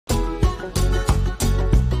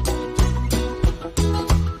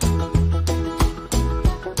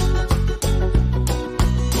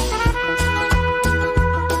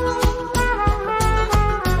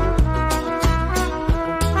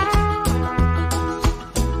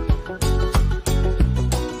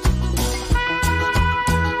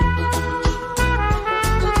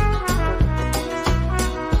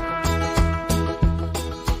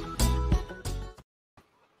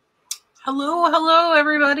Hello,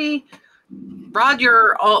 everybody. Rod,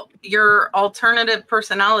 your alternative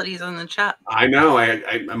personalities in the chat. I know.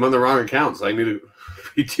 I'm on the wrong account, so I need to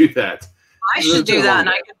redo that. I should do that, and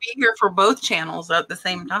I could be here for both channels at the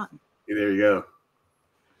same time. There you go.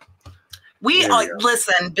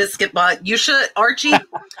 Listen, Biscuit Butt. You should, Archie.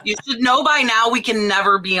 You should know by now we can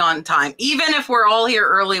never be on time. Even if we're all here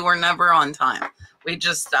early, we're never on time. We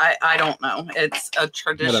just, I don't know. It's a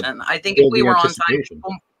tradition. I think if we were on time,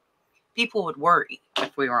 people would worry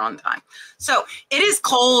if we were on time. So it is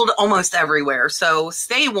cold almost everywhere. So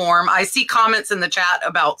stay warm. I see comments in the chat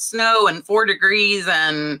about snow and 4 degrees,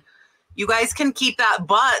 and you guys can keep that.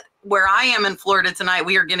 But where I am in Florida tonight,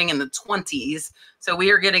 we are getting in the 20s. So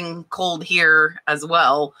we are getting cold here as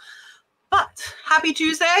well. But happy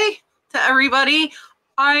Tuesday to everybody.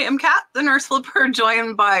 I am Kat, the Nurse Flipper,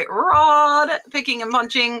 joined by Rod, Picking and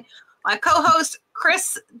Punching. My co-host,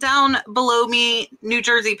 Chris, down below me, New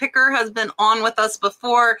Jersey Picker, has been on with us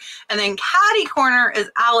before. And then Catty Corner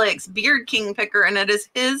is Alex, Beard King Picker, and it is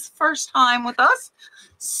his first time with us.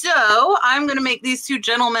 So I'm going to make these two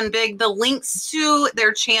gentlemen big. The links to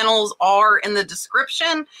their channels are in the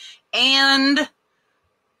description. And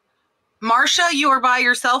Marsha, you are by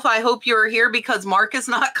yourself. I hope you are here because Mark is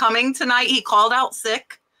not coming tonight. He called out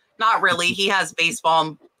sick. Not really. He has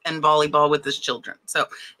baseball and volleyball with his children. So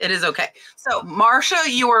it is okay. So Marsha,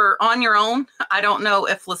 you are on your own. I don't know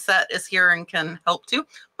if Lisette is here and can help too,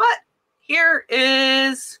 but here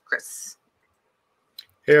is Chris.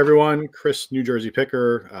 Hey everyone, Chris, New Jersey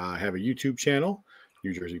Picker. I have a YouTube channel,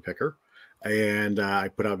 New Jersey Picker, and I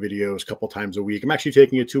put out videos a couple times a week. I'm actually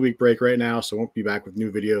taking a 2-week break right now, so I won't be back with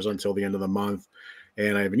new videos until the end of the month.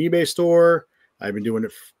 And I have an eBay store. I've been doing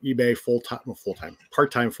it eBay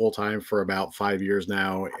part-time, full-time for about 5 years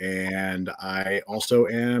now. And I also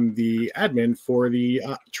am the admin for the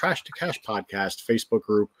Trash to Cash podcast Facebook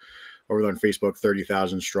group over on Facebook,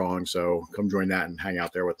 30,000 strong. So come join that and hang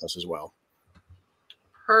out there with us as well.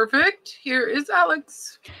 Perfect. Here is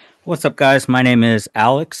Alex. What's up, guys? My name is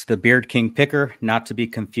Alex, the Beard King Picker, not to be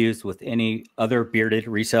confused with any other bearded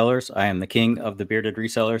resellers. I am the king of the bearded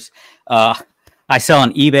resellers. I sell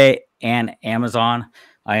on eBay and Amazon.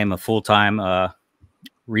 I am a full-time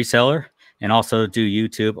reseller and also do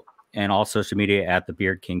YouTube and all social media at the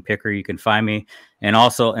Beard King Picker. You can find me, and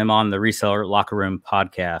also am on the Reseller Locker Room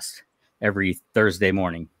podcast every Thursday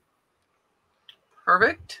morning.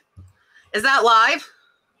 Perfect. Is that live?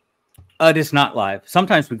 It is not live.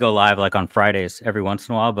 Sometimes we go live like on Fridays every once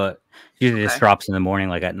in a while, but usually this drops in the morning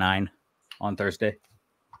like at 9 on Thursday.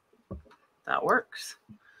 That works.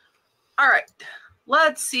 All right.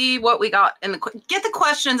 Let's see what we got. Get the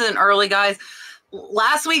questions in early, guys.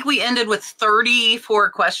 Last week we ended with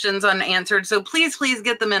 34 questions unanswered. So please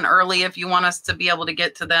get them in early if you want us to be able to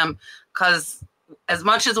get to them, because as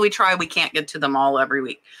much as we try, we can't get to them all every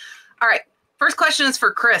week. All right. First question is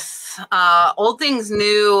for Chris. Old Things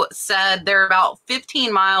New said they're about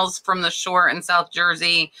 15 miles from the shore in South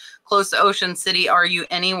Jersey, close to Ocean City. Are you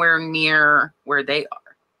anywhere near where they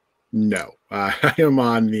are? No, I am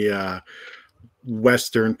on the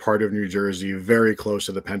western part of New Jersey, very close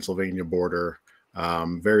to the Pennsylvania border,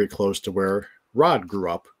 very close to where Rod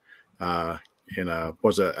grew up in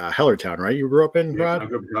Hellertown, right? You grew up in, Rod? I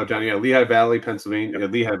grew up in Hellertown, yeah. Lehigh Valley, Pennsylvania.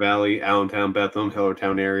 Lehigh Valley, Allentown, Bethlehem,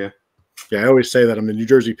 Hellertown area. Yeah, I always say that I'm the New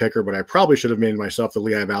Jersey Picker, but I probably should have named myself the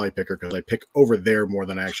Lehigh Valley Picker because I pick over there more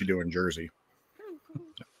than I actually do in Jersey.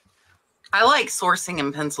 I like sourcing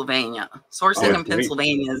in Pennsylvania. In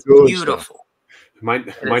Pennsylvania is beautiful. My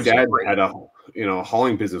dad had a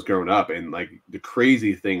hauling business growing up, and like the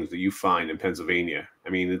crazy things that you find in Pennsylvania.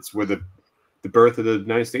 I mean, it's where the birth of the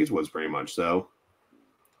United States was pretty much. So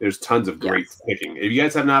there's tons of great picking. If you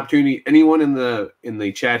guys have an opportunity, anyone in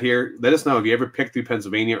the chat here, let us know if you ever picked through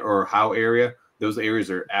Pennsylvania or Howe area. Those areas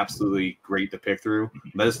are absolutely great to pick through.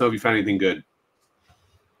 Let us know if you find anything good.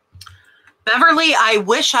 Beverly, I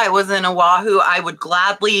wish I was in Oahu. I would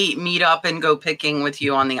gladly meet up and go picking with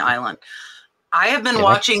you on the island. I have been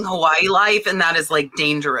watching Hawaii Life, and that is like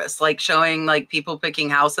dangerous, like showing like people picking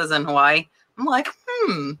houses in Hawaii. I'm like,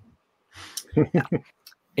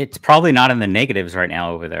 It's probably not in the negatives right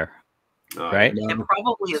now over there, right? It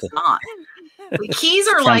probably is not. The Keys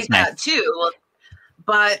are like that too.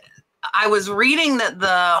 But I was reading that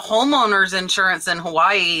the homeowner's insurance in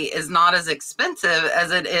Hawaii is not as expensive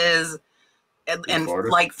as it is in Florida.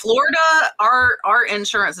 Like Florida, our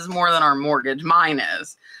insurance is more than our mortgage. Mine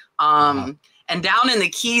is. And down in the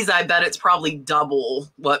Keys, I bet it's probably double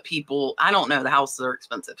what people, I don't know, the houses are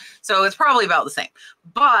expensive. So it's probably about the same.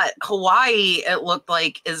 But Hawaii, it looked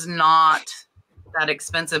like, is not that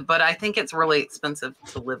expensive. But I think it's really expensive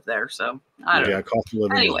to live there. So I don't know. Cost of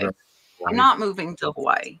living. Anyway, I'm not moving to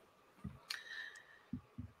Hawaii.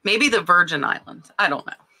 Maybe the Virgin Islands. I don't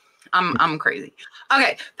know. I'm crazy.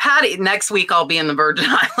 Okay, Patty, next week I'll be in the Virgin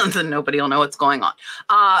Islands and nobody will know what's going on.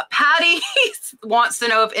 Patty wants to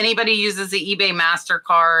know if anybody uses the eBay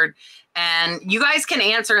MasterCard. And you guys can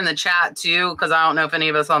answer in the chat too, because I don't know if any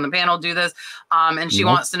of us on the panel do this. And she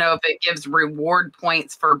wants to know if it gives reward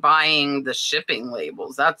points for buying the shipping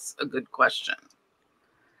labels. That's a good question.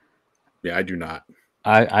 Yeah, I do not.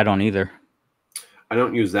 I don't either. I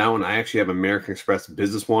don't use that one. I actually have American Express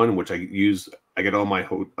Business one, which I use. I get all my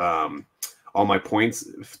points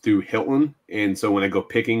through Hilton, and so when I go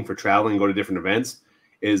picking for traveling, go to different events,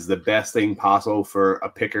 is the best thing possible for a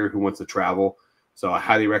picker who wants to travel. So I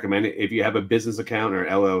highly recommend it. If you have a business account or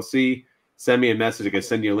LLC, send me a message. I can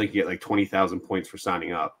send you a link. You get like 20,000 points for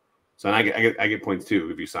signing up. So I get points too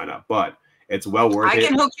if you sign up. But it's well worth it. I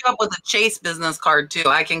can hook you up with a Chase business card too.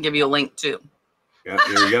 I can give you a link too. Yeah,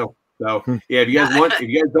 there you go. So yeah, if you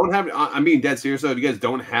guys don't have, I'm being dead serious. So if you guys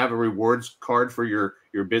don't have a rewards card for your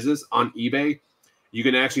business on eBay, you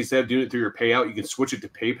can actually, instead of doing it through your payout, you can switch it to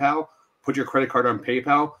PayPal, put your credit card on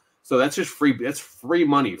PayPal. So that's just free. That's free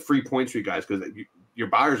money, free points for you guys, because your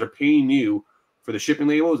buyers are paying you for the shipping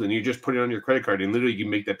labels, and you just put it on your credit card, and literally you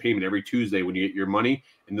make that payment every Tuesday when you get your money,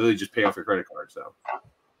 and literally just pay off your credit card. So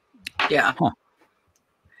yeah,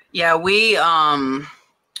 yeah,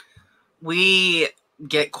 we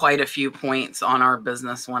get quite a few points on our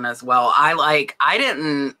business one as well. I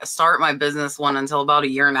didn't start my business one until about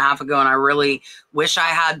 1.5 years ago, and I really wish I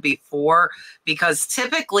had before, because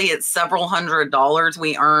typically it's several $100s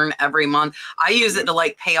we earn every month. I use it to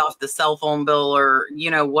like pay off the cell phone bill or,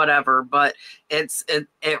 whatever, but it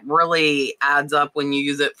really adds up when you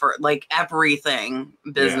use it for like everything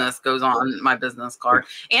business goes on my business card,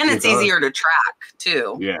 and it's easier to track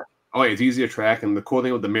too. Yeah. Oh, it's easy to track. And the cool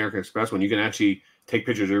thing with the American Express one, you can actually take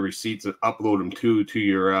pictures of your receipts and upload them to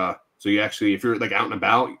your so you actually, if you're like out and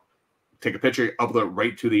about, take a picture, upload it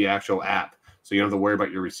right to the actual app, so you don't have to worry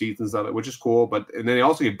about your receipts and stuff, which is cool. But and then they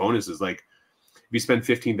also get bonuses, like if you spend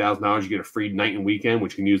 $15,000, you get a free night and weekend,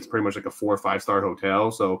 which you can use pretty much like a 4 or 5 star hotel.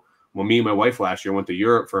 So when me and my wife last year went to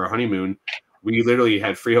Europe for our honeymoon, we literally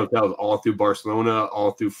had free hotels all through Barcelona,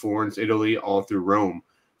 all through Florence, Italy, all through Rome.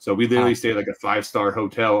 So we literally stayed like a 5-star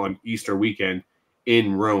hotel on Easter weekend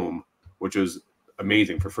in Rome, which was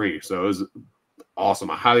amazing for free. So it was awesome.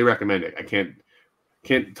 I highly recommend it. I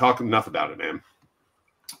can't talk enough about it, man.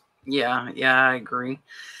 Yeah, I agree.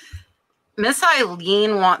 Miss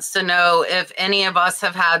Eileen wants to know if any of us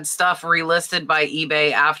have had stuff relisted by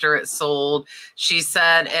eBay after it sold. She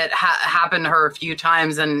said it happened to her a few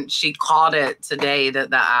times, and she caught it today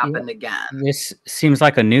that happened again. This seems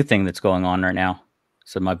like a new thing that's going on right now.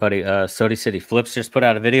 So my buddy Sody City Flips just put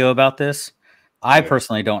out a video about this. I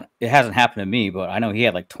personally don't. It hasn't happened to me, but I know he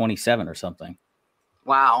had like 27 or something.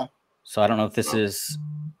 Wow. So I don't know if this is,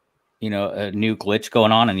 a new glitch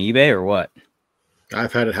going on eBay or what.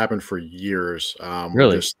 I've had it happen for years.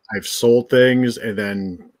 Really? I've sold things, and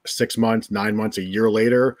then 6 months, 9 months, a year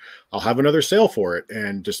later, I'll have another sale for it,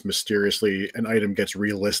 and just mysteriously an item gets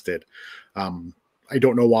relisted. I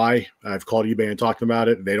don't know why. I've called eBay and talked about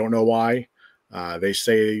it. They don't know why. They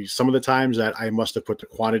say some of the times that I must have put the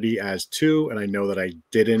quantity as 2, and I know that I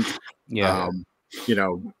didn't. Yeah.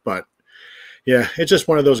 But yeah, it's just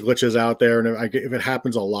one of those glitches out there. And if it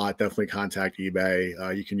happens a lot, definitely contact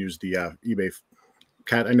eBay. You can use the eBay.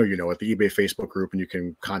 I know the eBay Facebook group, and you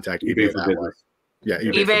can contact eBay that way. Yeah,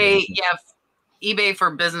 eBay. eBay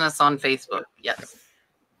for business on Facebook. Yes.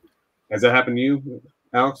 Has that happened to you,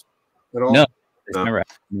 Alex, at all? No. No.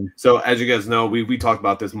 So as you guys know, we talked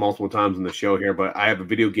about this multiple times in the show here, but I have a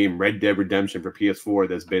video game, Red Dead Redemption for PS4,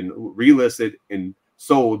 that's been relisted and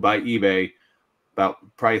sold by eBay about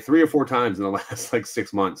probably 3 or 4 times in the last like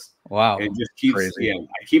 6 months. Wow. And it just keeps crazy.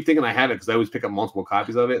 I keep thinking I have it because I always pick up multiple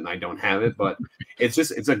copies of it, and I don't have it, but it's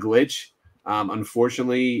a glitch.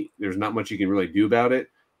 Unfortunately, there's not much you can really do about it.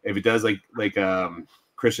 If it does, like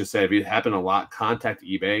Chris just said, if it happened a lot, contact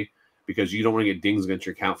eBay, because you don't want to get dings against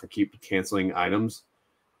your account for keep canceling items.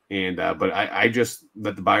 And but I just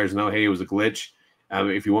let the buyers know, hey, it was a glitch.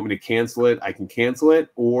 If you want me to cancel it, I can cancel it.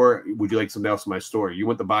 Or would you like something else in my store? You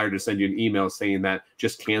want the buyer to send you an email saying that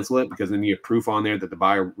just cancel it, because then you have proof on there that the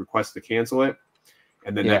buyer requests to cancel it.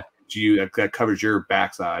 And then that covers your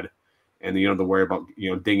backside. And then you don't have to worry about,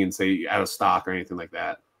 dinging, say, out of stock or anything like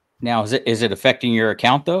that. Now, is it affecting your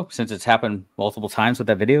account, though, since it's happened multiple times with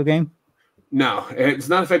that video game? No, it's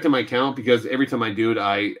not affecting my account, because every time I do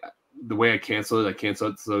it, the way I cancel it.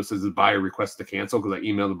 So it says the buyer requests to cancel, because I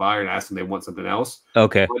email the buyer and ask them they want something else.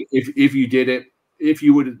 Okay. But if you did it, if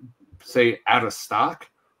you would say out of stock,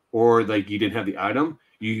 or like you didn't have the item,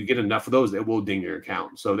 you get enough of those, it will ding your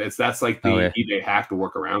account. So that's like the eBay hack to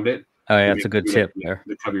work around it. Oh yeah, that's a good tip there.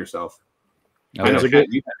 To cover yourself. Okay. I know Pat,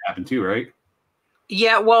 you had happen too, right?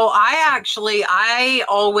 Yeah, well, I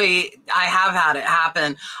have had it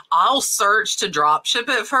happen. I'll search to drop ship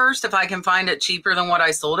it first if I can find it cheaper than what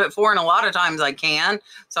I sold it for. And a lot of times I can.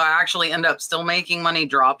 So I actually end up still making money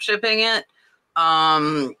drop shipping it.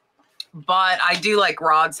 But I do, like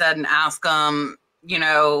Rod said, and ask them, you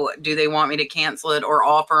know, do they want me to cancel it or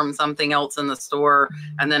offer them something else in the store?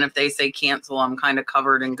 And then if they say cancel, I'm kind of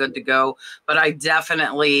covered and good to go. But I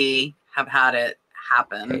definitely have had it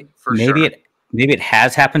happen for sure. Maybe it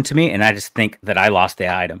has happened to me, and I just think that I lost the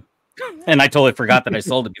item, and I totally forgot that I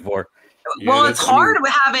sold it before. Well, it's hard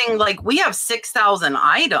having, like, we have 6,000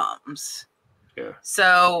 items. Yeah.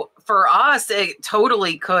 So for us, it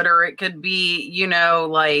totally could, or it could be, you know,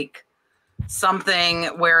 like something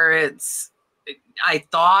where I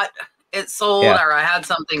thought it sold, or I had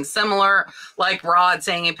something similar, like Rod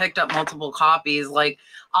saying he picked up multiple copies. Like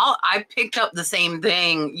I picked up the same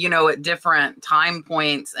thing, you know, at different time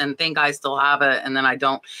points and think I still have it, and then I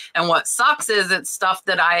don't. And what sucks is it's stuff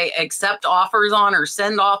that I accept offers on or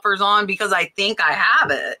send offers on because I think I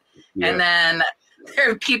have it. Yeah. And then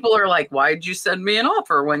people are like, why'd you send me an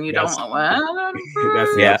offer when you don't? Well,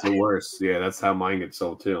 that's the worst. Yeah, that's how mine gets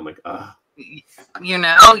sold too. I'm like, you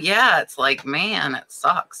know, yeah, it's like, man, it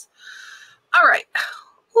sucks. All right.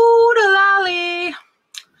 Ooh, lolly.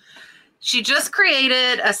 She just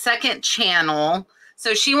created a second channel.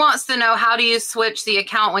 So she wants to know, how do you switch the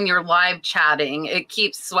account when you're live chatting? It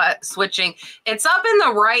keeps switching. It's up in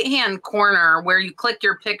the right-hand corner where you click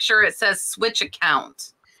your picture. It says switch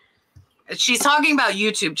account. She's talking about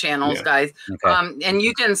YouTube channels, guys. Okay. And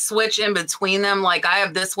you can switch in between them. Like I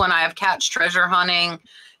have this one, I have Catch Treasure Hunting.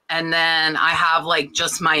 And then I have like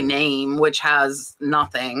just my name, which has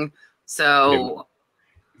nothing. So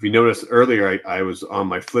if you noticed earlier, I was on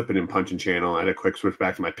my flipping and punching channel. I had a quick switch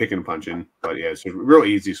back to my picking and punching. But yeah, it's a real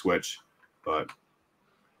easy switch. But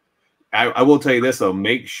I will tell you this though,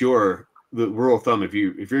 make sure, the rule of thumb, if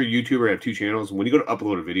you're a YouTuber and have two channels, when you go to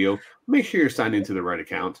upload a video, make sure you're signed into the right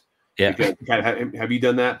account. Yeah. Because, have you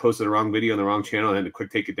done that? Posted the wrong video on the wrong channel and had to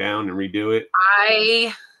quick take it down and redo it?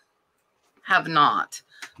 I have not.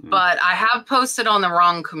 But I have posted on the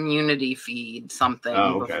wrong community feed something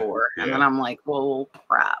before. And then I'm like, well,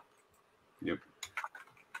 crap. Yep.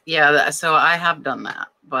 Yeah, so I have done that.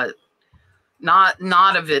 But not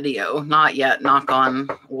a video. Not yet. Knock on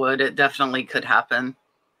wood. It definitely could happen.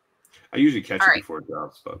 I usually catch it before it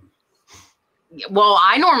drops. But well,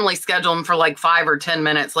 I normally schedule them for like 5 or 10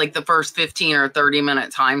 minutes, like the first 15 or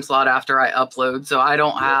 30-minute time slot after I upload. So I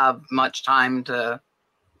don't have much time to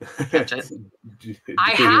catch it.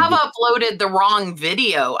 I have uploaded the wrong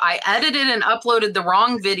video. I edited and uploaded the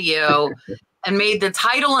wrong video and made the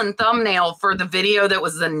title and thumbnail for the video that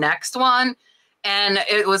was the next one. And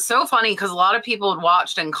it was so funny because a lot of people had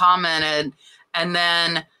watched and commented. And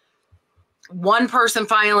then one person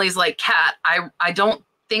finally is like, Kat, I don't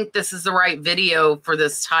think this is the right video for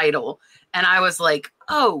this title. And I was like,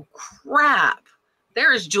 oh, crap.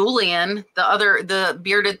 There's Julian, the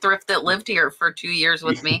bearded thrift that lived here for 2 years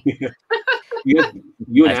with me. you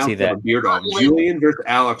and Alex have a beard off. Julian versus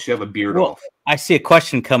Alex, you have a beard off. I see a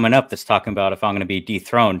question coming up that's talking about if I'm going to be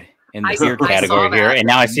dethroned in the beard category here, and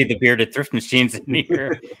now I see the bearded thrift machines in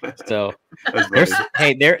here. So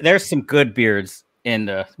there's some good beards in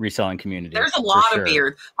the reselling community. There's a lot of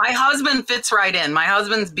beards. My husband fits right in. My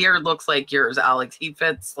husband's beard looks like yours, Alex. He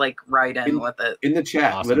fits like right in with it. In the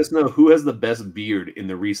chat, let us know who has the best beard in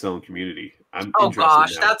the reselling community. Oh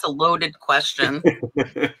gosh, that's a loaded question.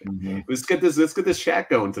 Let's get this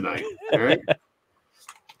chat going tonight. All right.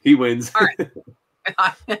 He wins. All right.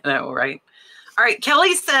 I know, right? All right.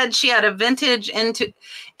 Kelly said she had a vintage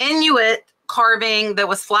Inuit carving that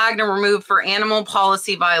was flagged and removed for animal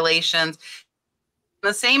policy violations.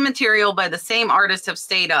 The same material by the same artist have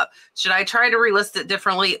stayed up. Should I try to relist it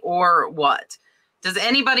differently or what? Does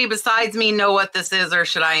anybody besides me know what this is, or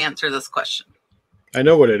should I answer this question? I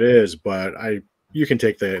know what it is, but you can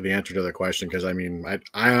take the answer to the question, because I mean,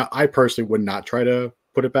 I personally would not try to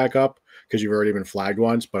put it back up because you've already been flagged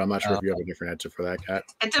once, but I'm not sure if you have a different answer for that, Kat.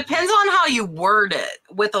 It depends on how you word it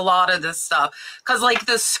with a lot of this stuff. Because like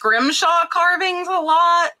the scrimshaw carvings a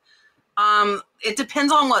lot, it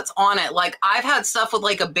depends on what's on it. Like I've had stuff with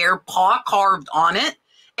like a bear paw carved on it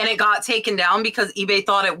and it got taken down because eBay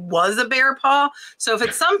thought it was a bear paw. So if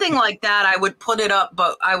it's something like that, I would put it up,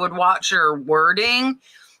 but I would watch your wording.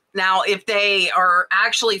 Now, if they are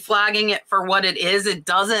actually flagging it for what it is, it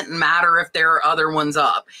doesn't matter if there are other ones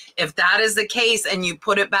up. If that is the case and you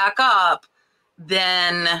put it back up,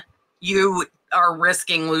 then you are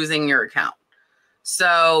risking losing your account.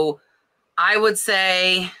 So I would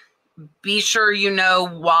say be sure you know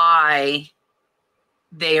why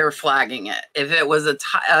they are flagging it. If it was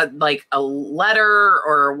like a letter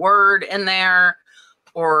or a word in there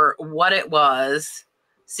or what it was.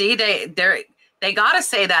 See, they got to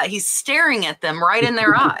say that. He's staring at them right in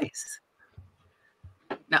their eyes.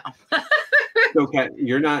 No. So, Kat,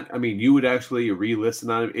 you're not, I mean, you would actually relist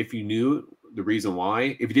on it if you knew the reason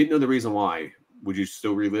why. If you didn't know the reason why, would you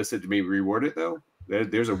still relist it to maybe reward it though?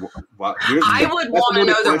 I would want to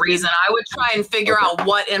know the reason. I would try and figure out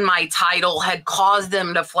what in my title had caused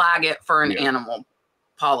them to flag it for an animal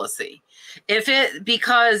policy.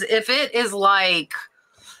 Because if it is like,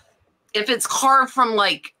 if it's carved from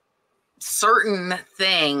like certain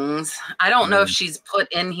things, I don't know if she's put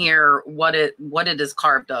in here what it is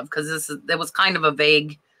carved of, because it was kind of a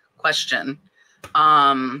vague question.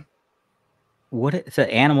 What is an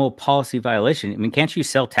animal policy violation? I mean, can't you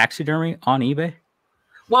sell taxidermy on eBay?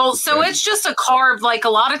 Well, so it's just a carved, like a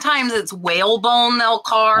lot of times it's whale bone they'll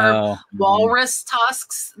carve, walrus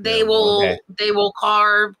tusks they will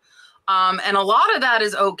carve, and a lot of that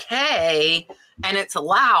is okay and it's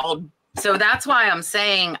allowed. So that's why I'm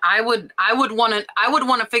saying I would want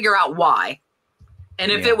to figure out why.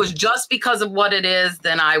 And if it was just because of what it is,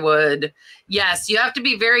 then I would. Yes, you have to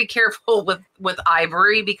be very careful with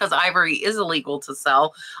ivory, because ivory is illegal to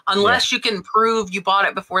sell unless you can prove you bought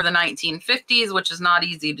it before the 1950s, which is not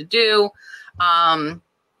easy to do.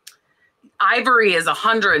 Ivory is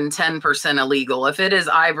 110% illegal. If it is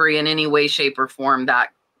ivory in any way, shape, or form,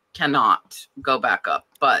 that cannot go back up.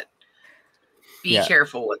 But be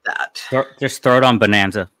careful with that. Just throw it on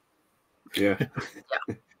Bonanza. Yeah.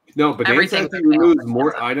 No, but Bonanza removes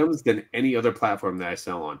more items than any other platform that I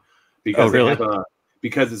sell on, because they have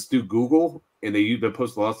because it's through Google, and they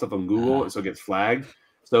post a lot of stuff on Google, and so it gets flagged.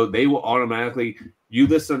 So they will automatically, you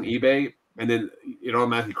list on eBay, and then it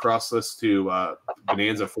automatically cross lists to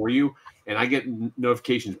Bonanza for you, and I get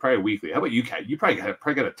notifications probably weekly. How about you, Kat? You probably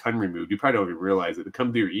got a ton removed. You probably don't even realize it. It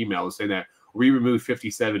comes to your email saying that we removed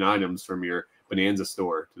 57 items from your Bonanza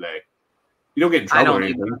store today. You don't get in trouble or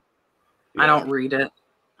anything. I don't read it.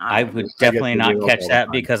 I would definitely not catch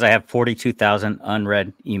that because I have 42,000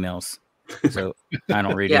 unread emails. So I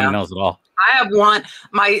don't read emails at all. I have one.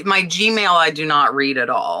 My Gmail I do not read at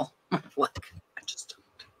all. Like, I just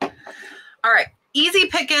don't. All right. Easy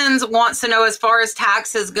Pickens wants to know, as far as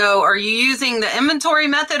taxes go, are you using the inventory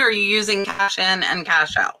method or are you using cash in and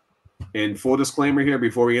cash out? And full disclaimer here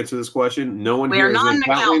before we answer this question, no one here is an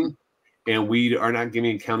accountant, and we are not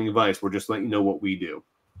giving accounting advice. We're just letting you know what we do.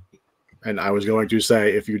 And I was going to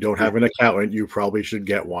say, if you don't have an accountant, you probably should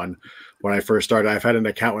get one. When I first started, I've had an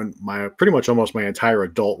accountant pretty much almost my entire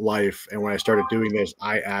adult life. And when I started doing this,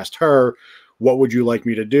 I asked her, what would you like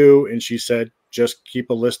me to do? And she said, just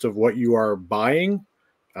keep a list of what you are buying.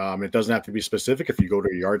 It doesn't have to be specific. If you go to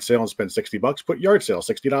a yard sale and spend $60, put yard sale,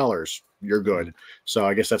 $60. You're good. So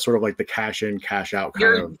I guess that's sort of like the cash in, cash out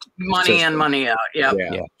kind of money system. in, money out. Yeah.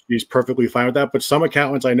 She's perfectly fine with that. But some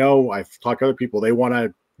accountants I know, I've talked to other people, they want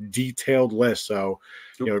a detailed list. So,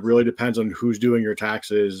 it really depends on who's doing your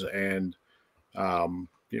taxes and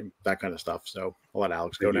that kind of stuff. So I'll let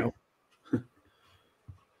Alex go now.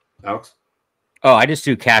 Alex? Oh, I just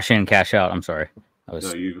do cash in, cash out. I'm sorry.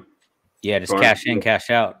 Just cash in, cash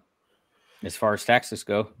out as far as taxes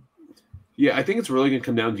go. Yeah, I think it's really going to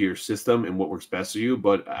come down to your system and what works best for you.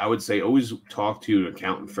 But I would say always talk to an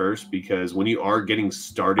accountant first, because when you are getting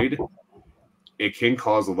started, it can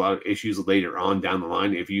cause a lot of issues later on down the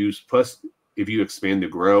line if you expand to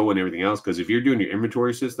grow and everything else. Because if you're doing your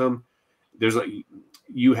inventory system,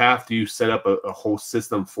 you have to set up a whole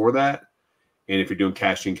system for that. And if you're doing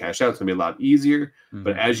cash in, cash out, it's gonna be a lot easier. Mm-hmm.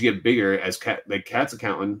 But as you get bigger, as Kat's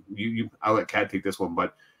accountant, I'll let Kat take this one,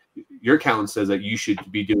 but your accountant says that you should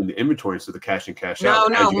be doing the inventory, so the cash in, cash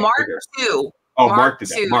out. No, Mark too. Oh, Mark did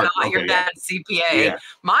that. Not your dad's CPA. Yeah.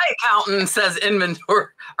 My accountant says inventory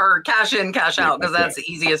or cash in, cash out, because that's the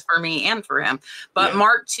easiest for me and for him. But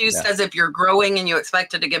Mark too says if you're growing and you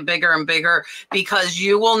expect it to get bigger and bigger, because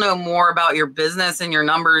you will know more about your business and your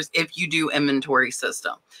numbers if you do inventory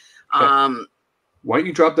system. Why don't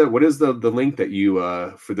you drop that? What is the link that you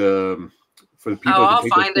for the people? Oh, I'll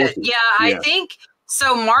find it. Yeah, I think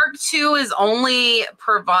so. Mark too is only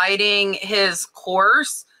providing his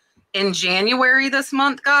course in January this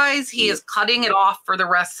month, guys. He is cutting it off for the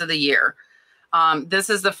rest of the year.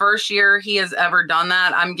 This is the first year he has ever done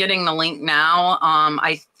that. I'm getting the link now.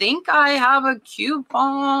 I think I have a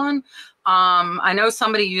coupon. I know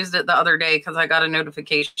somebody used it the other day because I got a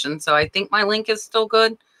notification. So I think my link is still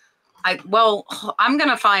good. I'm going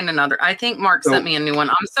to find another. I think Mark sent me a new one.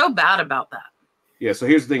 I'm so bad about that. Yeah. So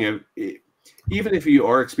here's the thing. Even if you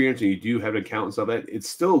are experienced and you do have an account and stuff like that, it's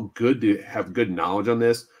still good to have good knowledge on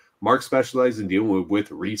this. Mark specializes in dealing with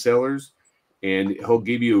resellers, and he'll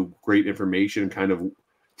give you great information, kind of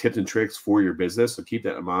tips and tricks for your business. So keep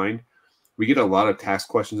that in mind. We get a lot of tax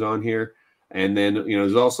questions on here. And then,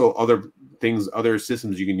 there's also other things, other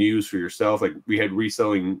systems you can use for yourself. Like we had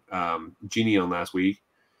Reselling Genie on last week.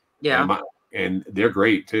 Yeah. And they're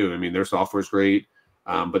great too. I mean, their software is great.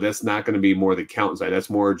 But that's not going to be more the accountant side. That's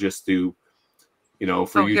more just to,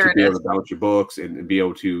 for you to be able to balance your books and be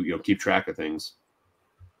able to, keep track of things.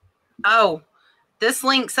 Oh, this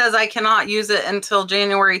link says I cannot use it until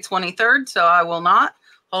January 23rd. So I will not.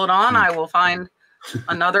 Hold on. I will find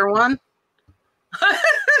another one.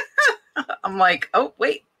 I'm like, oh,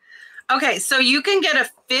 wait. Okay, so you can get a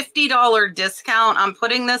 $50 discount. I'm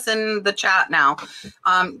putting this in the chat now.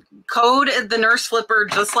 Code the Nurse Flipper,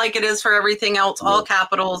 just like it is for everything else, all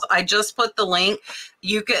capitals. I just put the link.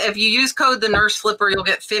 If you use code the Nurse Flipper, you'll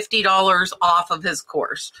get $50 off of his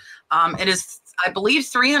course. It is, I believe,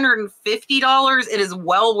 $350. It is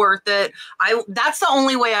well worth it. That's the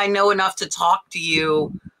only way I know enough to talk to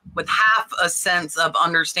you with half a sense of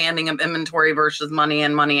understanding of inventory versus money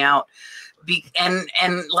in, money out. And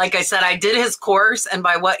like I said, I did his course, and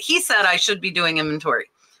by what he said, I should be doing inventory.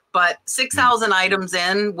 But 6,000 items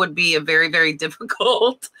in would be a very, very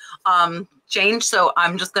difficult change. So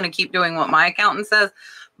I'm just going to keep doing what my accountant says.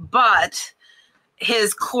 But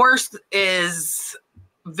his course is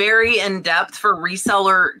very in-depth for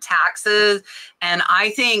reseller taxes. And I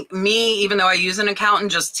think even though I use an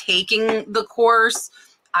accountant, just taking the course,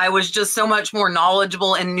 I was just so much more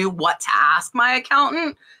knowledgeable and knew what to ask my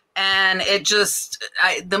accountant. And it just,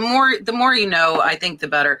 the more you know, I think the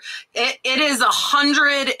better. It is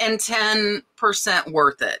 110%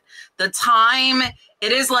 worth it. The time,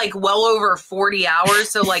 it is like well over 40 hours.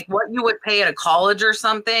 So like what you would pay at a college or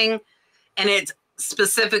something, and it's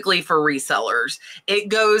specifically for resellers. It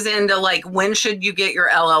goes into like, when should you get your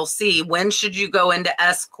LLC? When should you go into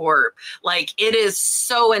S Corp? Like, it is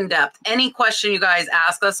so in depth. Any question you guys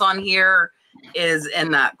ask us on here is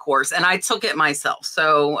in that course, and I took it myself,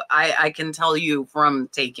 so I can tell you from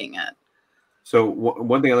taking it. So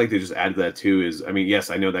one thing I like to just add to that too is, I mean,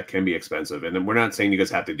 yes, I know that can be expensive, and we're not saying you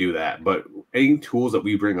guys have to do that, but any tools that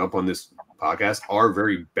we bring up on this podcast are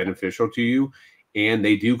very beneficial to you, and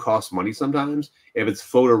they do cost money sometimes. If it's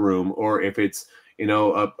photo room, or if it's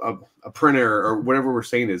a printer, or whatever we're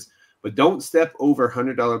saying is, but don't step over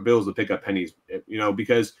 $100 bills to pick up pennies,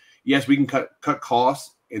 because yes, we can cut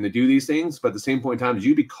costs and to do these things, but at the same point in time,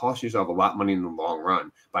 you'd be costing yourself a lot of money in the long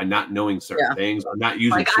run by not knowing certain things or not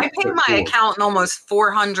using. Like, I pay my accountant almost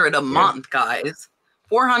 $400 a month, guys.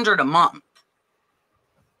 $400 a month,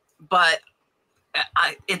 but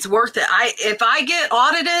it's worth it. If I get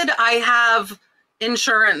audited, I have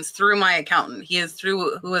insurance through my accountant. He is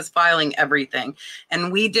who is filing everything, and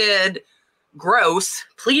we did gross.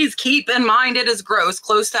 Please keep in mind it is gross,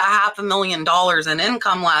 close to $500,000 in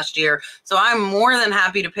income last year. So I'm more than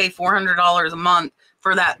happy to pay $400 a month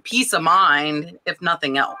for that peace of mind, if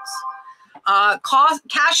nothing else.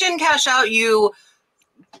 Cash in, cash out. You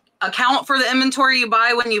account for the inventory you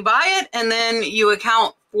buy when you buy it, and then you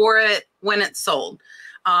account for it when it's sold.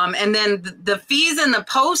 And then the fees and the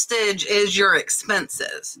postage is your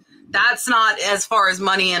expenses. That's not as far as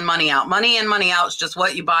money in, money out. Money in, money out is just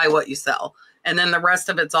what you buy, what you sell. And then the rest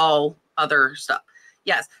of it's all other stuff.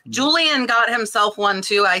 Yes. Julian got himself one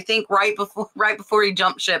too. I think right before he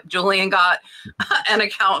jumped ship, Julian got an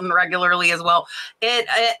accountant regularly as well. And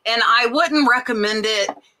I wouldn't recommend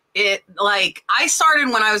it. Like, I started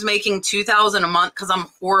when I was making $2,000 a month because I'm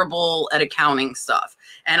horrible at accounting stuff.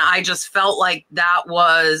 And I just felt like that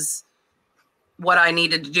was what I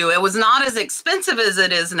needed to do. It was not as expensive as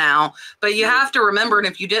it is now, but you have to remember, and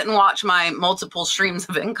if you didn't watch my multiple streams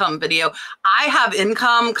of income video, I have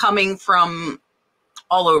income coming from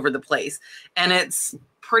all over the place, and it's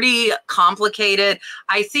pretty complicated.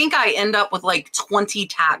 I think I end up with like 20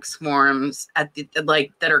 tax forms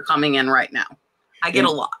that are coming in right now. I get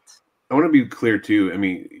a lot. I want to be clear too. I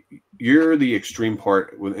mean, you're the extreme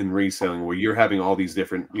part in reselling where you're having all these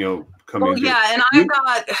different, come in. Yeah, and I've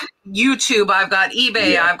got YouTube, I've got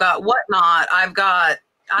eBay, I've got whatnot, I've got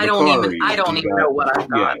I don't even know what I've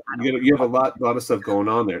got. Yeah, you have a lot of stuff going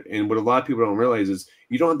on there. And what a lot of people don't realize is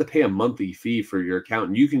you don't have to pay a monthly fee for your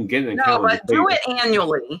accountant. You can get an accountant. No, but do it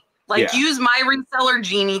annually. Use my Reseller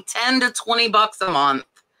Genie, $10 to $20 a month,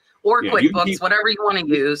 or QuickBooks, whatever you want to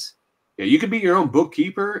use. Yeah, you could be your own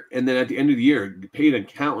bookkeeper, and then at the end of the year, pay an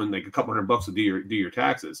accountant like a couple $100 to do your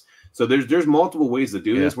taxes. So there's multiple ways to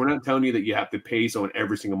do this. We're not telling you that you have to pay someone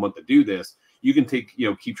every single month to do this. you can take,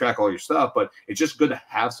 keep track of all your stuff, but it's just good to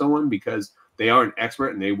have someone because they are an expert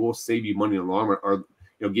and they will save you money in the long run, or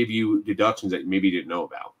give you deductions that maybe you didn't know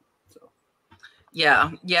about. So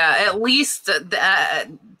yeah, at least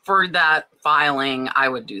for that filing, I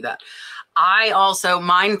would do that.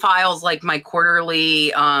 Mine files like my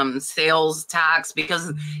quarterly sales tax,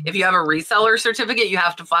 because if you have a reseller certificate, you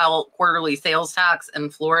have to file quarterly sales tax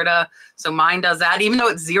in Florida. So mine does that, even though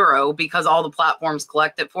it's zero, because all the platforms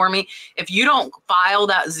collect it for me. If you don't file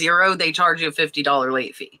that zero, they charge you a $50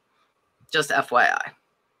 late fee. Just FYI.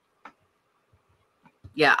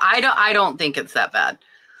 Yeah, I don't think it's that bad.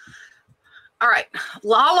 All right.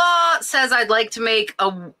 Lala says I'd like to make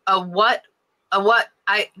a what?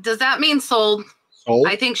 Does that mean sold? Sold?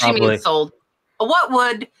 I think she means sold. A what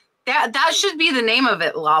would? That should be the name of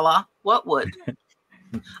it, Lala. What would?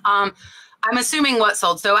 I'm assuming what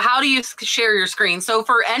sold. So how do you share your screen? So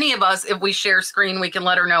for any of us, if we share screen, we can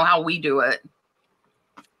let her know how we do it.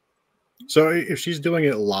 So if she's doing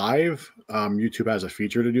it live, YouTube has a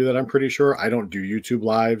feature to do that, I'm pretty sure. I don't do YouTube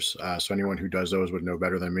lives, so anyone who does those would know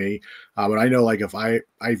better than me. But I know, like, if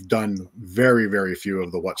I've done very, very few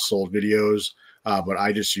of the what sold videos, but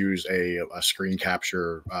I just use a screen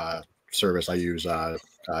capture service. I use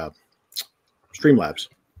Streamlabs.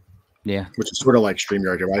 Yeah, which is sort of like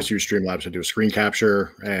StreamYard. I use Streamlabs to do a screen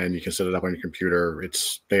capture, and you can set it up on your computer.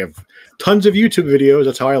 They have tons of YouTube videos.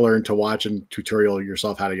 That's how I learned to watch and tutorial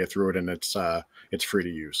yourself how to get through it, and it's free to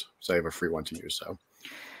use. So I have a free one to use. So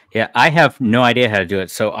yeah, I have no idea how to do it.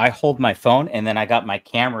 So I hold my phone, and then I got my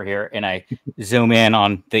camera here, and I zoom in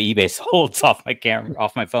on the eBay solds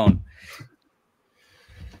off my phone.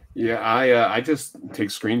 Yeah, I just take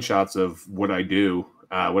screenshots of what I do.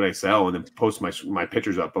 What I sell, and then post my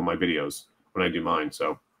pictures up on my videos when I do mine.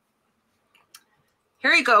 So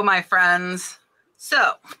here you go, my friends.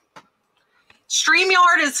 So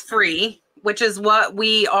StreamYard is free, which is what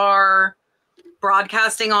we are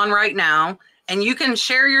broadcasting on right now. And you can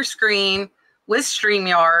share your screen with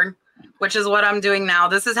StreamYard, which is what I'm doing now.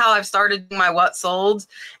 This is how I've started my what sold.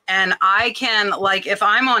 And I can, like, if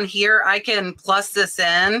I'm on here, I can plus this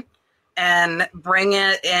in and bring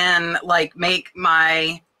it in, like make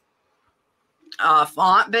my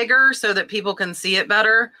font bigger so that people can see it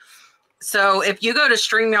better. So if you go to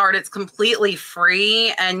StreamYard, it's completely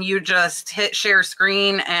free, and you just hit share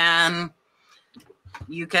screen and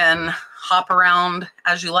you can hop around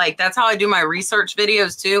as you like. That's how I do my research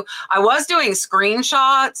videos too. I was doing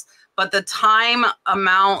screenshots, but the time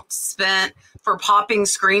amount spent for popping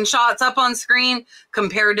screenshots up on screen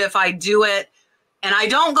compared to if I do it, and I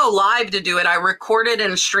don't go live to do it. I record it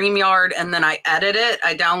in StreamYard and then I edit it.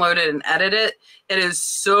 I download it and edit it. It is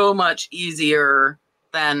so much easier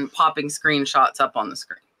than popping screenshots up on the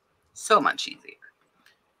screen. So much easier.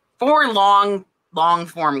 For long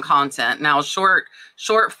form content. Now, short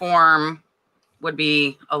form would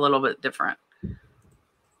be a little bit different.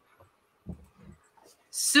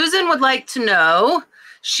 Susan would like to know,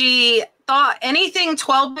 she thought anything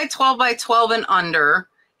 12 by 12 by 12 and under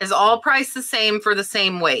is all priced the same for the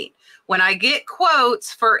same weight. When I get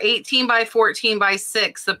quotes for 18 by 14 by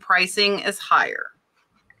 6, the pricing is higher.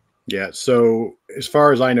 Yeah, so as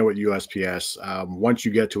far as I know at USPS, once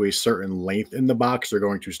you get to a certain length in the box, they're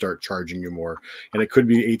going to start charging you more. And it could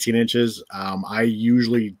be 18 inches. I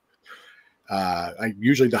usually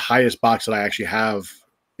the highest box that I actually have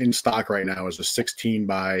in stock right now is a 16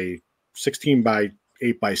 by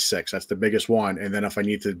 8 by 6. That's the biggest one. And then if I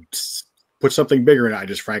need to put something bigger in it, I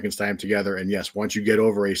just Frankenstein them together. And yes, once you get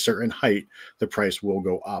over a certain height, the price will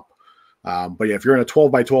go up. But yeah, if you're in a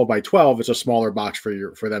 12 by 12 by 12, it's a smaller box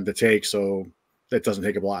for them to take. So that doesn't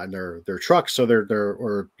take up a lot in their trucks. So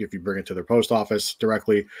or if you bring it to their post office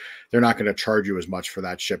directly, they're not going to charge you as much for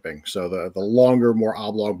that shipping. So the longer, more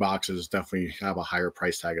oblong boxes definitely have a higher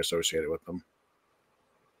price tag associated with them.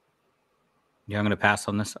 Yeah, I'm going to pass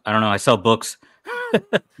on this. I don't know. I sell books.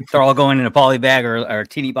 They're all going in a poly bag or a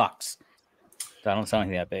teeny box. So I don't sound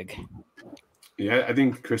like that big. Yeah, I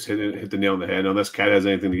think Chris hit the nail on the head. Unless Kat has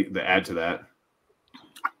anything to add to that.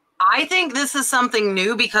 I think this is something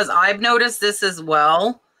new because I've noticed this as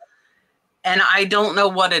well. And I don't know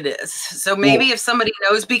what it is. So maybe if somebody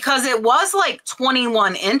knows, because it was like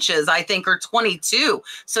 21 inches, I think, or 22.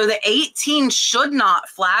 So the 18 should not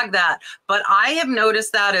flag that. But I have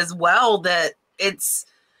noticed that as well, that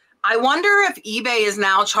I wonder if eBay is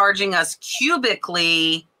now charging us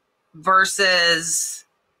cubically versus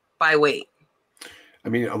by weight. I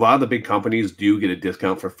mean, a lot of the big companies do get a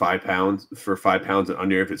discount for 5 pounds and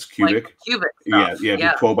under if it's cubic. Like cubic stuff.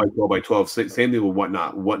 Yeah. 12 by 12 by 12. Same thing with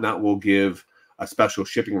Whatnot. Whatnot will give a special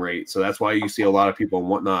shipping rate. So that's why you see a lot of people on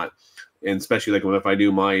Whatnot and especially like if I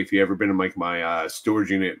do if you ever been in my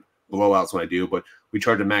storage unit blowouts when I do, but we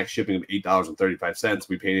charge a max shipping of $8.35.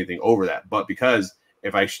 We pay anything over that, but because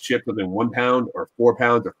if I ship within 1 pound or 4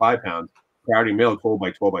 pounds or 5 pounds, priority mail 12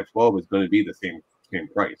 by 12 by 12 is going to be the same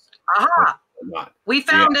price. Aha! Not. We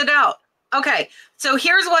found it out. Okay, so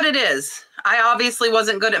here's what it is. I obviously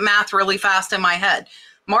wasn't good at math really fast in my head.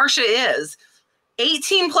 Marcia is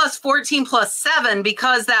 18 plus 14 plus 7,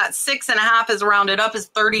 because that 6.5 is rounded up, is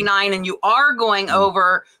 39, and you are going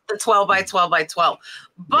over the 12 by 12 by 12.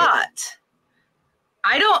 But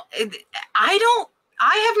I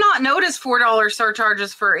have not noticed $4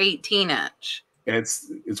 surcharges for 18-inch.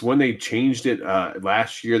 It's when they changed it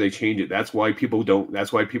last year. They changed it. That's why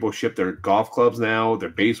people ship their golf clubs now, their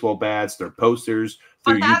baseball bats, their posters.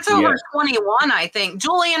 But that's UPS. Over 21, I think.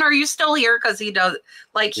 Julian, are you still here? Because he does,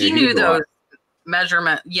 like, he knew those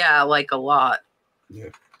measurement. Yeah, like a lot. Yeah.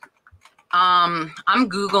 I'm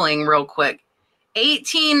Googling real quick.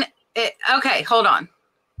 18. Okay, hold on.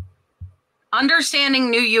 Understanding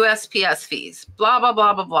new USPS fees. Blah blah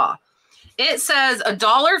blah blah blah. It says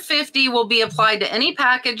 $1.50 will be applied to any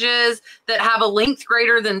packages that have a length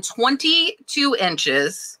greater than 22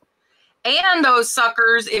 inches. And those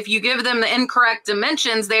suckers, if you give them the incorrect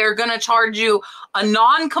dimensions, they are going to charge you a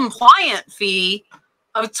non-compliant fee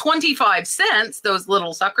of 25 cents, those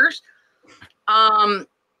little suckers.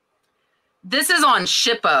 This is on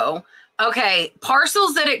Shippo. Okay,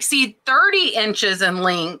 parcels that exceed 30 inches in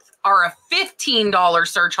length are a $15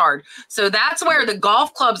 surcharge. So that's where the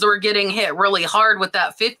golf clubs were getting hit really hard with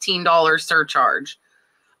that $15 surcharge.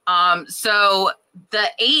 So the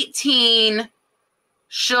 18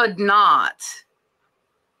 should not,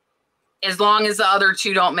 as long as the other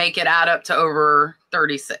two don't make it add up to over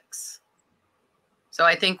 36. So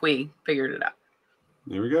I think we figured it out.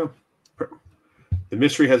 There we go. The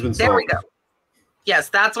mystery has been solved. There we go. Yes,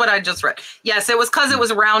 that's what I just read. Yes, it was because it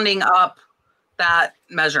was rounding up that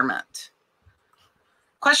measurement.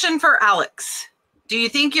 Question for Alex. Do you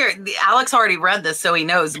think Alex already read this, so he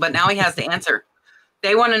knows, but now he has the answer.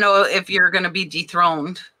 They want to know if you're going to be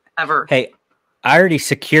dethroned ever. Hey, I already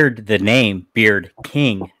secured the name Beard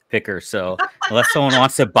King Picker, so unless someone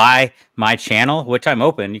wants to buy my channel, which I'm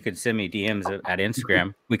open, you could send me DMs at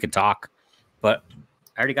Instagram. We could talk, but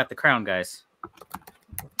I already got the crown, guys.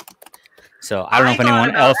 So I don't know if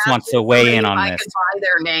anyone else wants to weigh in on this. I could buy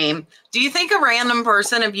their name. Do you think a random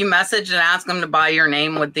person, if you messaged and asked them to buy your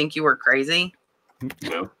name, would think you were crazy?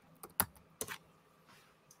 No.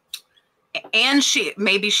 And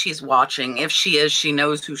maybe she's watching. If she is, she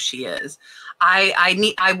knows who she is.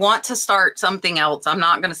 I want to start something else. I'm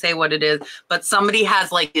not going to say what it is, but somebody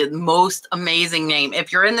has like the most amazing name.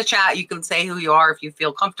 If you're in the chat, you can say who you are if you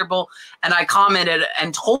feel comfortable. And I commented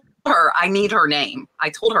and told her I need her name.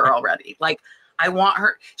 I told her already. Like, I want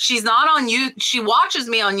her. She's not on you. She watches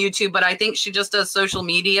me on YouTube, but I think she just does social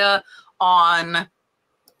media on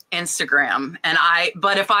Instagram.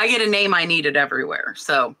 But if I get a name, I need it everywhere.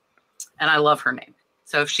 So, and I love her name.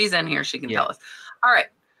 So if she's in here, she can tell us. All right.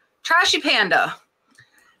 Trashy Panda.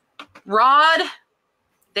 Rod,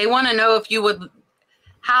 they want to know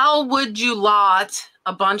how would you lot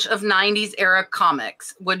a bunch of 90s era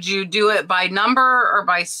comics? Would you do it by number or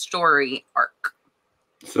by story arc?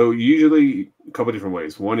 So usually a couple different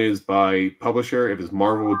ways. One is by publisher. If it's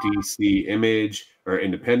Marvel, DC, Image, or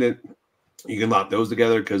independent, you can lot those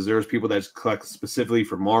together because there's people that collect specifically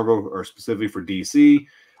for Marvel or specifically for DC.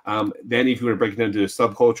 Then if you want to break it down to a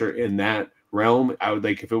subculture in that realm, I would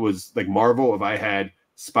like, if it was like Marvel, if I had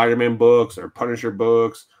Spider-Man books or Punisher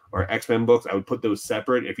books or X-Men books, I would put those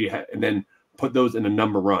separate and then put those in a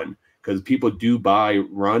number run because people do buy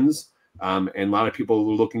runs. And a lot of people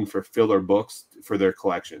are looking for filler books for their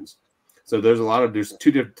collections. So there's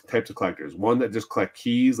two different types of collectors. One that just collect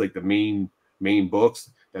keys, like the main books.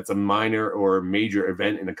 That's a minor or major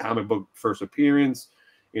event in a comic book first appearance,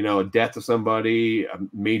 a death of somebody, a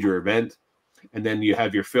major event. And then you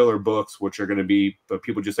have your filler books, which are going to be, but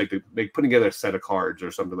people just like to put together a set of cards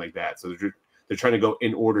or something like that. So they're trying to go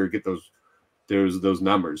in order to get those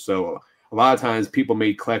numbers. So a lot of times people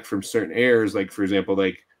may collect from certain eras, like for example,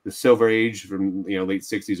 like the Silver Age from late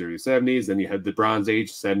 60s, early 70s. Then you had the Bronze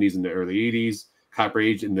Age, 70s and the early 80s, Copper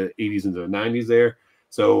Age in the 80s into the 90s there.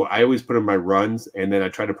 So I always put them in my runs, and then I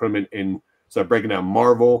try to put them in so I'm breaking down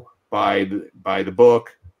Marvel by the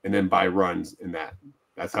book and then by runs in that.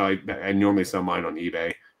 That's how I normally sell mine on eBay,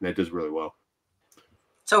 and that does really well.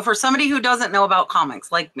 So for somebody who doesn't know about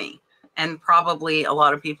comics like me, and probably a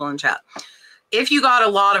lot of people in chat, if you got a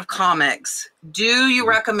lot of comics, do you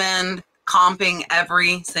recommend comping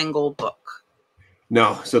every single book?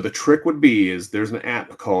 No. So the trick would be there's an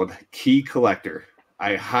app called Key Collector.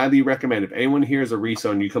 I highly recommend, if anyone here is a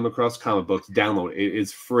reseller and you come across comic books, download it. It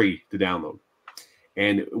is free to download.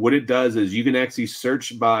 And what it does is you can actually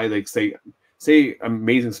search by, like, say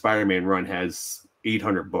Amazing Spider-Man run has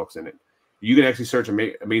 800 books in it. You can actually search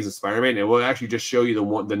Amazing Spider-Man, and it will actually just show you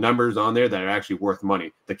the numbers on there that are actually worth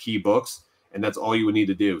money, the key books, and that's all you would need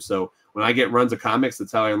to do. So when I get runs of comics,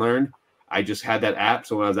 that's how I learned. I just had that app,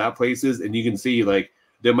 so when I was at places, and you can see, like,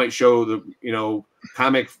 they might show the, you know,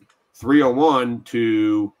 comic 301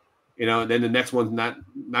 to, you know, and then the next one's not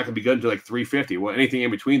going to be good until like 350. Well, anything in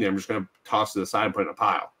between there, I'm just going to toss to the side and put in a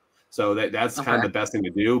pile. So that's kind of the best thing to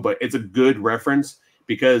do, but it's a good reference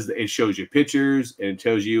because it shows you pictures and it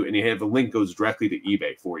tells you, and you have a link goes directly to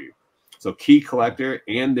eBay for you. So Key Collector,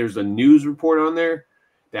 and there's a news report on there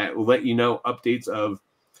that will let you know updates of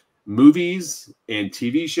movies and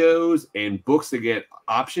TV shows and books that get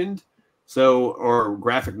optioned. So, or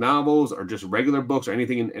graphic novels or just regular books or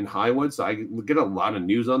anything in Hollywood. So I get a lot of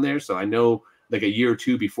news on there. So I know, like, a year or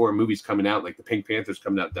two before a movie's coming out, like the Pink Panther's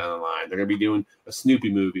coming out down the line. They're going to be doing a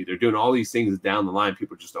Snoopy movie. They're doing all these things down the line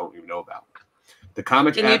people just don't even know about. The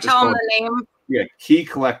comic Can you tell them the name? Yeah, Key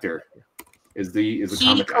Collector is the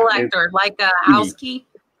Key Collector, like a house key?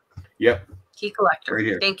 Yep. Key Collector. Right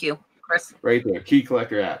here. Thank you, Chris. Right there, Key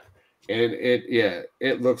Collector app. And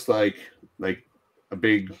it looks like a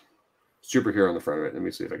big superhero on the front of it. Let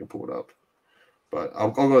me see if I can pull it up. But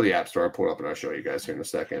I'll go to the App Store. I'll pull it up and I'll show you guys here in a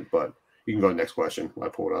second. But you can go to the next question when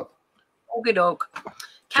I pull it up. Okie doke.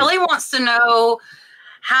 Kelly wants to know,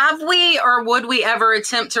 have we or would we ever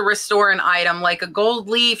attempt to restore an item like a gold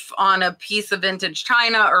leaf on a piece of vintage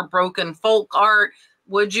china or broken folk art?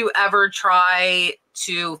 Would you ever try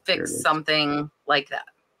to fix something like that?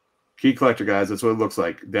 Key Collector, guys. That's what it looks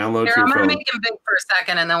like. Download Here, to your I'm phone. going to make him big for a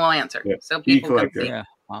second and then we'll answer. Yeah. So Key people Collector. can see. Yeah,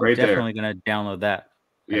 I'm right definitely going to download that.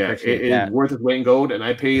 Yeah, it is worth its weight in gold. And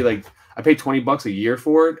I pay $20 a year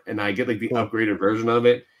for it, and I get like the upgraded version of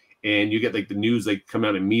it. And you get like the news like come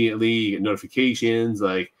out immediately, you get notifications.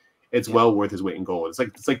 Like, it's well worth its weight in gold. It's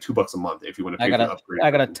like $2 a month if you want to pay for the upgrade. I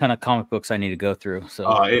got a ton of comic books I need to go through.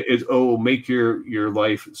 So it will make your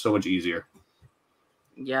life so much easier.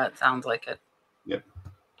 Yeah, it sounds like it. Yep.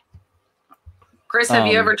 Chris, have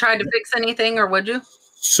you ever tried to fix anything, or would you?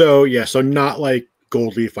 So not like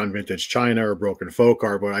gold leaf on vintage china or broken folk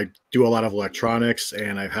art, but I do a lot of electronics,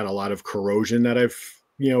 and I've had a lot of corrosion that I've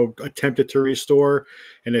attempted to restore,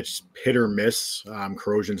 and it's hit or miss.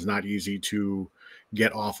 Corrosion's not easy to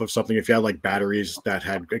get off of something. If you had like batteries that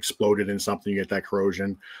had exploded in something, you get that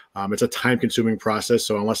corrosion. It's a time-consuming process,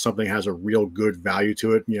 so unless something has a real good value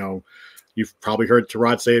to it, you've probably heard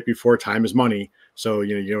Tarot say it before, time is money. So, if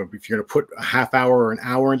you're going to put a half hour or an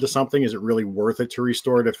hour into something, is it really worth it to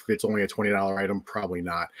restore it? If it's only a $20 item, probably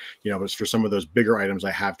not. But for some of those bigger items,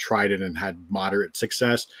 I have tried it and had moderate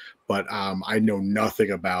success, but I know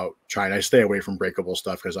nothing about trying. I stay away from breakable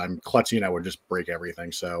stuff because I'm klutzy and I would just break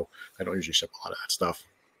everything. So I don't usually ship a lot of that stuff.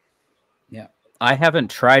 Yeah. I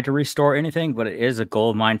haven't tried to restore anything, but it is a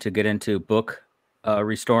gold mine to get into book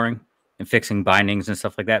restoring and fixing bindings and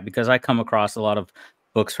stuff like that, because I come across a lot of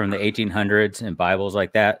books from the 1800s and Bibles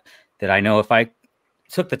like that I know if I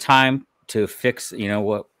took the time to fix,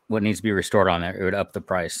 what needs to be restored on there, it would up the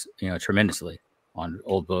price, tremendously on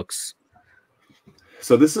old books.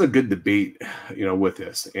 So this is a good debate, with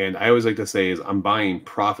this. And I always like to say is I'm buying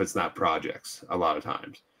profits, not projects a lot of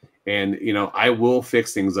times. And, I will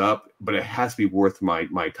fix things up, but it has to be worth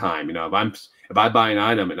my time. If I buy an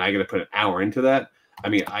item and I got to put an hour into that,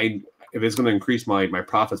 if it's going to increase my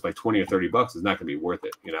profits by 20 or 30 bucks, it's not going to be worth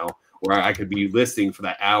it, or I could be listing for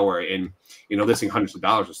that hour and, listing hundreds of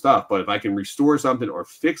dollars of stuff. But if I can restore something or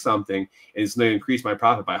fix something and it's going to increase my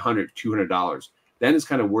profit by $100, $200, then it's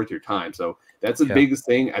kind of worth your time. So that's the biggest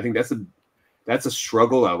thing. I think that's a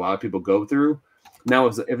struggle that a lot of people go through. Now,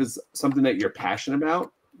 if it's something that you're passionate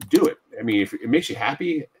about, do it. If it makes you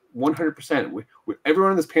happy, 100%.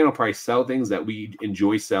 Everyone on this panel probably sell things that we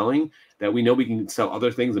enjoy selling, that we know we can sell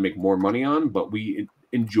other things and make more money on, but we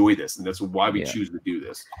enjoy this, and that's why we choose to do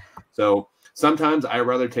this. So sometimes I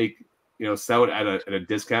rather sell it at a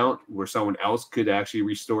discount where someone else could actually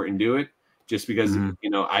restore it and do it, just because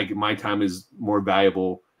my time is more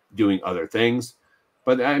valuable doing other things.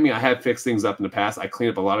 But I have fixed things up in the past. I clean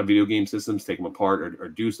up a lot of video game systems, take them apart or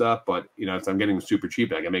do stuff. But if I'm getting them super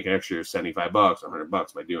cheap, I can make an extra $75 or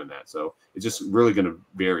 $100 by doing that. So it's just really going to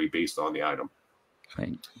vary based on the item.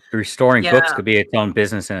 Restoring books could be its own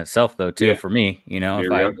business in itself, though, too. For me,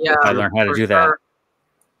 if I learn how to do that.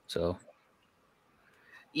 So,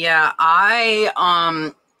 yeah,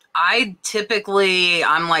 I typically,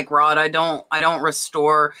 I'm like Rod, I don't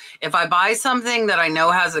restore. If I buy something that I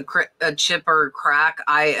know has a chip or crack,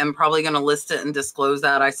 I am probably going to list it and disclose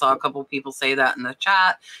that. I saw a couple people say that in the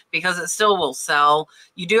chat because it still will sell.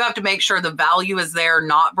 You do have to make sure the value is there,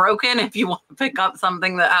 not broken. If you want to pick up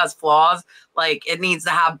something that has flaws, like it needs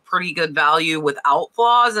to have pretty good value without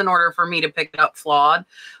flaws in order for me to pick it up flawed.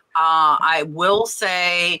 I will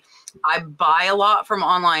say, I buy a lot from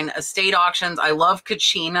online estate auctions. I love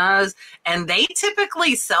Kachinas, and they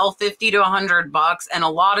typically sell $50 to $100, and a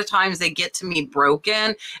lot of times they get to me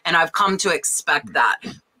broken, and I've come to expect that.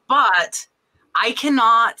 But I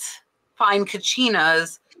cannot find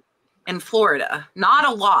Kachinas in Florida. Not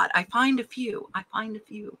a lot. I find a few.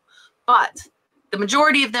 But the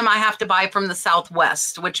majority of them I have to buy from the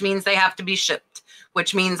Southwest, which means they have to be shipped,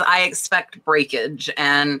 which means I expect breakage.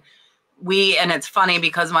 And it's funny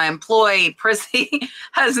because my employee Prissy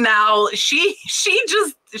has now, she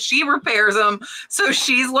repairs them. So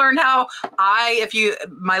she's learned how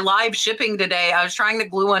my live shipping today, I was trying to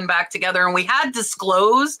glue one back together and we had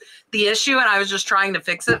disclosed the issue and I was just trying to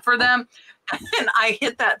fix it for them. And I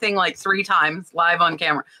hit that thing like 3 times live on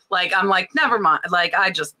camera. Like, I'm like, never mind. Like,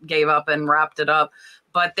 I just gave up and wrapped it up,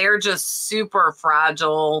 but they're just super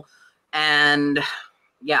fragile. And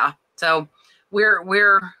yeah, so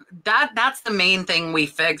that's the main thing we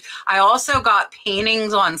fixed. I also got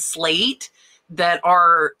paintings on slate that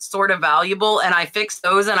are sort of valuable, and I fixed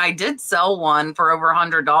those, and I did sell one for over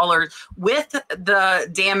 $100 with the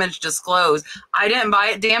damage disclosed. I didn't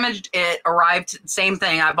buy it damaged. It arrived, same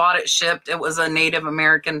thing. I bought it shipped. It was a Native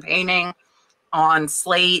American painting on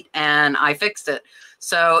slate, and I fixed it.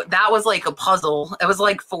 So that was like a puzzle. It was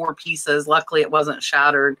like 4 pieces. Luckily, it wasn't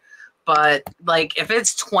shattered. But like if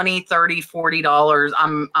it's $20, $30, $40,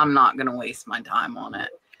 I'm not gonna waste my time on it.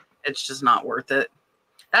 It's just not worth it.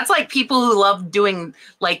 That's like people who love doing,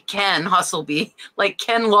 like Ken Hustleby. Like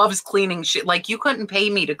Ken loves cleaning shit. Like you couldn't pay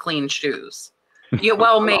me to clean shoes.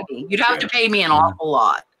 Well, maybe you'd have to pay me an awful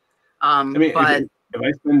lot. I mean, but if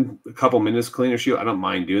I spend a couple minutes cleaning a shoe, I don't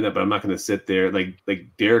mind doing that. But I'm not going to sit there like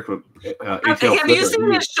Derek. have you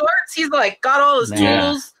seen his shorts? He's like got all his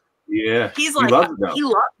tools. Yeah, he's like, but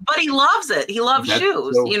he loves it. He loves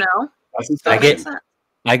shoes, you know.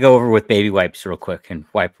 I go over with baby wipes real quick and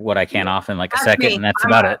wipe what I can off in like a second, and that's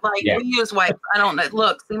about it. Like we use wipes. I don't know.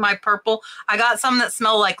 Look, see my purple. I got some that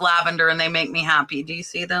smell like lavender, and they make me happy. Do you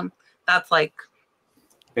see them? That's like.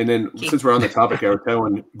 And then since we're on the topic, I was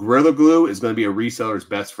telling Gorilla Glue is going to be a reseller's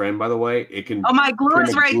best friend. By the way, it can. Oh, my glue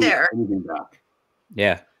is right there.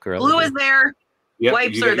 Yeah, glue is there. Yep,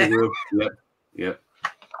 wipes are there. Yep.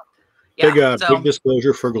 Yeah, big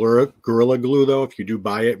disclosure for Gorilla Glue, though. If you do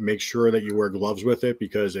buy it, make sure that you wear gloves with it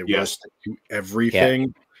because it will stick to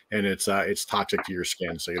everything, and it's toxic to your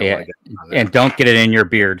skin. So you don't want to get on there. And don't get it in your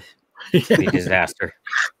beard. It's a disaster.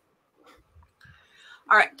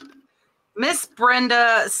 All right. Miss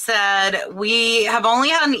Brenda said we have only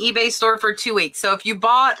had an eBay store for 2 weeks. So if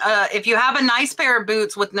you have a nice pair of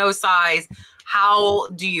boots with no size, how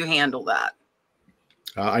do you handle that?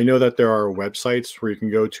 I know that there are websites where you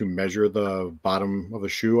can go to measure the bottom of a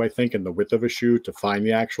shoe, I think, and the width of a shoe to find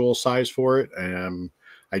the actual size for it.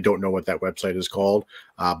 I don't know what that website is called,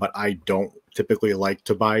 but I don't typically like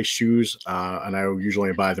to buy shoes, and I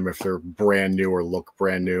usually buy them if they're brand new or look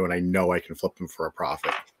brand new, and I know I can flip them for a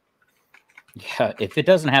profit. Yeah, if it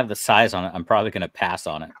doesn't have the size on it, I'm probably going to pass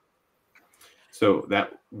on it. So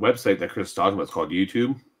that website that Chris is talking about is called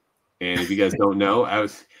YouTube, and if you guys don't know, I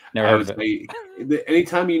would say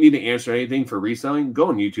anytime you need to answer anything for reselling, go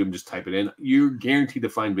on YouTube and just type it in. You're guaranteed to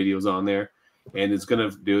find videos on there, and it's going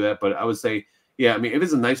to do that. But I would say, yeah, I mean, if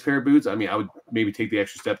it's a nice pair of boots, I mean, I would maybe take the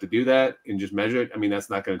extra step to do that and just measure it. I mean, that's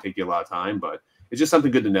not going to take you a lot of time, but it's just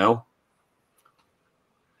something good to know.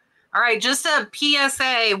 All right, just a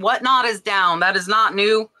PSA, Whatnot is down. That is not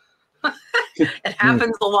new. It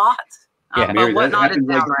happens a lot. Yeah, but Whatnot is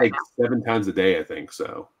down right now. 7 times a day, I think,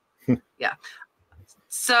 so. Yeah.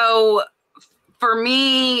 So for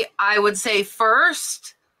me, I would say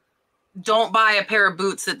first, don't buy a pair of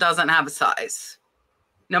boots that doesn't have a size,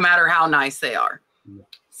 no matter how nice they are. Yeah.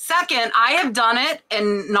 Second, I have done it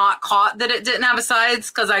and not caught that it didn't have a size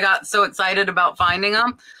because I got so excited about finding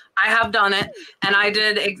them. I have done it, and I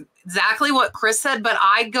did exactly what Chris said, but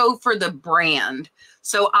I go for the brand.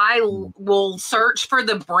 So I will search for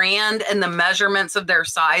the brand and the measurements of their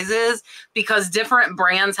sizes because different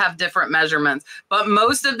brands have different measurements. But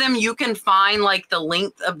most of them you can find like the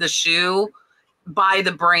length of the shoe by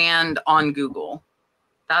the brand on Google.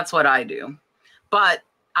 That's what I do. But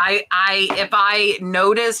if I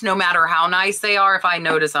notice, no matter how nice they are, if I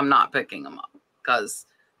notice, I'm not picking them up because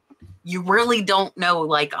you really don't know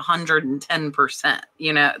like 110%,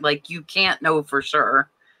 you know, like you can't know for sure.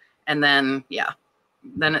 And then, yeah,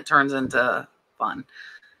 then it turns into fun.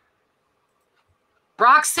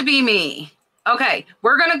 Rocks to be me. Okay,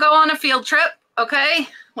 we're going to go on a field trip. Okay,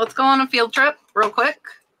 let's go on a field trip real quick,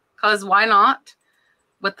 because why not?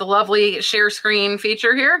 With the lovely share screen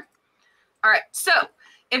feature here. All right, so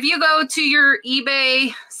if you go to your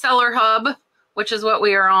eBay Seller Hub, which is what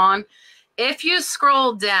we are on, if you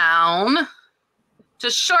scroll down to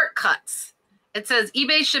shortcuts, it says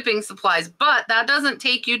eBay shipping supplies, but that doesn't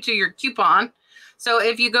take you to your coupon. So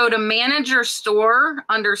if you go to manage your store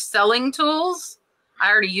under selling tools, I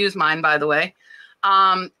already used mine, by the way.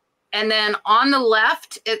 And then on the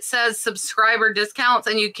left, it says subscriber discounts,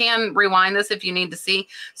 and you can rewind this if you need to see.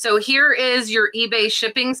 So here is your eBay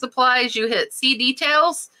shipping supplies. You hit see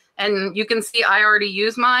details, and you can see I already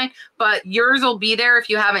used mine, but yours will be there if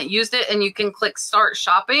you haven't used it, and you can click start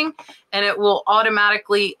shopping, and it will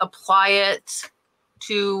automatically apply it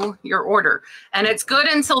to your order. And it's good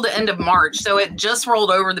until the end of March. So it just rolled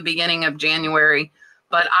over the beginning of January,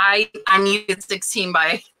 but I needed 16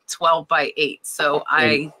 by 12 by 8. So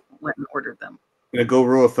I went and ordered them. And a go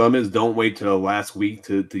rule of thumb is don't wait till the last week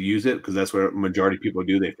to use it, because that's what majority of people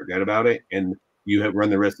do. They forget about it, and you have run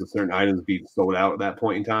the risk of certain items being sold out at that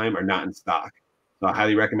point in time or not in stock. So I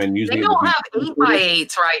highly recommend using it. They don't have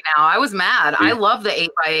 8x8s right now. I was mad. Yeah. I love the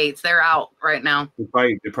 8x8s. They're out right now. They're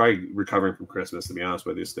probably recovering from Christmas, to be honest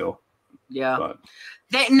with you, still. Yeah. But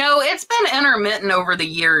no, it's been intermittent over the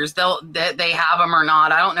years. They have them or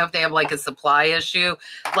not. I don't know if they have like a supply issue.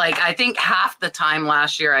 Like I think half the time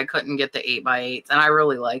last year I couldn't get the 8x8s, and I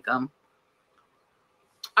really like them.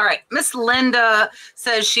 All right, Miss Linda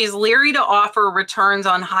says she's leery to offer returns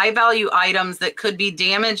on high value items that could be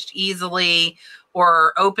damaged easily,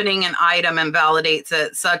 or opening an item invalidates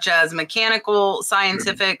it, such as mechanical,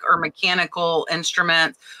 scientific, or mechanical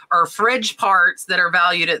instruments, or fridge parts that are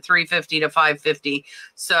valued at $350 to $550.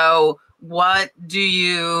 So what do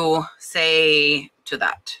you say to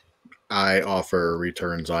that? I offer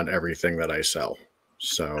returns on everything that I sell.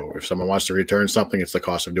 So if someone wants to return something, it's the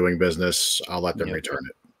cost of doing business. I'll let them return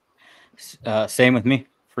it. Same with me.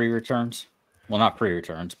 Free returns. Well, not free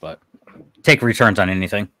returns, but take returns on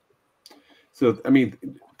anything. So, I mean,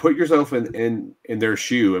 put yourself in their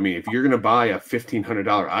shoe. I mean, if you're going to buy a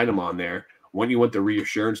 $1,500 item on there, wouldn't you want the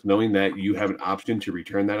reassurance knowing that you have an option to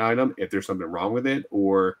return that item if there's something wrong with it?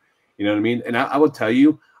 Or, you know what I mean? And I will tell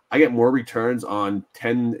you, I get more returns on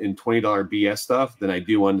 $10 and $20 BS stuff than I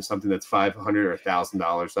do on something that's $500 or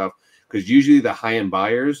 $1,000 stuff. Because usually the high-end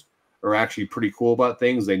buyers are actually pretty cool about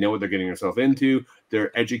things. They know what they're getting themselves into.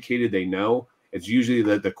 They're educated. They know. It's usually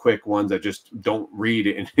the quick ones that just don't read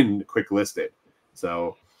it and quick list it.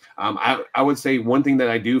 So I would say one thing that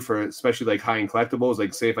I do for especially like high-end collectibles,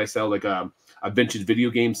 like say if I sell like a vintage video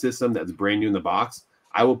game system that's brand new in the box,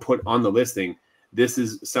 I will put on the listing, this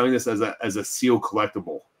is selling this as a sealed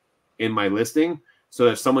collectible in my listing. So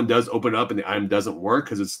that if someone does open it up and the item doesn't work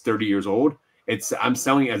because it's 30 years old, I'm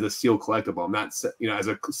selling it as a sealed collectible. I'm not, as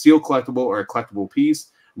a sealed collectible or a collectible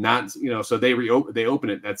piece, not, so they open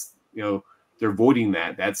it. That's, they're voiding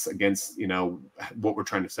that. That's against, what we're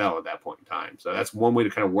trying to sell at that point in time. So that's one way to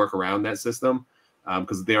kind of work around that system,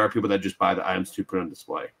 because there are people that just buy the items to put on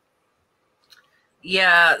display.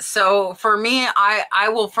 Yeah. So for me, I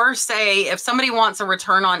will first say if somebody wants a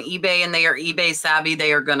return on eBay and they are eBay savvy,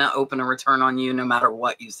 they are going to open a return on you no matter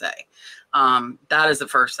what you say. That is the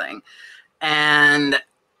first thing. And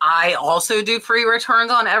I also do free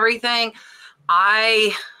returns on everything.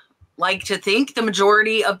 I like to think the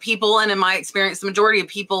majority of people, and in my experience, the majority of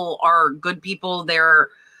people are good people. There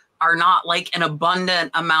are not like an abundant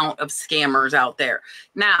amount of scammers out there.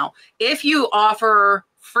 Now, if you offer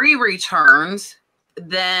free returns,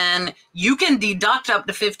 then you can deduct up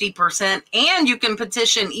to 50% and you can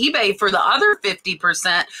petition eBay for the other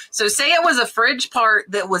 50%. So say it was a fridge part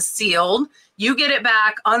that was sealed, you get it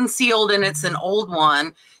back unsealed and it's an old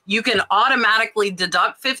one. You can automatically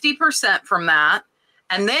deduct 50% from that.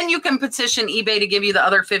 And then you can petition eBay to give you the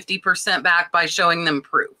other 50% back by showing them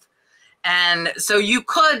proof. And so you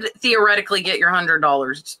could theoretically get your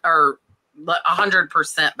 $100 or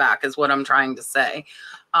 100% back is what I'm trying to say.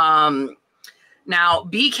 Now,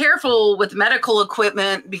 be careful with medical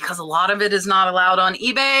equipment because a lot of it is not allowed on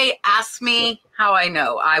eBay. Ask me how I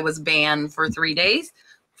know. I was banned for 3 days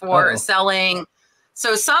for selling.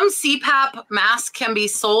 So some CPAP masks can be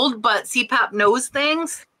sold, but CPAP nose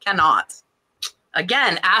things cannot.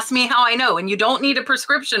 Again, ask me how I know. And you don't need a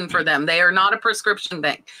prescription for them. They are not a prescription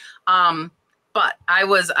thing. But I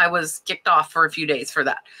was kicked off for a few days for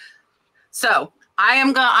that. So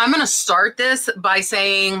I'm going to start this by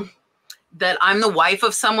saying that I'm the wife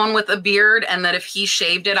of someone with a beard, and that if he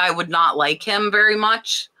shaved it, I would not like him very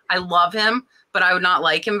much. I love him, but I would not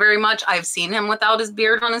like him very much. I've seen him without his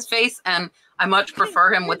beard on his face, and I much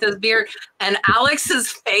prefer him with his beard. And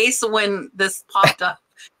Alex's face when this popped up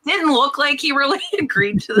didn't look like he really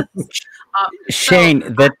agreed to this. Shane,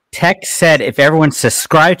 the text said if everyone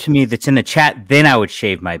subscribed to me that's in the chat, then I would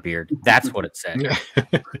shave my beard. That's what it said.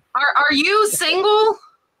 Are you single?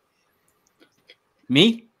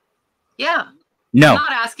 Me? Yeah. No. I'm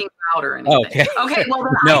not asking out or anything. Okay. Okay, well,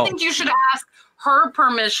 then No. I think you should ask her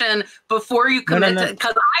permission before you commit to,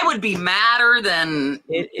 because I would be madder than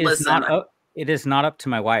It is not up to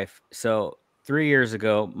my wife. So 3 years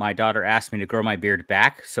ago, my daughter asked me to grow my beard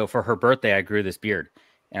back. So for her birthday, I grew this beard.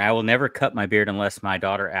 And I will never cut my beard unless my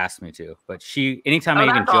daughter asks me to. But anytime I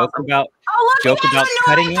even joke about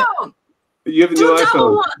cutting it. You have a new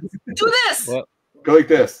iPhone. Do this. Well, go like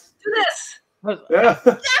this. Do this. Yeah.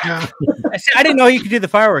 I didn't know you could do the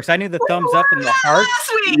fireworks. I knew the thumbs up and the heart.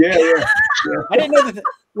 Yeah. I didn't know that.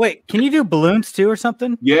 Wait, can you do balloons too or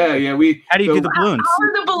something? Yeah. How do you do the balloons? How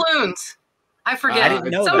are the balloons? I forget. I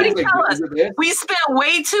didn't know Somebody that. tell us. We spent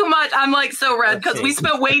way too much. I'm like so red because we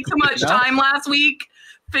spent way too much time last week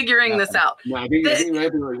figuring this out. No, I think it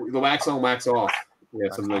might be like the wax on, wax off.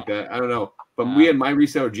 Yeah, something like that. I don't know. But we had my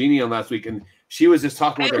reseller Jeannie on last week, and she was just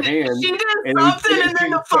talking with her hands. She did something, and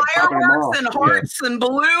then the fireworks and hearts and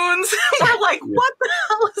balloons. We're like, what the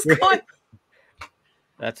hell is going on?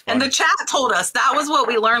 That's funny. And the chat told us that was what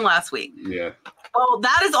we learned last week. Yeah. Well,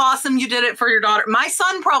 that is awesome. You did it for your daughter. My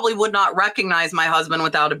son probably would not recognize my husband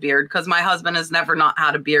without a beard because my husband has never not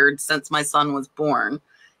had a beard since my son was born.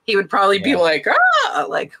 He would probably be like,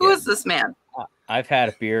 who is this man? I've had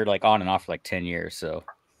a beard like on and off for like 10 years. So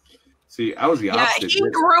see, I was the opposite. Yeah,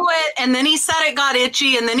 he grew it and then he said it got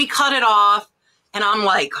itchy and then he cut it off. And I'm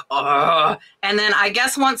like, ugh. And then I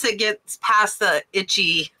guess once it gets past the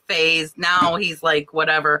itchy phase, now he's like,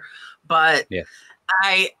 whatever. But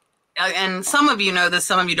and some of you know this,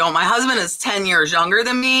 some of you don't. My husband is 10 years younger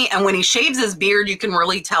than me. And when he shaves his beard, you can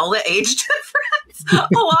really tell the age difference a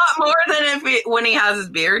lot more than when he has his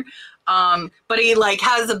beard. But he like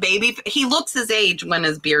has a baby. He looks his age when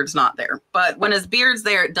his beard's not there. But when his beard's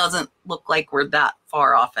there, it doesn't look like we're that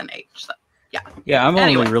far off in age. So, yeah. I'm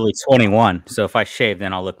only really 21. So if I shave,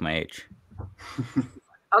 then I'll look my age.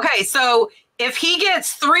 Okay. So if he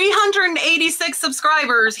gets 386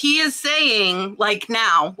 subscribers, he is saying like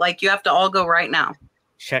now, like you have to all go right now.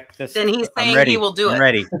 Check this. Then he's saying he will do it. I'm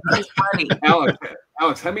ready. He's ready.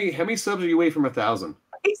 Alex, how many subs are you away from 1,000?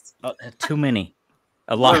 Too many.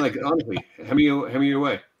 A lot. No, like honestly, how many are you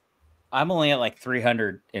away? I'm only at like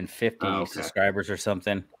 350 subscribers or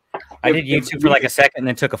something. I did YouTube for like a second and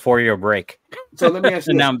then took a 4-year break. So let me ask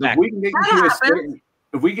you, now I'm back.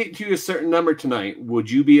 If we get to a certain number tonight,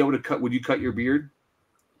 would you be able to cut? Would you cut your beard?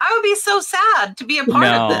 I would be so sad to be a part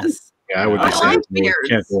of this. Yeah, I would be sad. Like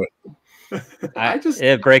beards.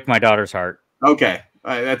 It'd break my daughter's heart. Okay,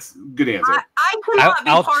 that's a good answer. I could not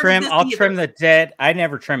be part of this I'll trim the dead. I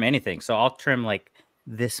never trim anything, so I'll trim like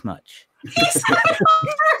this much.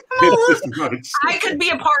 I could be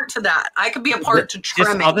a part to that. I could be a part to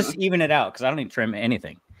trimming. I'll just even it out because I don't need to trim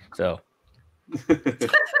anything. So,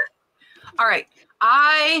 all right.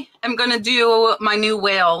 I am going to do my new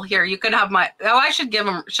whale here. You could have my. Oh, I should give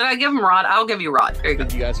him. Should I give him Rod? I'll give you Rod. Here you go.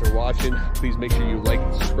 Thank you guys for watching. Please make sure you like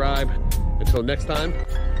and subscribe. Until next time.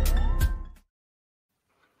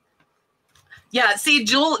 Yeah. See,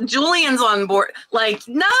 Julian's on board. Like,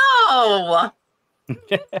 no.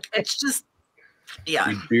 It's just. Yeah.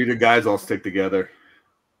 These bearded guys all stick together.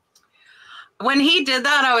 When he did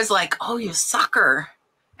that, I was like, "Oh, you sucker!"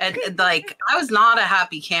 And like, I was not a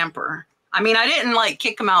happy camper. I mean, I didn't like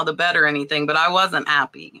kick him out of the bed or anything, but I wasn't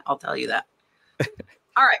happy. I'll tell you that.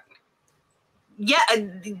 All right. Yeah,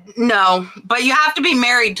 no, but you have to be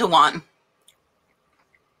married to one.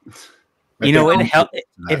 You know,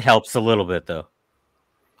 it helps a little bit though.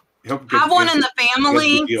 Have one in the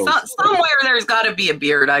family. Somewhere there's got to be a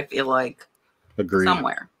beard. I feel like. Agreed.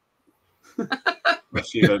 Somewhere.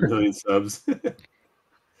 She had 1 million subs. You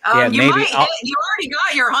already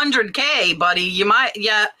got your 100K, buddy. You might,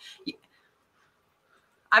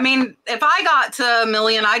 I mean, if I got to 1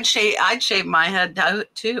 million, I'd shave my head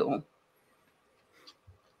too.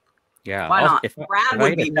 Yeah, why not? If Brad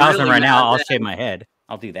would be 1,000 right now, I'll shave my head.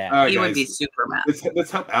 I'll do that. Right, he guys, would be super mad. Let's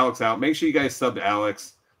help Alex out. Make sure you guys sub to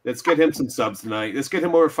Alex. Let's get him some subs tonight. Let's get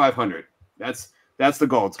him over 500. That's the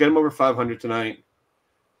goal. Let's get him over 500 tonight.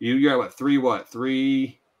 You're at what?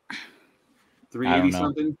 380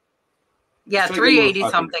 something? Yeah, 380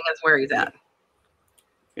 something is where he's at.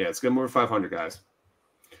 Yeah, let's get him over 500, guys.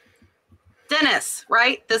 Dennis,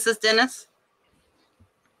 right? This is Dennis.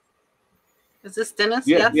 Is this Dennis?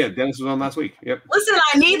 Yeah, yes? Yeah. Dennis was on last week. Yep. Listen,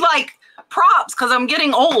 I need like props because I'm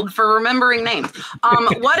getting old for remembering names.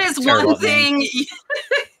 What is one thing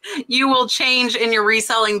you will change in your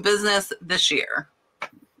reselling business this year?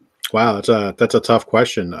 Wow, that's a tough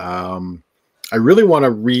question. I really want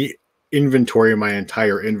to re-inventory my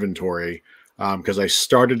entire inventory because I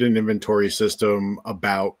started an inventory system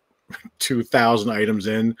about 2,000 items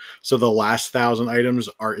in. So the last 1,000 items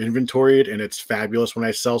are inventoried, and it's fabulous when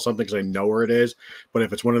I sell something because I know where it is. But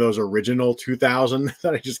if it's one of those original 2,000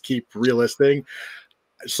 that I just keep relisting,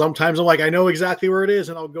 sometimes I'm like, I know exactly where it is,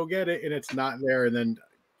 and I'll go get it, and it's not there. And then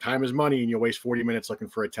time is money, and you waste 40 minutes looking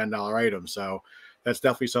for a $10 item. So that's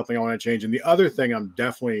definitely something I want to change. And the other thing I'm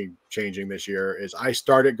definitely changing this year is I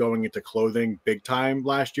started going into clothing big time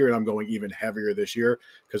last year, and I'm going even heavier this year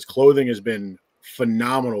because clothing has been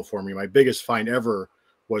phenomenal for me. My biggest find ever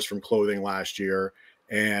was from clothing last year.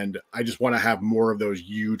 And I just want to have more of those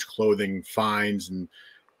huge clothing finds. And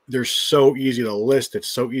they're so easy to list. It's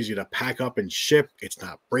so easy to pack up and ship. It's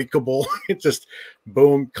not breakable. It's just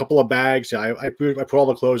boom, couple of bags. I put all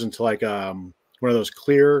the clothes into like one of those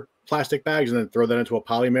clear plastic bags and then throw that into a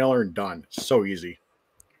poly mailer and done. It's so easy.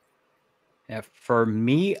 Yeah, for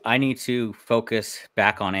me, I need to focus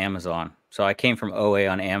back on Amazon. So I came from OA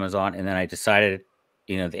on Amazon, and then I decided,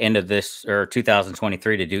 the end of this or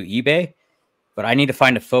 2023 to do eBay. But I need to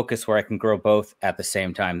find a focus where I can grow both at the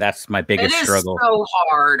same time. That's my biggest struggle. It is so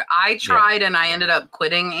hard. I tried and I ended up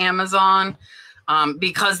quitting Amazon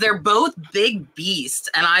because they're both big beasts.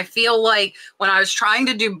 And I feel like when I was trying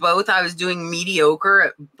to do both, I was doing mediocre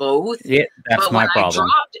at both. Yeah, that's my problem. When I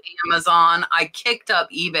dropped Amazon, I kicked up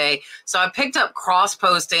eBay. So I picked up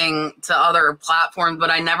cross-posting to other platforms, but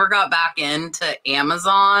I never got back into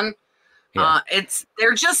Amazon. Yeah.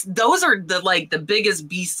 Those are the biggest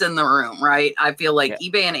beasts in the room, right? I feel like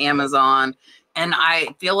eBay and Amazon, and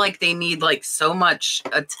I feel like they need like so much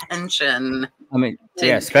attention. I mean,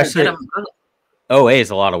 especially OA is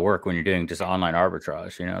a lot of work when you're doing just online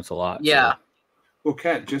arbitrage. It's a lot. Yeah. So. Well,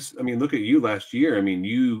 Kat, look at you last year. I mean,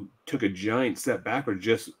 you took a giant step backward,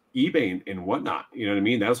 just eBay and whatnot. You know what I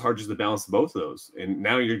mean? That was hard just to balance both of those. And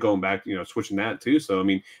now you're going back, switching that too. So, I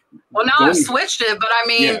mean. Well, now I've switched it, but I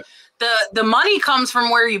mean. Yeah. The money comes from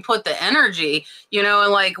where you put the energy,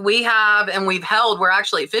 and like we've held, we're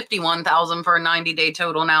actually at 51,000 for a 90-day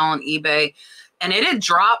total now on eBay. And it had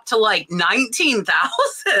dropped to like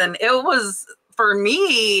 19,000. It was, for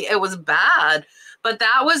me, it was bad. But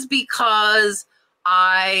that was because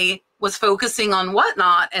I was focusing on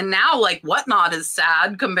Whatnot. And now like Whatnot is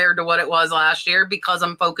sad compared to what it was last year because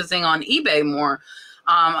I'm focusing on eBay more.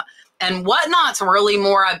 And Whatnot's really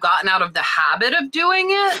more I've gotten out of the habit of doing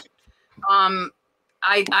it.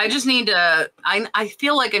 I just need to, I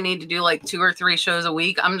feel like I need to do like 2 or 3 shows a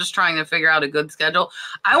week. I'm just trying to figure out a good schedule.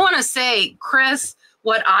 I want to say, Chris,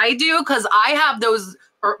 what I do, because I have those,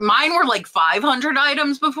 mine were like 500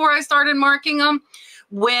 items before I started marking them.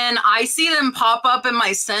 When I see them pop up in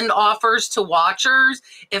my send offers to watchers,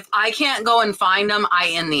 if I can't go and find them, I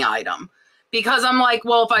end the item. Because I'm like,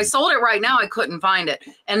 well, if I sold it right now, I couldn't find it.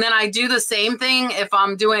 And then I do the same thing if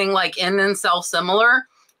I'm doing like end and sell similar.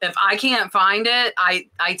 If I can't find it,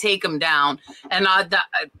 I take them down. And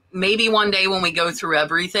maybe one day when we go through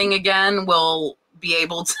everything again, we'll be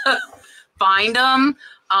able to find them.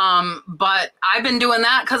 But I've been doing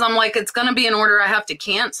that because I'm like, it's going to be an order I have to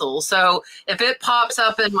cancel. So if it pops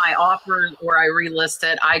up in my offers or I relist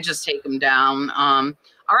it, I just take them down.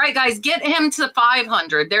 All right, guys, get him to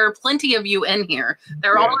 500. There are plenty of you in here.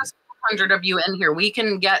 There are almost 400 of you in here. We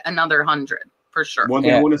can get another 100. For sure. One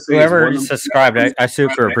thing I want to say whoever subscribed, I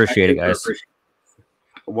super appreciate it, guys.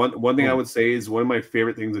 One thing I would say is one of my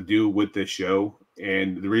favorite things to do with this show,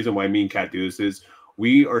 and the reason why me and Kat do this is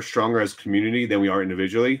we are stronger as a community than we are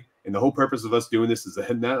individually. And the whole purpose of us doing this is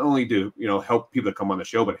to not only do help people that come on the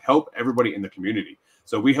show, but help everybody in the community.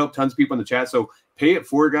 So we help tons of people in the chat. So pay it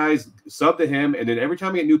forward, guys. Sub to him, and then every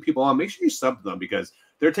time we get new people on, make sure you sub to them because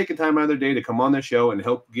they're taking time out of their day to come on the show and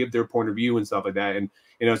help give their point of view and stuff like that. And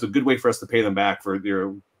it's a good way for us to pay them back for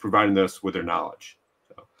their providing us with their knowledge.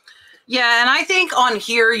 So. Yeah, and I think on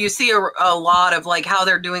here you see a lot of like how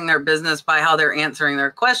they're doing their business by how they're answering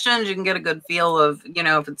their questions. You can get a good feel of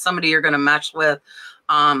if it's somebody you're going to mesh with.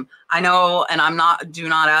 I know, and do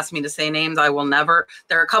not ask me to say names. I will never.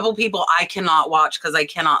 There are a couple people I cannot watch because I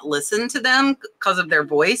cannot listen to them because of their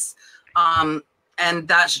voice. And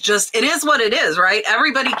that's just, it is what it is, right?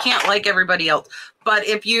 Everybody can't like everybody else. But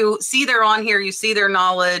if you see they're on here, you see their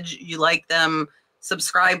knowledge, you like them,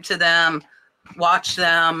 subscribe to them, watch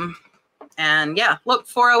them. And yeah, look,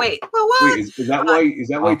 408. Well, what? Wait, is that why? Is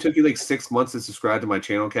that why it took you like 6 months to subscribe to my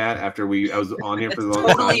channel, Kat? After I was on here for the long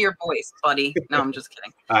totally time. your voice, buddy. No, I'm just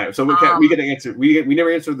kidding. All right, so we get to answer. We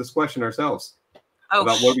never answered this question ourselves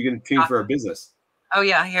about what are we going to change for our business. Oh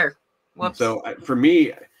yeah, here. Whoops. So for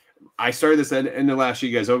me, I started this at the end of last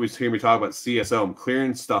year. You guys always hear me talk about CSO. I'm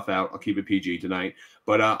clearing stuff out. I'll keep it PG tonight.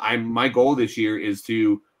 But my goal this year is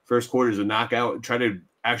to first quarter is to knock out, try to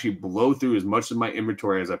actually blow through as much of my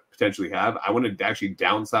inventory as I potentially have. I want to actually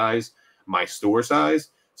downsize my store size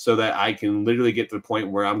so that I can literally get to the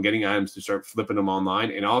point where I'm getting items to start flipping them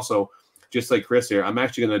online. And also, just like Chris here, I'm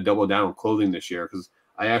actually going to double down on clothing this year because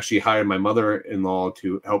I actually hired my mother-in-law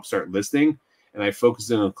to help start listing, and I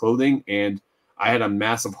focused in on clothing. And I had a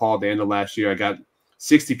massive haul at the end of last year. I got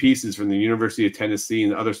 60 pieces from the University of Tennessee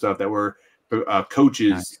and other stuff that were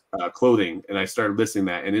coaches' clothing, and I started listing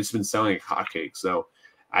that, and it's been selling like hotcakes. So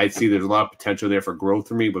I see there's a lot of potential there for growth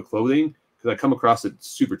for me with clothing because I come across it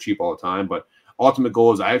super cheap all the time. But ultimate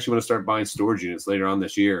goal is I actually want to start buying storage units later on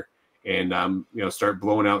this year, and start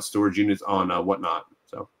blowing out storage units on Whatnot.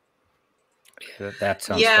 So that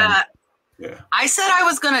sounds fun. Yeah. I said I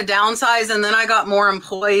was going to downsize, and then I got more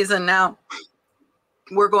employees, and now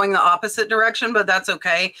we're going the opposite direction. But that's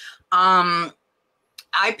okay.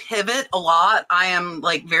 I pivot a lot. I am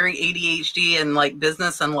like very ADHD in like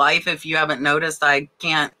business and life. If you haven't noticed, I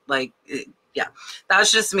can't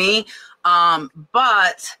that's just me.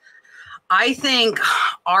 But I think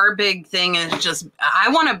our big thing is just, I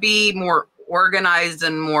want to be more organized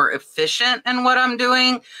and more efficient in what I'm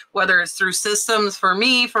doing, whether it's through systems for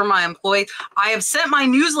me, for my employees. I have sent my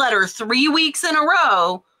newsletter 3 weeks in a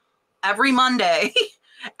row every Monday.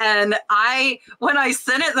 And when I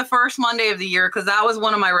sent it the first Monday of the year, because that was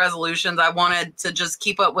one of my resolutions, I wanted to just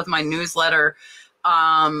keep up with my newsletter.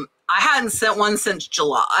 I hadn't sent one since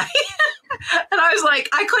July. And I was like,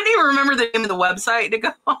 I couldn't even remember the name of the website to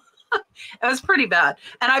go on. It was pretty bad.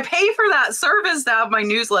 And I pay for that service to have my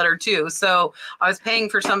newsletter too. So I was paying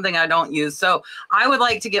for something I don't use. So I would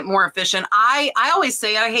like to get more efficient. I always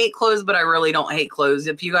say I hate clothes, but I really don't hate clothes.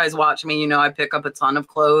 If you guys watch me, you know I pick up a ton of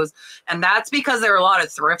clothes. And that's because there are a lot of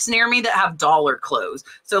thrifts near me that have dollar clothes.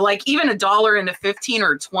 So like even $1 into 15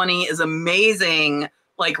 or 20 is amazing,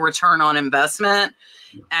 like return on investment.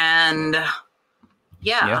 And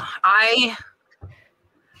yeah. I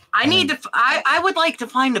would like to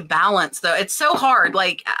find a balance though. It's so hard.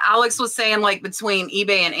 Like Alex was saying, like between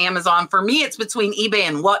eBay and Amazon, for me, it's between eBay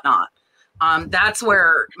and Whatnot. That's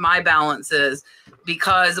where my balance is,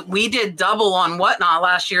 because we did double on Whatnot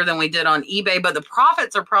last year than we did on eBay, but the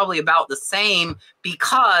profits are probably about the same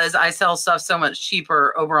because I sell stuff so much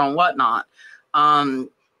cheaper over on Whatnot.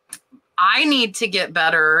 I need to get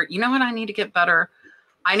better. You know what I need to get better?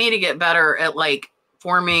 I need to get better at like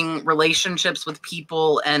forming relationships with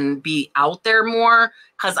people and be out there more,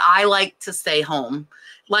 because I like to stay home.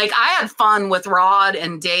 Like I had fun with Rod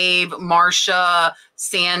and Dave, Marsha,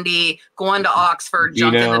 Sandy, going to Oxford,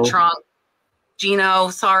 Gino. jumped in the trunk. Gino,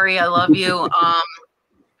 sorry, I love you.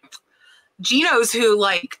 Gino's who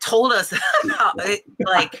like told us about it,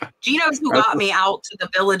 like Gino's who got me out to the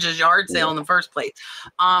Village's yard sale in the first place.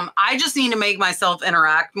 I just need to make myself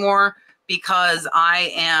interact more because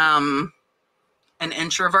I am an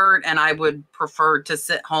introvert and I would prefer to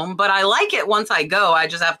sit home, but I like it once I go. I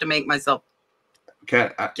just have to make myself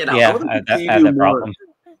get out. Yeah, I have that problem.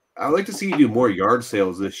 I would like to see you do more yard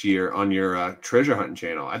sales this year on your treasure hunting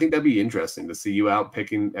channel. I think that'd be interesting to see you out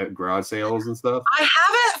picking at garage sales and stuff. I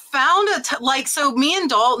haven't found so me and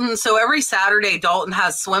Dalton, so every Saturday Dalton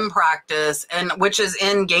has swim practice, and which is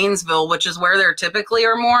in Gainesville, which is where there typically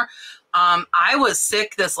are more. I was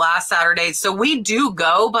sick this last Saturday, so we do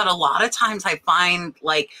go, but a lot of times I find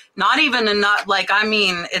like not even enough,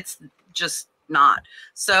 it's just not.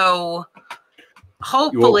 So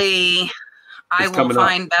hopefully I will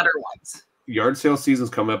find better ones. Yard sale season's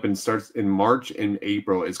coming up and starts in March and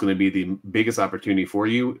April. It's going to be the biggest opportunity for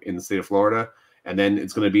you in the state of Florida. And then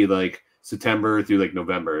it's going to be like September through like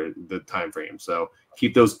November, the time frame. So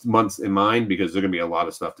keep those months in mind because there's going to be a lot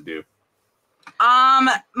of stuff to do.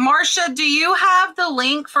 Marsha, do you have the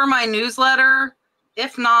link for my newsletter?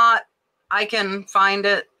 If not, I can find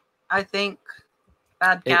it, I think.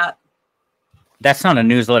 Bad Cat. That's not a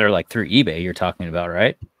newsletter like through eBay you're talking about,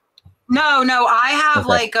 right? No, I have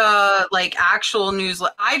like actual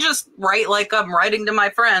newsletter. I just write like I'm writing to my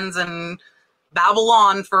friends and babble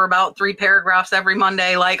on for about 3 paragraphs every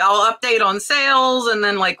Monday. Like I'll update on sales and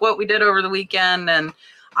then like what we did over the weekend, and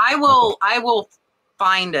I will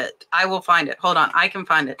find it. I will find it. Hold on. I can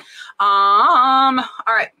find it. All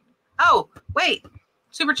right. Oh, wait.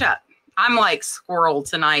 Super chat. I'm like squirrel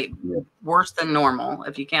tonight, worse than normal,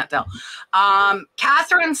 if you can't tell.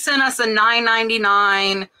 Catherine sent us a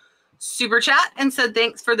 $9.99 super chat and said,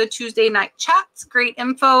 thanks for the Tuesday night chats. Great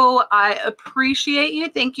info. I appreciate you.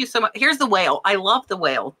 Thank you so much. Here's the whale. I love the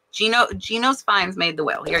whale. Gino's Finds made the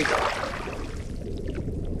whale. Here you go.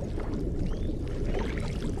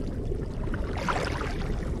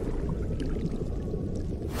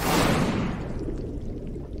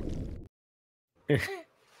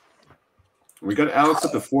 We got Alex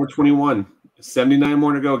up to 421. 79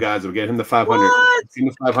 more to go, guys. We'll get him to 500. What? Get him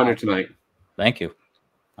to 500 tonight. Thank you.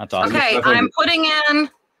 That's awesome. Okay, I'm putting in.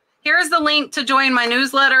 Here's the link to join my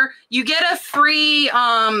newsletter. You get a free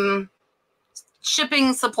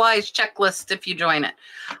shipping supplies checklist if you join it.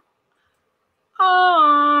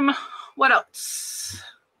 What else?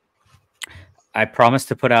 I promise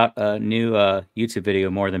to put out a new YouTube video,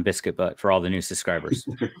 More Than Biscuit Butt, for all the new subscribers.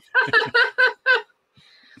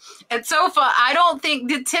 It's so fun. I don't think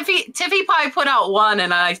did Tiffy Pie put out one,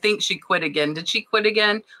 and I think she quit again. Did she quit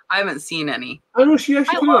again? I haven't seen any. I know she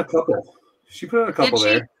actually put out a couple. She put out a couple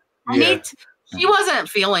there. She wasn't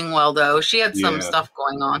feeling well though. She had some stuff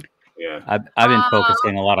going on. Yeah, I've been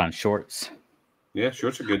focusing a lot on shorts. Yeah,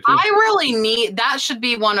 shorts are good too. I really need that. Should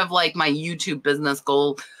be one of like my YouTube business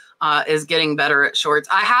goal. Is getting better at shorts.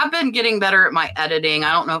 I have been getting better at my editing.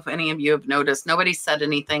 I don't know if any of you have noticed. Nobody said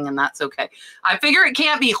anything, and that's okay. I figure it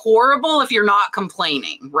can't be horrible if you're not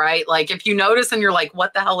complaining, right? Like if you notice and you're like,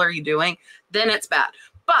 what the hell are you doing? Then it's bad.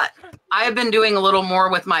 But I have been doing a little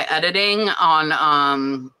more with my editing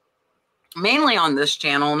on mainly on this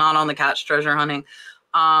channel, not on the Catch Treasure Hunting.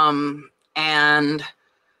 And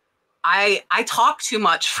I talk too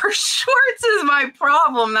much for shorts is my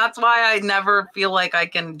problem. That's why I never feel like I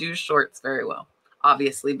can do shorts very well,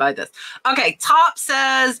 obviously, by this. Okay, Top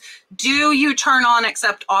says, do you turn on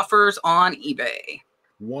accept offers on eBay?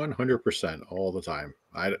 100% all the time.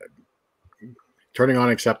 Turning on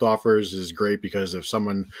accept offers is great because if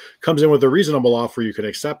someone comes in with a reasonable offer, you can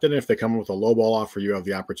accept it. And if they come in with a lowball offer, you have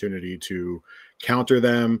the opportunity to counter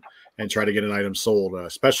them and try to get an item sold.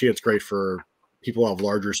 Especially it's great for people who have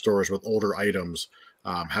larger stores with older items.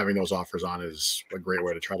 Having those offers on is a great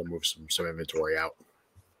way to try to move some inventory out.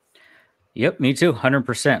 Yep, me too.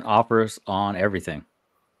 100% offers on everything.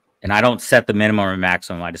 And I don't set the minimum or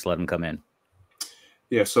maximum. I just let them come in.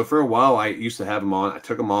 Yeah, so for a while, I used to have them on. I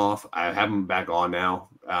took them off. I have them back on now.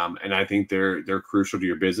 And I think they're crucial to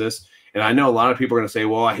your business. And I know a lot of people are going to say,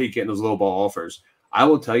 well, I hate getting those low ball offers. I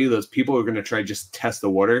will tell you, those people are going to try just test the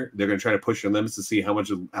water. They're going to try to push your limits to see how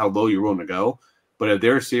low you're willing to go. But if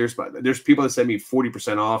they're serious, there's people that send me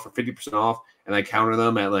 40% off or 50% off, and I counter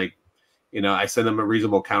them at I send them a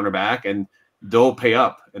reasonable counter back, and they'll pay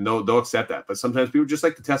up and they'll accept that. But sometimes people just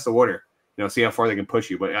like to test the water, see how far they can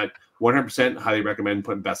push you. But I 100% highly recommend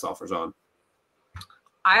putting best offers on.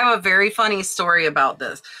 I have a very funny story about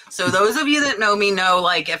this. So those of you that know me know,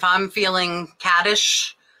 like if I'm feeling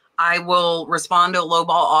caddish, I will respond to a lowball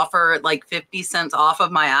offer at like 50 cents off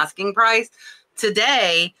of my asking price.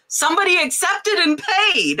 Today, somebody accepted and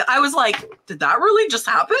paid. I was like, did that really just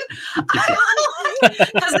happen? Because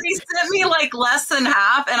they sent me like less than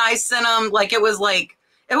half, and I sent them like it was like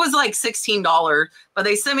 $16, but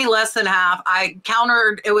they sent me less than half. I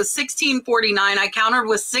countered, it was $16.49. I countered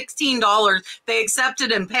with $16. They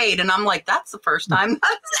accepted and paid, and I'm like, that's the first time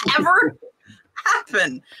that's ever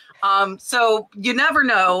happened. So you never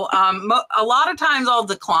know. A lot of times I'll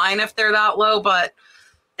decline if they're that low, but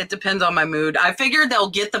it depends on my mood. I figured they'll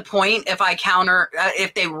get the point if I counter,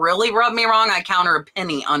 if they really rub me wrong, I counter a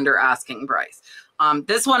penny under asking price.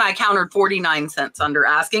 This one I countered 49 cents under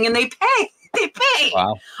asking, and they pay. They pay.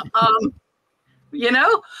 Wow.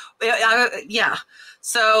 Yeah.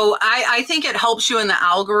 So I think it helps you in the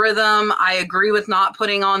algorithm. I agree with not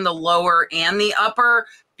putting on the lower and the upper,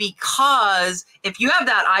 because if you have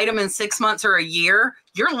that item in 6 months or a year,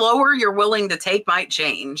 your lower you're willing to take might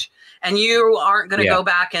change. And you aren't going to go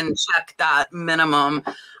back and check that minimum.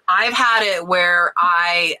 I've had it where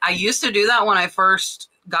I used to do that when I first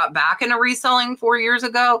got back into reselling 4 years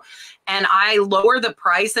ago, and I lower the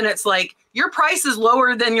price, and it's like, your price is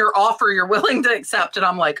lower than your offer you're willing to accept. And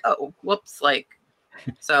I'm like, oh, whoops.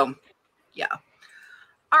 So yeah.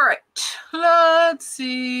 All right. Let's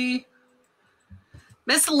see.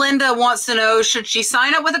 Miss Linda wants to know, should she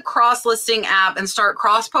sign up with a cross-listing app and start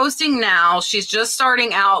cross-posting now? She's just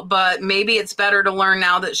starting out, but maybe it's better to learn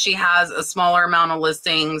now that she has a smaller amount of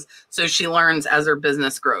listings, so she learns as her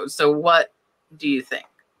business grows. So what do you think?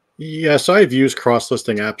 Yes, I've used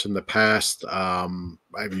cross-listing apps in the past.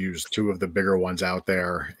 I've used two of the bigger ones out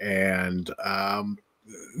there, and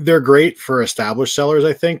they're great for established sellers,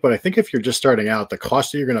 I think. But I think if you're just starting out, the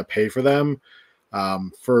cost that you're going to pay for them,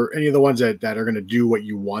 for any of the ones that are going to do what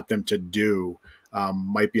you want them to do,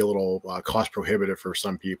 might be a little cost prohibitive for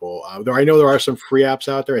some people. Though I know there are some free apps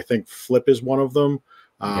out there. I think Flip is one of them.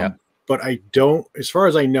 But I don't, as far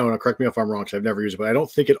as I know, and correct me if I'm wrong, because I've never used it, but I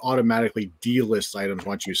don't think it automatically delists items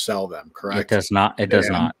once you sell them, correct? It does not. It does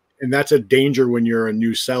not. And that's a danger when you're a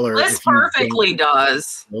new seller. List Perfectly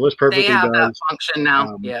does. List Perfectly they have does. that function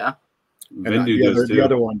now. Yeah. And the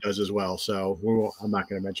other one does as well. So I'm not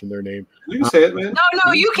going to mention their name. You can say it, man.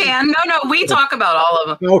 No, you can. No, we talk about all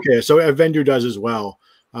of them. Okay, so Vendu does as well.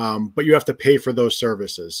 But you have to pay for those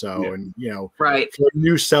services. So, and right. For a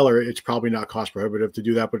new seller, it's probably not cost prohibitive to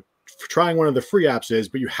do that. But trying one of the free apps is,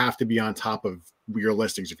 but you have to be on top of your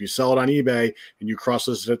listings. If you sell it on eBay and you cross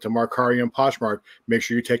list it to Mercari and Poshmark, make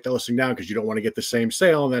sure you take that listing down, because you don't want to get the same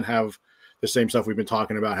sale and then have the same stuff we've been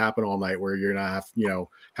talking about happen all night, where you're gonna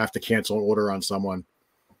have to cancel an order on someone.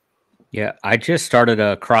 Yeah, I just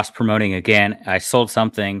started cross promoting again. I sold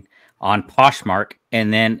something on Poshmark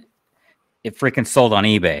and then it freaking sold on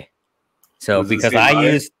eBay. So because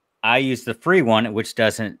I used the free one, which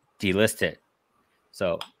doesn't delist it.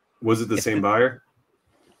 So was it the same buyer?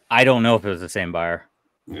 I don't know if it was the same buyer.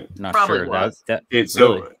 Yeah. Not Probably sure. Was.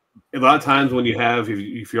 So a lot of times when you have,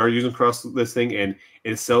 if you are using cross listing and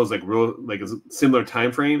it sells like a similar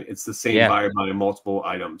time frame, it's the same buyer buying multiple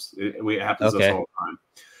items. It happens to us all the time.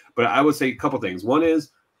 But I would say a couple things. One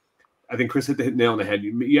is, I think Chris hit the nail on the head.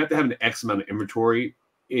 You have to have an X amount of inventory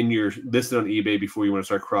in your listed on eBay before you want to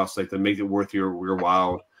start cross listing to make it worth your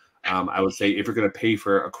while. I would say if you're going to pay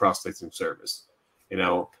for a cross listing service,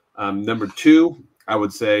 number two, I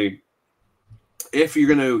would say if you're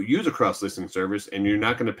going to use a cross listing service and you're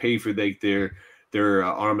not going to pay for their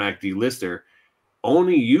automatic delister,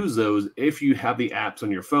 only use those if you have the apps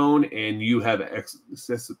on your phone and you have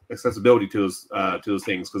accessibility to those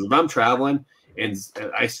things. Because if I'm traveling and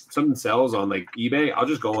something sells on like eBay, I'll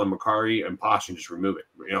just go on Mercari and Posh and just remove it,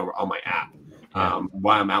 on my app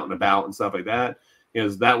while I'm out and about and stuff like that.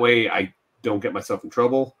 That way I don't get myself in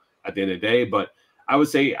trouble at the end of the day. But I would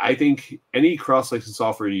say I think any cross-listing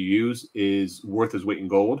software you use is worth its weight in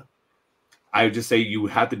gold. I would just say you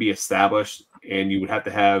have to be established and you would have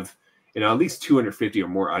to have at least 250 or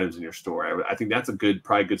more items in your store. I think that's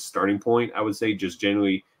probably a good starting point. I would say, just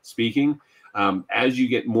generally speaking. As you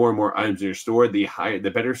get more and more items in your store, the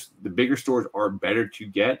bigger stores are better to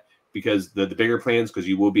get, because the bigger plans, because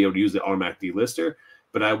you will be able to use the automatic delister.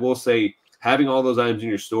 But I will say, having all those items in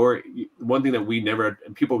your store, one thing that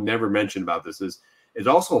people never mention about this is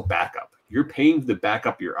also a backup. You're paying to back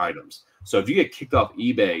up your items. So if you get kicked off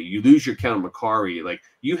eBay, you lose your account on Mercari, like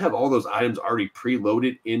you have all those items already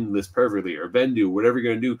preloaded in List Perfectly or Vendu, whatever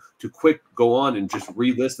you're going to do, to quick go on and just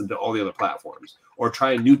relist them to all the other platforms, or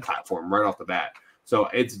try a new platform right off the bat. So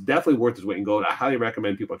it's definitely worth its weight in gold. I highly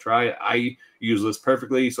recommend people try it. I use List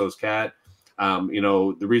Perfectly, so does Kat.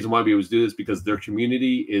 The reason why we always do this is because their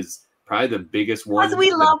community is probably the biggest one. Because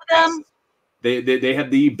we love them. They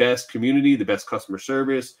have the best community, the best customer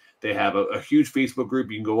service. They have a huge Facebook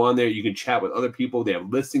group. You can go on there. You can chat with other people. They have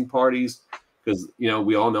listing parties, because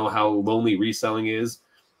we all know how lonely reselling is,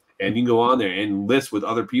 and you can go on there and list with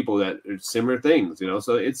other people that are similar things.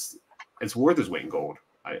 So it's worth its weight in gold.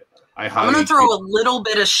 I'm going to throw a little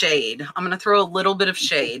bit of shade.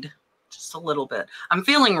 Just a little bit. I'm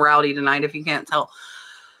feeling rowdy tonight, if you can't tell.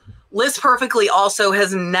 List Perfectly also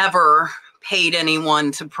has never paid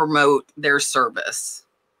anyone to promote their service.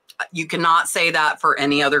 You cannot say that for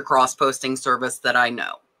any other cross-posting service that I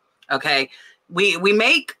know. Okay. We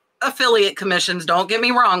make affiliate commissions. Don't get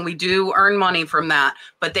me wrong. We do earn money from that,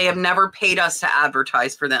 but they have never paid us to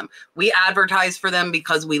advertise for them. We advertise for them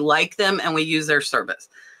because we like them and we use their service.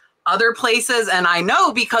 Other places, and I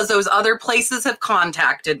know because those other places have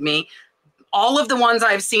contacted me, all of the ones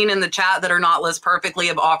I've seen in the chat that are not List Perfectly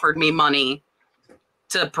have offered me money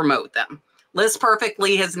to promote them. List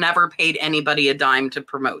Perfectly has never paid anybody a dime to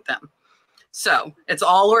promote them. So it's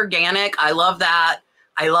all organic. I love that.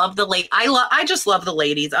 I love I just love the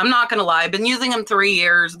ladies. I'm not going to lie. I've been using them 3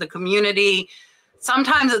 years. The community,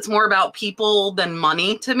 sometimes it's more about people than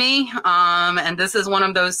money to me. And this is one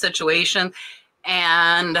of those situations.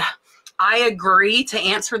 And I agree, to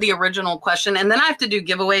answer the original question. And then I have to do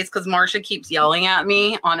giveaways because Marcia keeps yelling at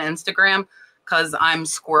me on Instagram because I'm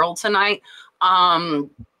squirrel tonight.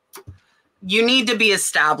 You need to be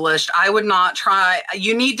established. I would not try.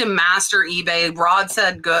 You need to master eBay. Rod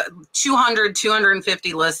said good, 200,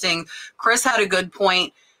 250 listings. Chris had a good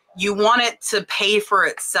point. You want it to pay for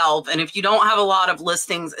itself. And if you don't have a lot of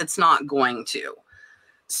listings, it's not going to.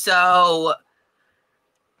 So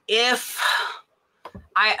if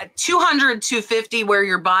 200, 250 where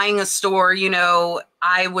you're buying a store, you know,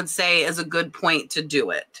 I would say is a good point to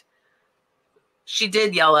do it. She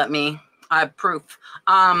did yell at me. I have proof.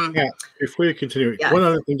 Yeah, before you continue, yeah. One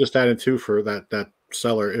other thing just added too for that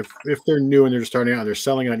seller, if they're new and they're just starting out and they're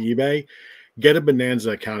selling on eBay, get a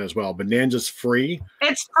Bonanza account as well. Bonanza's free.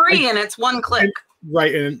 It's free and it's one click.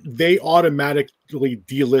 Right, and they automatically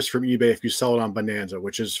delist from eBay if you sell it on Bonanza,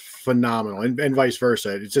 which is phenomenal, and vice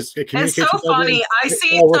versa. It's just it's so funny. I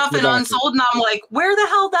see stuff in Unsold, and I'm like, where the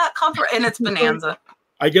hell that come from? And it's Bonanza.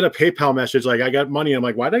 I get a PayPal message like I got money. I'm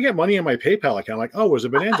like, why did I get money in my PayPal account? I'm like, oh, it was a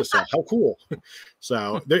Bonanza sale. How cool!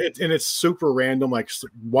 So it's super random. Like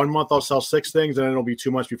 1 month I'll sell 6 things, and then it'll be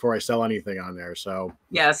too much before I sell anything on there. So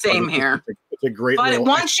yeah, same here. It's a great. But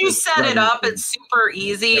once you set it up, it's super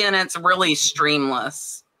easy and it's really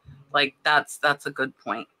streamless. Like that's a good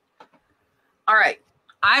point. All right,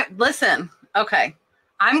 listen. Okay,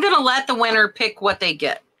 I'm gonna let the winner pick what they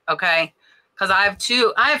get. Okay. Because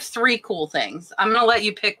I have 3 cool things. I'm going to let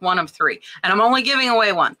you pick one of 3. And I'm only giving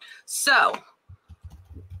away 1. So,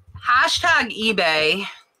 hashtag eBay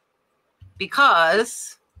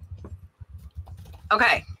because,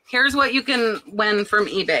 okay, here's what you can win from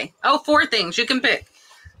eBay. Oh, 4 things you can pick.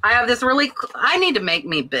 I have this really, I need to make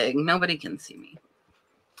me big. Nobody can see me.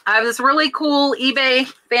 I have this really cool eBay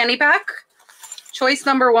fanny pack. Choice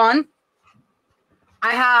number 1.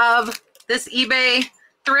 I have this eBay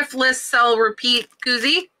thrift list sell repeat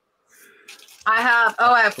koozie. I have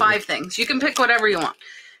 5 things. You can pick whatever you want.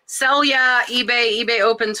 Sell yeah, eBay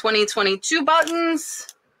Open 2022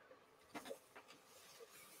 buttons.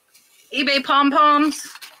 eBay pom-poms.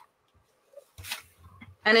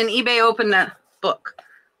 And an eBay Open book.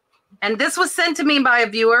 And this was sent to me by a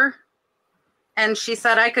viewer. And she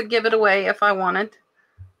said I could give it away if I wanted.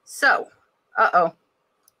 So,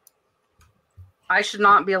 I should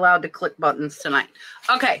not be allowed to click buttons tonight.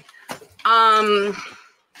 Okay. So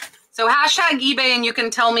hashtag eBay, and you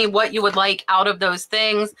can tell me what you would like out of those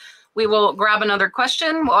things. We will grab another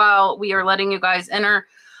question while we are letting you guys enter.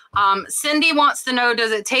 Cindy wants to know,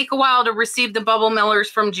 does it take a while to receive the Bubble Millers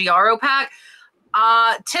from Giaro Pack?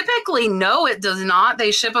 Typically, no, it does not.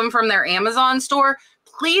 They ship them from their Amazon store.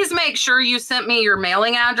 Please make sure you sent me your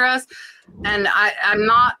mailing address. And I'm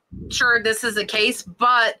not sure this is the case,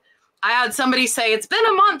 but I had somebody say, it's been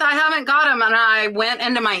a month, I haven't got them. And I went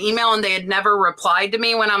into my email and they had never replied to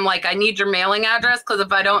me when I'm like, I need your mailing address, because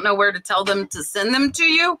if I don't know where to tell them to send them to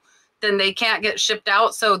you, then they can't get shipped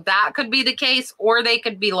out. So that could be the case, or they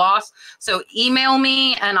could be lost. So email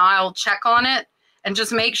me and I'll check on it, and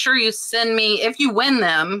just make sure you send me, if you win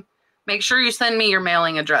them, make sure you send me your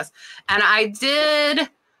mailing address. And I did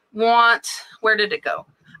want, where did it go?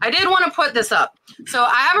 I did want to put this up. So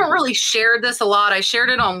I haven't really shared this a lot. I shared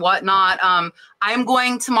it on Whatnot. I'm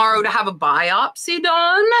going tomorrow to have a biopsy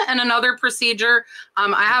done and another procedure.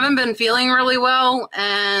 I haven't been feeling really well,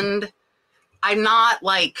 and I'm not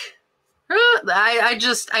like, I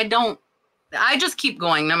just keep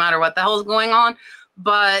going no matter what the hell's going on.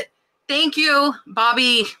 But thank you.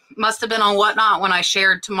 Bobby must have been on Whatnot when I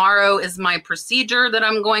shared tomorrow is my procedure that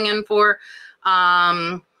I'm going in for.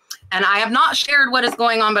 And I have not shared what is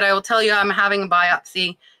going on, but I will tell you I'm having a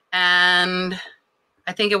biopsy, and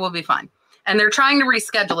I think it will be fine. And they're trying to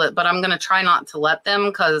reschedule it, but I'm going to try not to let them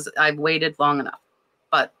because I've waited long enough.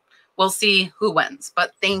 But we'll see who wins.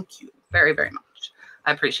 But thank you very, very much.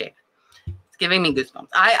 I appreciate it. It's giving me goosebumps.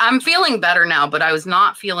 I'm feeling better now, but I was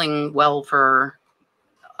not feeling well for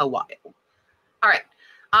a while. All right.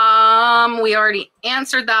 We already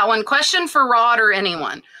answered that one. Question for Rod or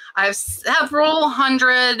anyone. I have several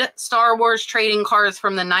hundred Star Wars trading cards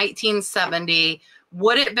from the 1970.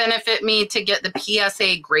 Would it benefit me to get the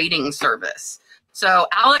PSA grading service? So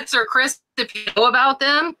Alex or Chris, if you know about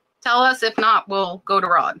them, tell us. If not, we'll go to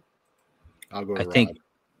Rod. I'll go to Rod. I think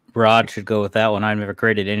Rod should go with that one. I've never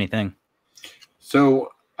graded anything.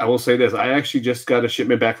 So I will say this. I actually just got a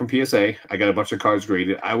shipment back from PSA. I got a bunch of cards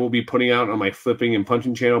graded. I will be putting out on my flipping and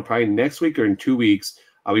punching channel probably next week or in 2 weeks.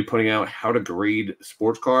 I'll be putting out how to grade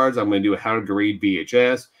sports cards. I'm going to do how to grade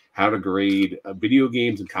VHS, how to grade video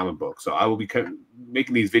games and comic books. So I will be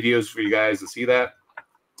making these videos for you guys to see that.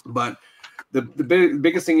 But the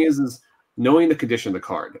biggest thing is knowing the condition of the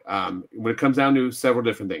card. When it comes down to several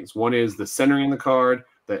different things. One is the centering of the card,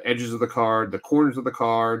 the edges of the card, the corners of the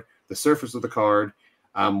card, the surface of the card.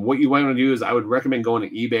 What you want to do is I would recommend going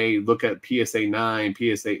to eBay, look at PSA 9,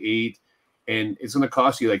 PSA 8, and it's going to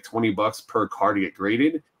cost you like $20 per card to get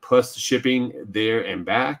graded, plus shipping there and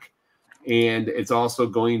back. And it's also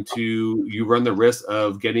going to, you run the risk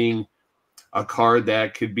of getting a card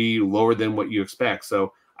that could be lower than what you expect.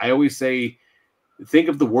 So I always say think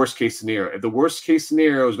of the worst case scenario. If the worst case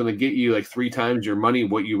scenario is going to get you like 3 times your money,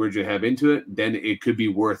 what you originally have into it, then it could be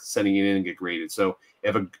worth sending it in and get graded. So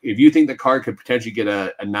if you think the card could potentially get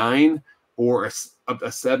a 9 or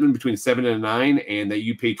a 7, between 7 and a 9, and that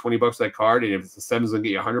you pay $20 for that card, and if it's a 7 is going to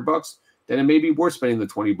get you $100, then it may be worth spending the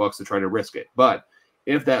 $20 to try to risk it. But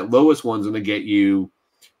if that lowest one's going to get you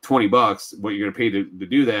 $20, what you're going to pay to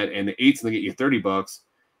do that, and the 8's going to get you $30,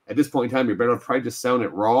 at this point in time, you're better off probably just selling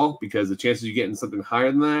it raw, because the chances you getting something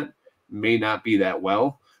higher than that may not be that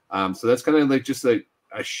well. So that's kind of like just a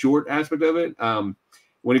short aspect of it.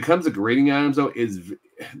 When it comes to grading items, though,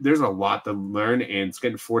 there's a lot to learn, and it's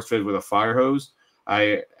getting force fed with a fire hose.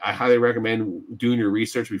 I highly recommend doing your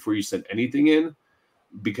research before you send anything in,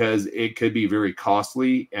 because it could be very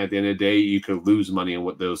costly. At the end of the day, you could lose money on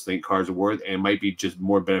what those cards are worth, and it might be just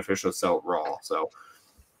more beneficial to sell it raw. So.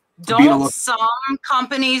 Don't some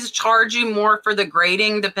companies charge you more for the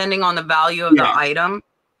grading depending on the value of the item?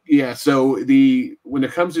 Yeah. So when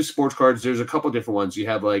it comes to sports cards, there's a couple different ones. You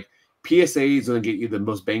have like PSA is going to get you the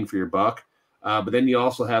most bang for your buck, but then you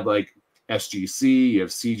also have like SGC, you have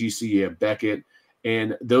CGC, you have Beckett,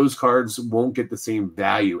 and those cards won't get the same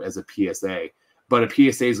value as a PSA. But a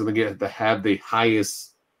PSA is going to have the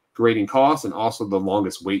highest grading cost and also the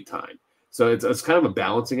longest wait time. So it's kind of a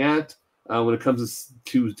balancing act. When it comes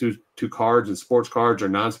to cards and sports cards or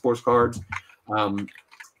non-sports cards.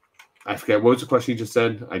 I forget, what was the question you just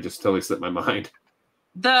said? I just totally slipped my mind.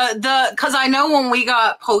 Because I know when we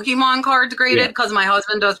got Pokemon cards graded, because my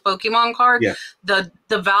husband does Pokemon cards, the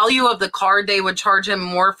value of the card, they would charge him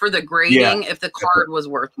more for the grading if the card was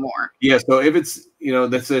worth more. Yeah, so if it's,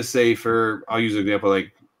 let's just say I'll use an example,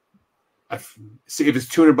 like if it's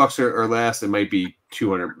 $200 or less, it might be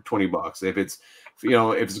 $220. If it's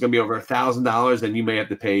if it's going to be over $1,000, then you may have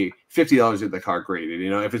to pay $50 to get the card graded.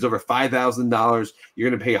 If it's over $5,000, you're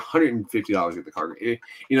going to pay $150 to get the card graded.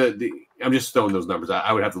 I'm just throwing those numbers.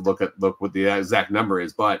 I would have to look what the exact number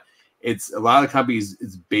is, but it's a lot of the companies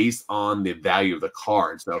is based on the value of the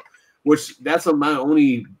card. So, that's my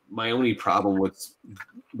only problem with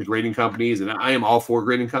the grading companies, and I am all for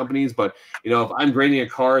grading companies. But if I'm grading a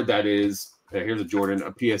card that is, here's a Jordan,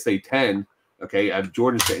 a PSA 10. Okay, I have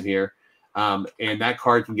Jordan sitting here. And that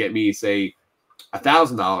card can get me, say,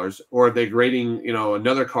 $1,000, or they're grading,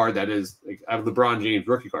 another card that is like I have LeBron James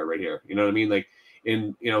rookie card right here. You know what I mean? Like,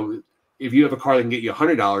 if you have a card that can get you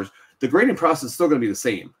 $100, the grading process is still going to be the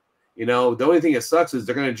same. The only thing that sucks is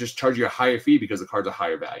they're going to just charge you a higher fee because the card's a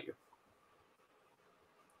higher value.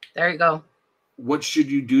 There you go. What should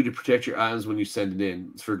you do to protect your items when you send it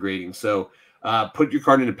in for grading? So, put your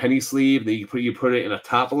card in a penny sleeve. Then you put it in a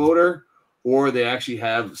top loader. Or they actually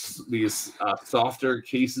have these softer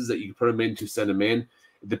cases that you can put them in to send them in,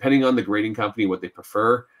 depending on the grading company, what they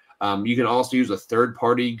prefer. You can also use a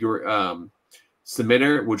third-party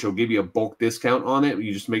submitter, which will give you a bulk discount on it.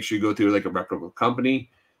 You just make sure you go through like a reputable company.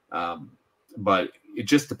 But it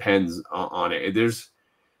just depends on it.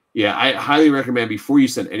 I highly recommend before you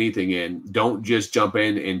send anything in, don't just jump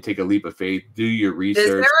in and take a leap of faith. Do your research. Is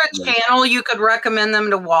there a channel you could recommend them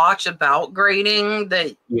to watch about grading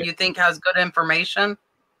that you think has good information?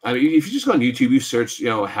 I mean, if you just go on YouTube, you search,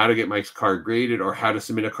 how to get my card graded or how to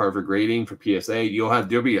submit a card for grading for PSA,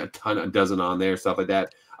 there'll be a dozen on there, stuff like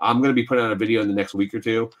that. I'm going to be putting out a video in the next week or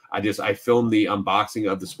two. I filmed the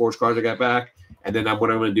unboxing of the sports cards I got back. And then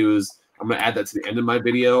what I'm going to do is I'm going to add that to the end of my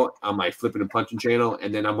video on my flipping and punching channel.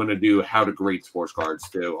 And then I'm going to do how to grade sports cards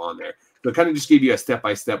too on there. So kind of just give you a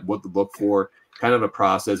step-by-step what to look for, kind of a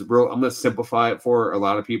process. Bro, I'm going to simplify it for a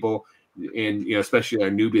lot of people, and especially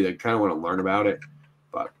a newbie that kind of want to learn about it.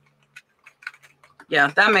 But yeah,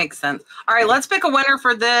 that makes sense. All right, let's pick a winner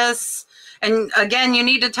for this. And again, you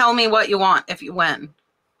need to tell me what you want if you win.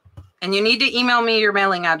 And you need to email me your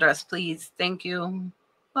mailing address, please. Thank you.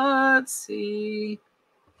 Let's see.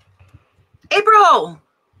 April,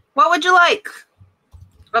 what would you like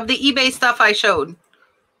of the eBay stuff I showed?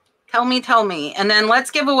 Tell me. And then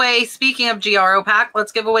let's give away, speaking of GRO pack,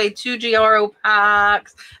 let's give away 2 GRO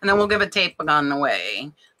packs. And then we'll give a tape gun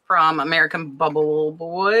away from American Bubble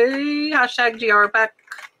Boy. Hashtag GRO pack.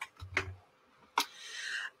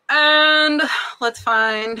 And let's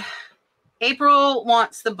find, April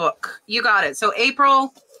wants the book. You got it. So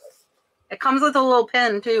April, it comes with a little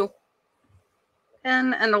pin too.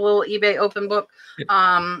 Pin and a little eBay open book.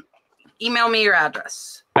 Email me your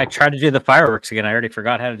address. I tried to do the fireworks again. I already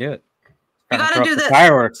forgot how to do it. You got to do this.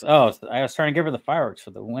 Fireworks. Oh, I was trying to give her the fireworks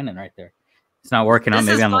for the winning right there. It's not working on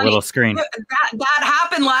maybe on the little screen. That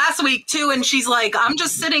happened last week too, and she's like, "I'm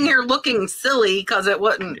just sitting here looking silly because it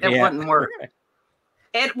wouldn't work."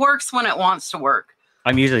 It works when it wants to work.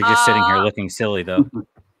 I'm usually just sitting here looking silly though.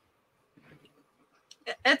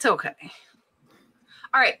 It's okay.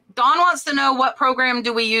 All right. Dawn wants to know, what program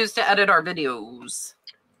do we use to edit our videos?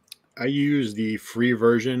 I use the free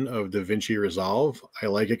version of DaVinci Resolve. I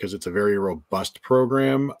like it because it's a very robust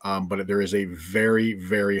program, but there is a very,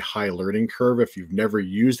 very high learning curve if you've never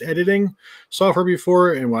used editing software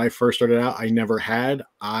before. And when I first started out, I never had.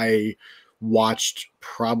 I watched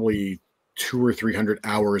probably 200 or 300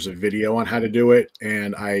 hours of video on how to do it,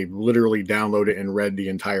 and I literally downloaded and read the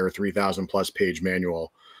entire 3,000 plus page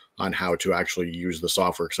manual on how to actually use the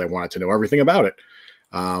software because I wanted to know everything about it.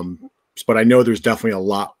 But I know there's definitely a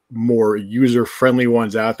lot more user-friendly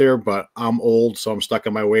ones out there, but I'm old, so I'm stuck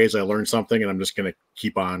in my ways. I learned something, and I'm just going to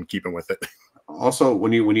keep on keeping with it. Also,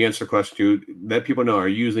 when you answer the question, dude, let people know, are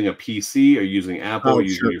you using a PC? Are you using Apple? Are you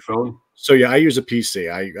using your phone? So, yeah, I use a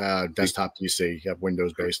PC. I desktop PC,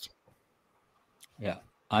 Windows-based. Yeah,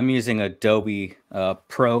 I'm using Adobe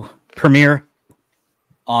Premiere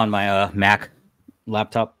on my Mac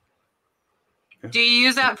laptop. Do you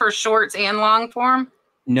use that for shorts and long form?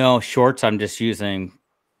 No, shorts. I'm just using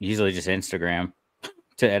usually just Instagram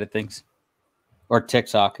to edit things, or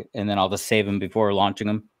TikTok, and then I'll just save them before launching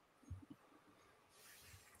them.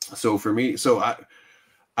 So for me,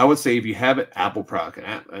 I would say if you have an Apple product,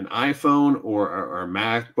 an iPhone or a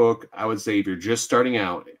MacBook, I would say if you're just starting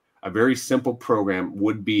out, a very simple program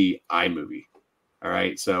would be iMovie. All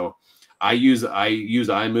right, so I use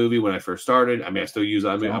iMovie when I first started. I mean, I still use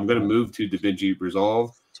iMovie. I'm going to move to DaVinci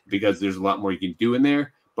Resolve because there's a lot more you can do in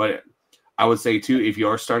there. But I would say too, if you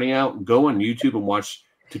are starting out, go on YouTube and watch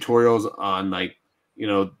tutorials on, like, you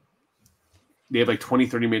know, they have like 20,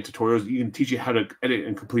 30-minute tutorials. You can teach you how to edit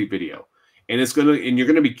and complete video. And you're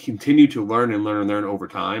going to be continue to learn and learn and learn over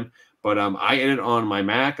time. But I edit on my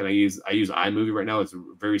Mac, and I use iMovie right now. It's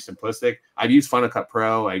very simplistic. I've used Final Cut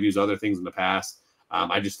Pro. I've used other things in the past.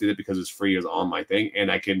 I just did it because it's free, as on my thing,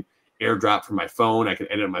 and I can AirDrop from my phone. I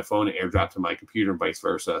can edit on my phone and AirDrop to my computer, and vice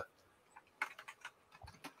versa.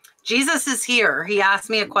 Jesus is here. He asked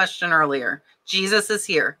me a question earlier. Jesus is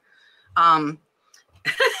here. I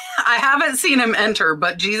haven't seen him enter,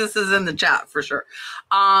 but Jesus is in the chat for sure.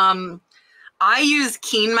 I use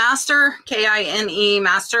KineMaster, K-I-N-E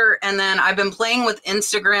Master, and then I've been playing with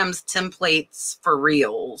Instagram's templates for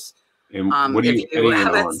Reels. And what are you editing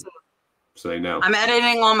on? So they know. I'm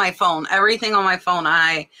editing on my phone. Everything on my phone.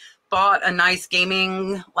 I bought a nice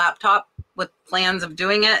gaming laptop with plans of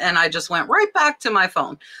doing it, and I just went right back to my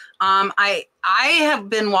phone. I have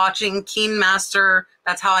been watching KineMaster.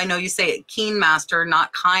 That's how I know you say it, KineMaster,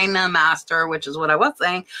 not KineMaster, which is what I was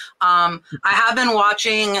saying. I have been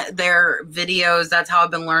watching their videos. That's how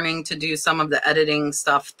I've been learning to do some of the editing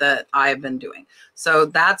stuff that I've been doing. So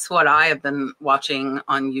that's what I have been watching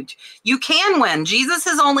on YouTube. You can win. Jesus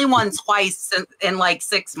has only won twice in like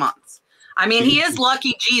 6 months. I mean, he is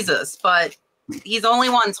lucky Jesus, but he's only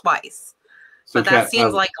won twice. So but that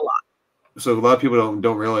seems like a lot. So a lot of people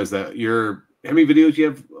don't realize that how many videos you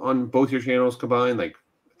have on both your channels combined? Like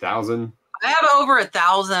 1,000? I have over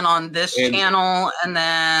 1,000 on this channel, and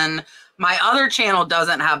then my other channel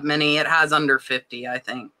doesn't have many. It has under 50, I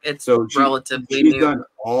think. It's relatively new. She's done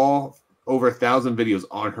over 1,000 videos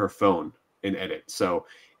on her phone in edit. So,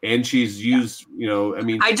 and she's used, I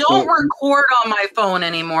mean, I don't record on my phone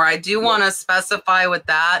anymore. I do want to specify with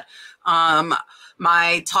that.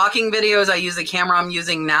 My talking videos, I use the camera I'm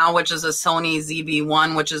using now, which is a Sony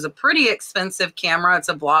ZV-1, which is a pretty expensive camera. It's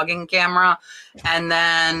a vlogging camera. And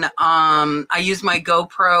then I use my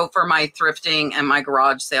GoPro for my thrifting and my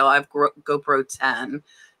garage sale. I have GoPro 10,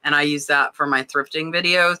 and I use that for my thrifting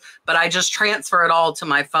videos. But I just transfer it all to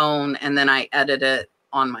my phone, and then I edit it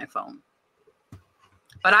on my phone.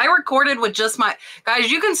 But I recorded with just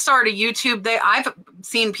guys, you can start a YouTube. I've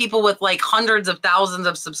seen people with like hundreds of thousands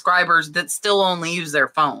of subscribers that still only use their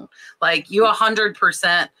phone. Like, you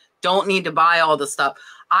 100% don't need to buy all the stuff.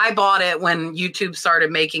 I bought it when YouTube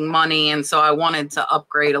started making money, and so I wanted to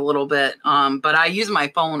upgrade a little bit. But I use my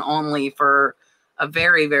phone only for a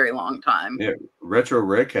very, very long time. Yeah, Retro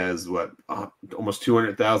Rick has almost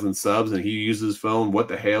 200,000 subs, and he uses his phone. What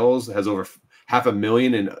the Hales has over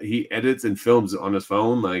 500,000, and he edits and films on his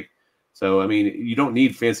phone. Like, so I mean, you don't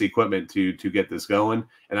need fancy equipment to get this going.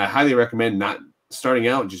 And I highly recommend not starting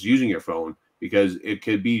out just using your phone, because it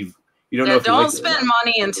could be, you don't know if don't spend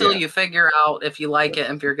money until you figure out if you like it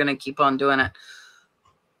and if you're going to keep on doing it.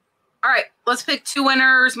 All right, let's pick 2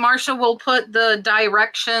 winners. Marsha will put the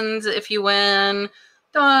directions if you win.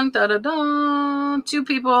 Dun, dun, dun, dun. 2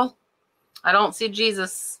 people. I don't see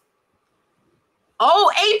Jesus.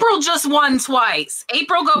 Oh, April just won twice.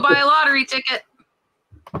 April, go buy a lottery ticket.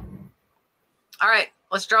 All right,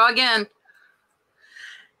 let's draw again.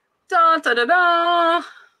 Da, da, da, da.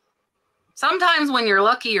 Sometimes when you're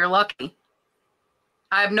lucky, you're lucky.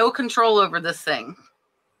 I have no control over this thing.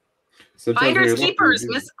 Finders keepers.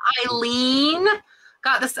 Miss Eileen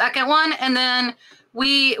got the second one. And then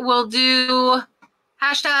we will do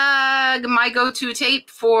hashtag my go-to tape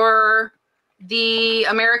for the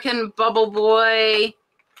American Bubble Boy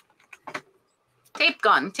tape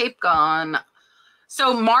gun.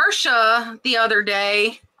 So Marsha the other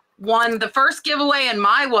day won the first giveaway in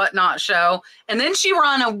my Whatnot show, and then she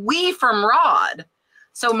won a Wii from Rod.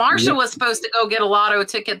 So Marsha was supposed to go get a lotto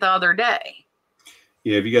ticket the other day.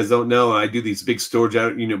 Yeah, if you guys don't know, I do these big storage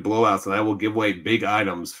out unit blowouts, and I will give away big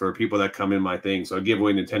items for people that come in my thing. So I give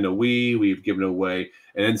away Nintendo Wii. We've given away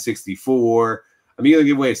an N64. I'm either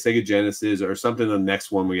give away a Sega Genesis or something on the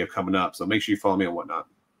next one we have coming up. So make sure you follow me on Whatnot.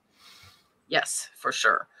 Yes, for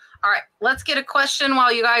sure. All right, let's get a question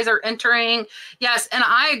while you guys are entering. Yes, and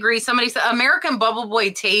I agree. Somebody said American Bubble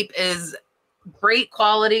Boy tape is great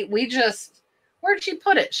quality. Where'd she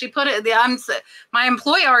put it? She put it, my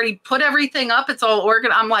employee already put everything up. It's all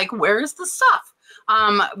organized. I'm like, where's the stuff?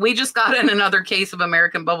 We just got in another case of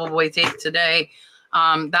American Bubble Boy tape today.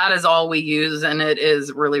 That is all we use, and it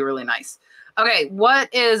is really, really nice. Okay,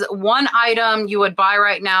 what is one item you would buy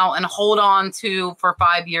right now and hold on to for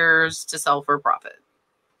 5 years to sell for a profit?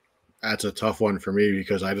 That's a tough one for me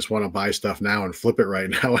because I just want to buy stuff now and flip it right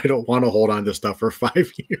now. I don't want to hold on to stuff for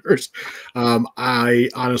 5 years. I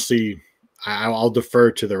honestly, I'll defer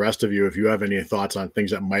to the rest of you if you have any thoughts on things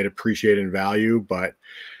that might appreciate in value, but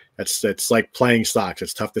it's like playing stocks.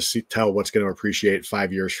 It's tough to tell what's going to appreciate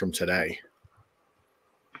 5 years from today.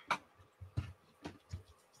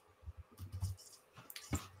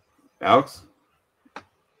 Alex?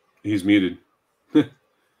 He's muted.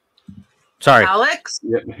 Sorry. Alex?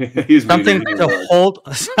 Yeah, he's something muted. to hold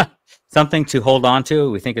something to hold on to.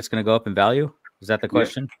 We think it's going to go up in value. Is that the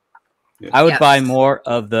question? Yeah. I would buy more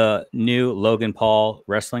of the new Logan Paul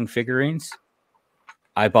wrestling figurines.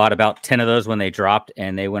 I bought about 10 of those when they dropped,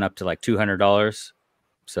 and they went up to like $200.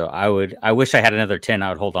 So I wish I had another 10. I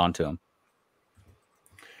would hold on to them.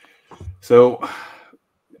 So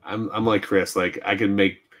I'm like Chris. Like I can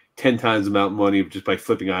make 10 times the amount of money just by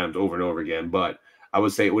flipping items over and over again. But I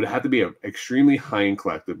would say it would have to be an extremely high-end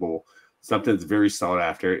collectible, something that's very sought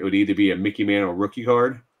after. It would either be a Mickey Mantle rookie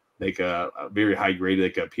card, like a very high grade,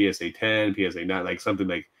 like a PSA 10, PSA 9, like something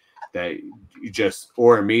like that. You just,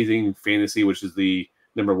 or Amazing Fantasy, which is the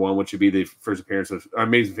 #1, which would be the first appearance of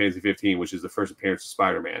Amazing Fantasy 15, which is the first appearance of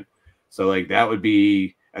Spider-Man. So like that would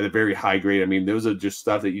be at a very high grade. I mean, those are just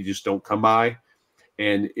stuff that you just don't come by.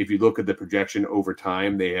 And if you look at the projection over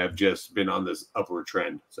time, they have just been on this upward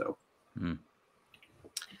trend. So.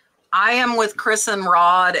 I am with Chris and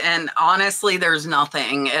Rod, and honestly, there's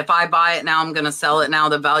nothing. If I buy it now, I'm going to sell it now.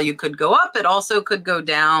 The value could go up. It also could go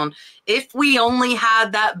down. If we only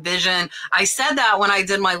had that vision, I said that when I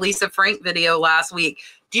did my Lisa Frank video last week.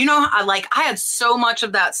 Do you know, I had so much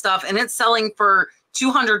of that stuff, and it's selling for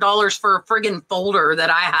 $200 for a friggin' folder that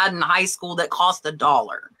I had in high school that cost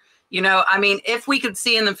 $1. You know, I mean, if we could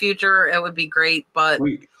see in the future, it would be great. But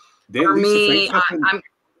wait, for me, I'm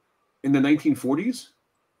in the 1940s.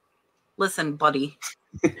 Listen, buddy.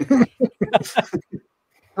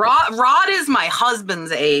 Rod is my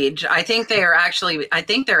husband's age. I think they're actually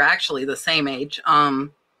the same age.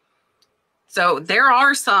 So there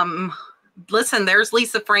are some. Listen, there's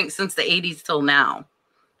Lisa Frank since the 80s till now.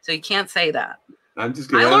 So you can't say that. I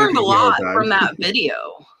learned a lot from that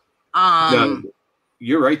video. No,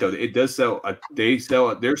 you're right though. It does sell.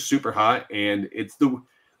 They're super hot, and it's the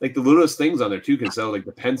littlest things on there too can sell, like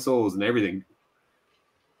the pencils and everything.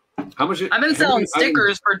 How much? I've been selling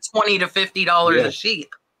stickers for $20 to $50 a sheet.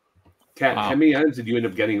 Kat, how many items did you end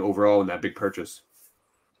up getting overall in that big purchase?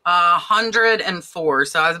 104.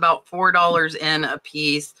 So I was about $4 in a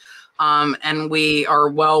piece. And we are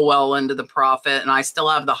well into the profit, and I still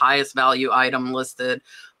have the highest value item listed.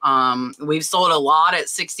 We've sold a lot at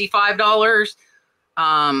 $65,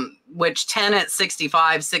 which 10 at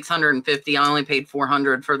 65, 650. I only paid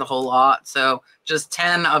 $400 for the whole lot. So just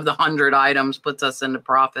 10 of the 100 items puts us into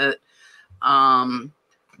profit.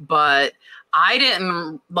 But I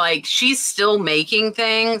didn't she's still making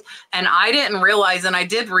things, and I didn't realize, and I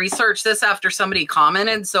did research this after somebody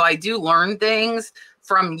commented. So I do learn things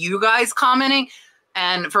from you guys commenting,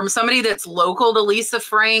 and from somebody that's local to Lisa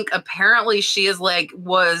Frank. Apparently she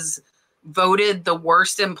was voted the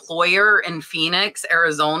worst employer in Phoenix,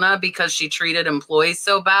 Arizona, because she treated employees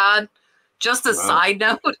so bad. Just a side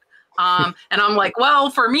note. And I'm like, well,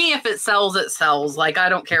 for me, if it sells, it sells. Like, I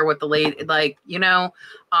don't care what the lady,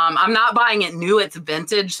 I'm not buying it new, it's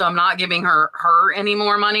vintage. So I'm not giving her any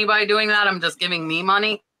more money by doing that. I'm just giving me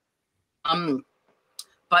money.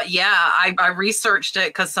 But yeah, I researched it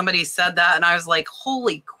because somebody said that, and I was like,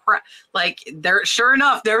 holy crap. Like, there, sure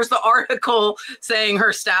enough, there's the article saying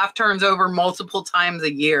her staff turns over multiple times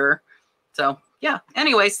a year. So yeah,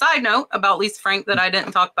 anyway, side note about Lisa Frank that I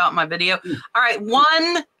didn't talk about in my video. All right,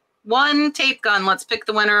 one tape gun. Let's pick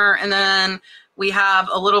the winner, and then we have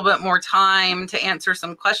a little bit more time to answer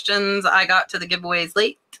some questions. I got to the giveaways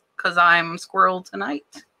late because I'm squirrel tonight.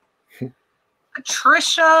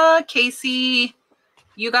 Patricia, Casey,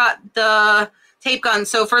 you got the tape gun.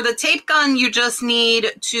 So for the tape gun, you just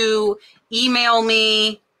need to email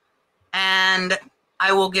me and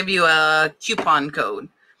I will give you a coupon code.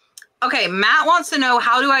 Okay, Matt wants to know,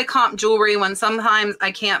 how do I comp jewelry when sometimes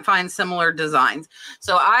I can't find similar designs?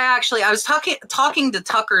 So I was talking to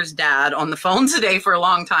Tucker's dad on the phone today for a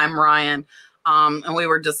long time, Ryan, and we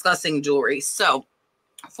were discussing jewelry. So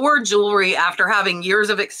for jewelry, after having years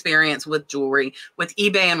of experience with jewelry, with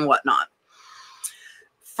eBay and whatnot,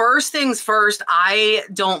 first things first, I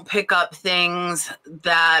don't pick up things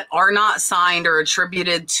that are not signed or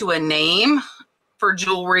attributed to a name for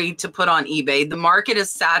jewelry to put on eBay. The market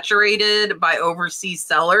is saturated by overseas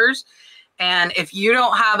sellers. And if you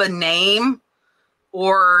don't have a name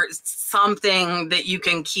or something that you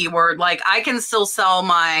can keyword, like I can still sell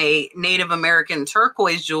my Native American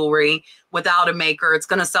turquoise jewelry without a maker. It's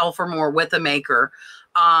going to sell for more with a maker.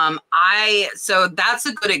 So that's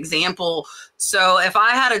a good example. So if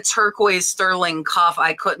I had a turquoise sterling cuff,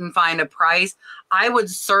 I couldn't find a price, I would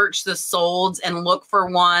search the solds and look for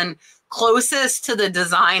one closest to the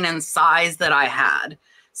design and size that I had.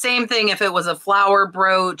 Same thing if it was a flower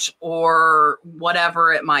brooch or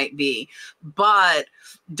whatever it might be. But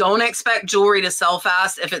don't expect jewelry to sell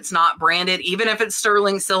fast if it's not branded, even if it's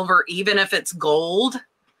sterling silver, even if it's gold,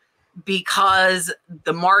 because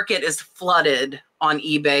the market is flooded on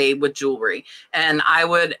eBay with jewelry. And I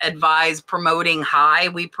would advise promoting high.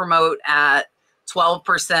 We promote at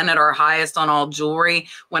 12% at our highest on all jewelry.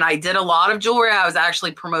 When I did a lot of jewelry, I was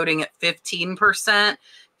actually promoting at 15%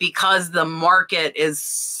 because the market is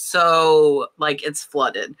so, like, it's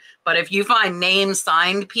flooded. But if you find name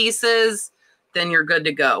signed pieces, then you're good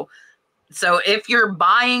to go. So if you're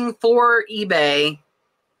buying for eBay,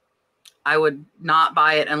 I would not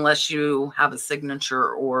buy it unless you have a signature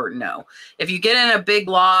or no. If you get in a big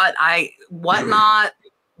lot, Whatnot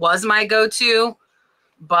was my go-to.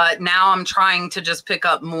 But now I'm trying to just pick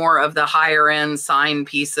up more of the higher end signed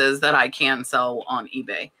pieces that I can sell on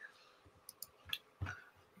eBay.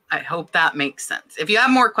 I hope that makes sense. If you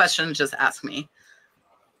have more questions, just ask me.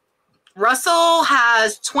 Russell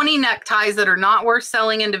has 20 neckties that are not worth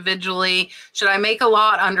selling individually. Should I make a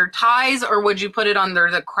lot under ties, or would you put it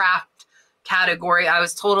under the craft category? I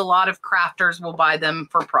was told a lot of crafters will buy them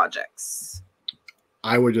for projects.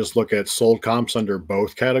 I would just look at sold comps under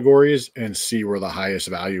both categories and see where the highest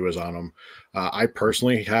value is on them. I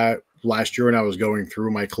personally had last year when I was going through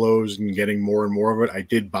my clothes and getting more and more of it, I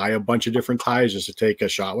did buy a bunch of different ties just to take a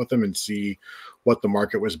shot with them and see what the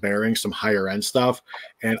market was bearing, some higher end stuff.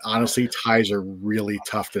 And honestly, ties are really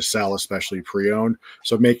tough to sell, especially pre-owned.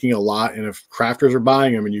 So making a lot, and if crafters are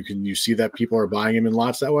buying them and you see that people are buying them in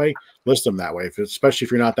lots that way, list them that way. Especially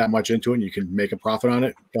if you're not that much into it and you can make a profit on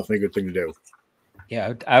it, definitely a good thing to do.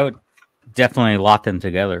 Yeah, I would definitely lock them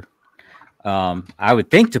together. I would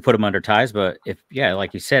think to put them under ties, but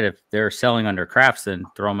like you said, if they're selling under crafts, then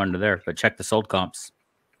throw them under there. But check the sold comps.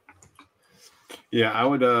 Yeah, I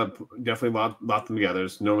would definitely lock them together.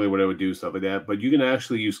 It's normally what I would do, stuff like that. But you can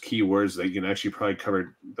actually use keywords that you can actually probably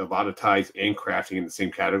cover a lot of ties and crafting in the same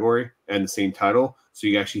category and the same title, so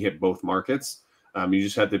you actually hit both markets. You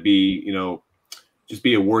just have to be, just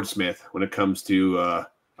be a wordsmith when it comes to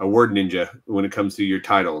a word ninja when it comes to your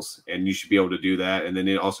titles, and you should be able to do that. And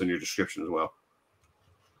then also in your description as well.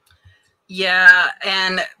 Yeah.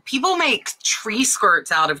 And people make tree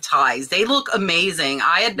skirts out of ties. They look amazing.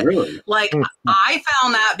 I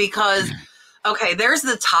found that because, okay, there's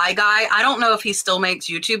the tie guy. I don't know if he still makes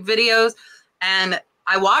YouTube videos, and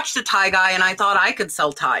I watched a tie guy and I thought I could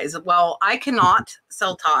sell ties. Well, I cannot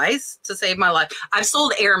sell ties to save my life. I've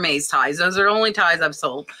sold Air Maze ties. Those are the only ties I've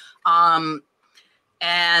sold.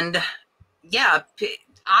 And yeah,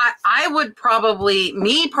 I would probably,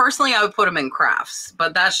 me personally, I would put them in crafts,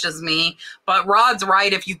 but that's just me. But Rod's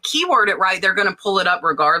right. If you keyword it right, they're going to pull it up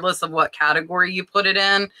regardless of what category you put it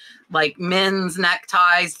in. Like men's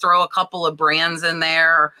neckties, throw a couple of brands in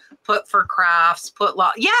there, put for crafts,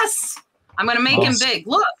 yes, I'm going to make them big.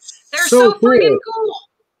 Look, they're so freaking cool.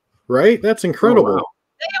 Right? That's incredible. Oh, wow.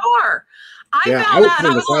 They are. I found that and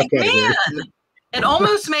I was like, man, it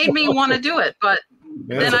almost made me want to do it, but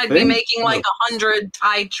then I'd be making like 100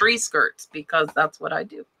 tied tree skirts because that's what I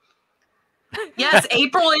do. Yes,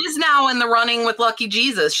 April is now in the running with Lucky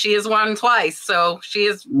Jesus. She has won twice, so she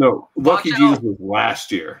is. No, Lucky Jesus was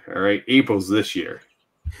last year. All right, April's this year.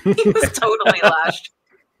 He was totally last.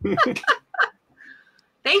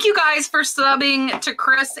 Thank you guys for subbing to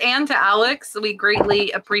Chris and to Alex. We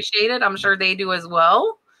greatly appreciate it. I'm sure they do as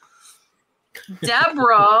well.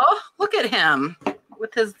 Deborah, look at him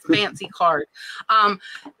with his fancy card.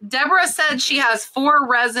 Deborah said she has 4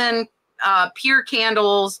 resin pier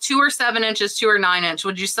candles. 2 are 7 inches, 2 are 9 inch.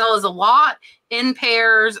 Would you sell as a lot, in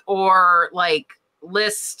pairs, or like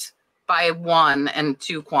list by 1 and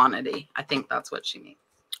 2 quantity? I think that's what she means.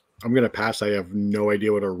 I'm going to pass. I have no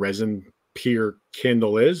idea what a resin pier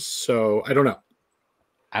candle is, so I don't know.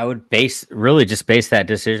 I would really just base that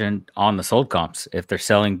decision on the sold comps. If they're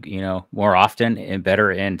selling, more often and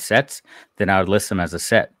better in sets, then I would list them as a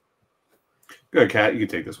set. Good, Kat. You can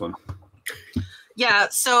take this one. Yeah.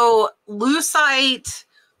 So lucite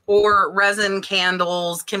or resin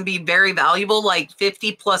candles can be very valuable, like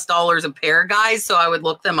 $50+ a pair, guys. So I would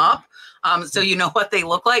look them up. So you know what they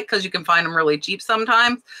look like, because you can find them really cheap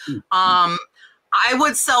sometimes. I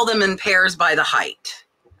would sell them in pairs by the height.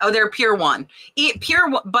 Oh, they're Pier 1.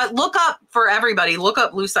 But look up, for everybody, look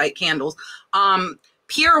up lucite candles.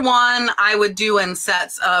 Pier 1, I would do in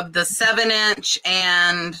sets of the 7 inch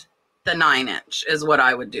and the 9 inch is what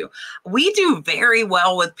I would do. We do very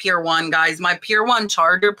well with Pier 1, guys. My Pier 1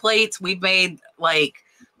 charger plates, we've made like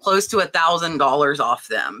close to $1,000 off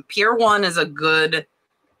them. Pier 1 is a good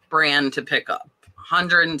brand to pick up.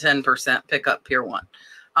 110% pick up Pier 1.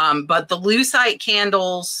 But the lucite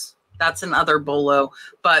candles, that's another bolo.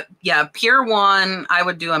 But yeah, Pier 1, I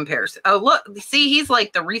would do in pairs. Oh, look, see, he's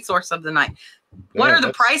like the resource of the night. What are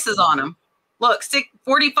the prices on them? Look, $45,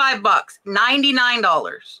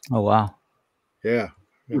 $99. Oh, wow. Yeah.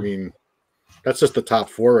 I mean, that's just the top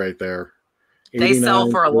 4 right there. They sell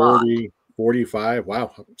for a 40, lot. 45.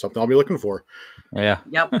 Wow. Something I'll be looking for. Yeah.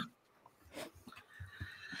 Yep.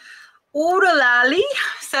 Uralali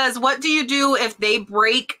says, what do you do if they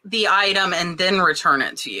break the item and then return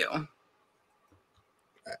it to you?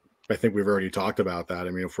 I think we've already talked about that.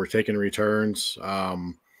 I mean, if we're taking returns,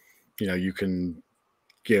 you can,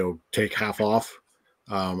 take half off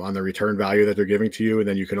on the return value that they're giving to you. And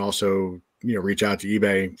then you can also, reach out to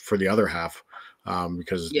eBay for the other half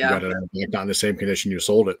because you got it not in the same condition you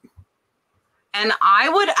sold it. And I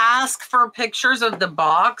would ask for pictures of the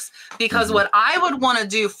box, because what I would want to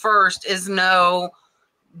do first is know,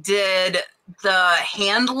 did the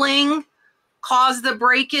handling cause the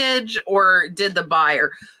breakage or did the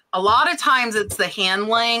buyer? A lot of times it's the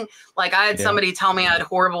handling. Like I had somebody tell me I had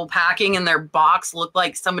horrible packing and their box looked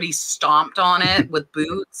like somebody stomped on it with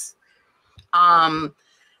boots.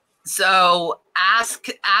 So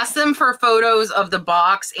ask them for photos of the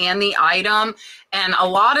box and the item. And a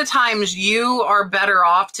lot of times you are better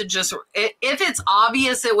off to just, if it's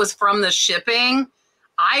obvious it was from the shipping,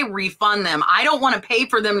 I refund them. I don't want to pay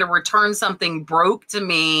for them to return something broke to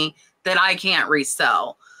me that I can't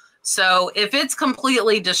resell. So if it's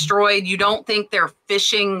completely destroyed, you don't think they're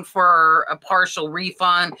fishing for a partial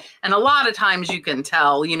refund. And a lot of times you can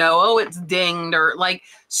tell, oh, it's dinged, or like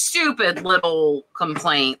stupid little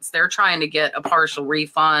complaints. They're trying to get a partial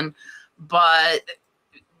refund. But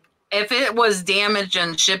if it was damaged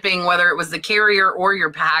in shipping, whether it was the carrier or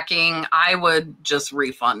your packing, I would just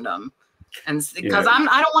refund them. And because I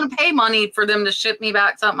don't want to pay money for them to ship me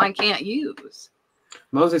back something I can't use.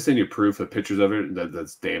 As long as they send you proof of pictures of it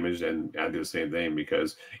that's damaged, and I do the same thing,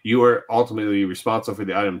 because you are ultimately responsible for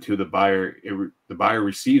the item to the buyer. The buyer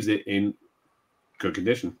receives it in good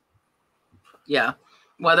condition. Yeah.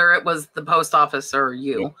 Whether it was the post office or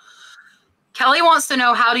you. Yeah. Kelly wants to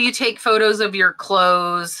know, how do you take photos of your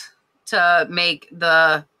clothes to make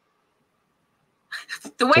the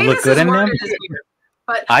way this is worded is weird.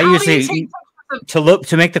 But I usually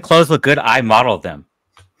to make the clothes look good, I model them.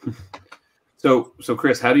 So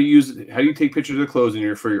Chris, how do you take pictures of the clothes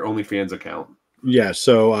for your OnlyFans account? Yeah,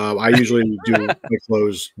 so I usually do my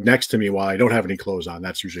clothes next to me while I don't have any clothes on.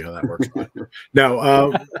 That's usually how that works.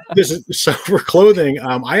 Now, so for clothing.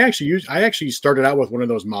 I actually started out with one of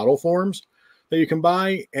those model forms that you can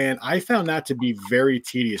buy, and I found that to be very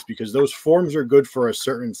tedious, because those forms are good for a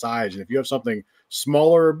certain size, and if you have something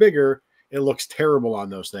smaller or bigger, it looks terrible on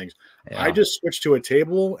those things. Yeah. I just switched to a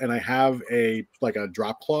table, and I have a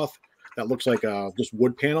drop cloth that looks like just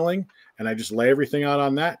wood paneling, and I just lay everything out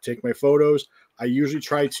on that, take my photos. I usually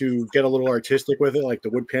try to get a little artistic with it, like the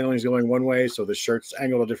wood paneling is going one way, so the shirt's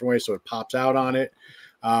angled a different way, so it pops out on it.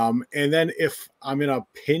 And then if I'm in a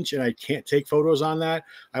pinch and I can't take photos on that,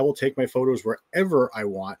 I will take my photos wherever I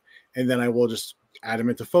want, and then I will just add them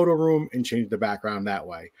into photo room and change the background that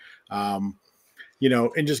way. you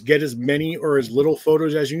know, and just get as many or as little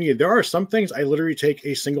photos as you need. There are some things I literally take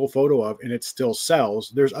a single photo of and it still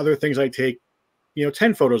sells. There's other things I take, you know,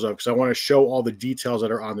 10 photos of because I want to show all the details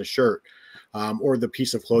that are on the shirt or the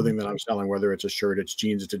piece of clothing that I'm selling, whether it's a shirt, it's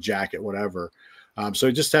jeans, it's a jacket, whatever. So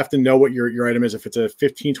you just have to know what your item is. If it's a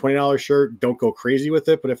 $15, $20 shirt, don't go crazy with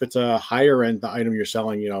it. But if it's a higher end, the item you're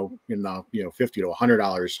selling, you know, $50 to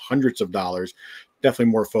 $100, hundreds of dollars,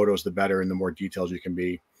 definitely more photos, the better, and the more details you can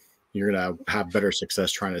be, you're going to have better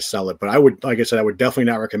success trying to sell it. But I would, like I said, I would definitely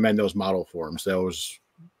not recommend those model forms. Those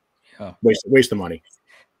waste of money.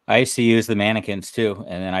 I used to use the mannequins too.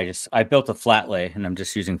 And then I built a flat lay and I'm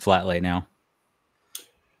just using flat lay now.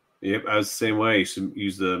 Yep, I was the same way. I used to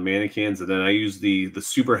use the mannequins, and then I use the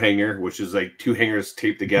super hanger, which is like 2 hangers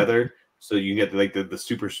taped together, so you can get the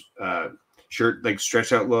super shirt like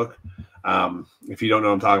stretch out look. If you don't know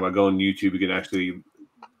what I'm talking about, go on YouTube. You can actually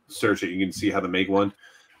search it. You can see how to make one.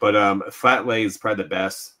 But flat lay is probably the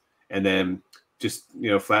best, and then just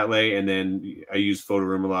flat lay, and then I use photo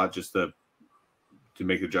room a lot just to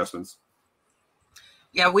make adjustments.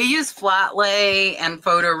 Yeah, we use flat lay and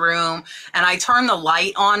photo room, and I turn the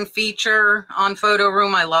light on feature on photo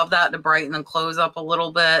room. I love that to brighten the clothes up a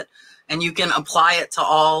little bit, and you can apply it to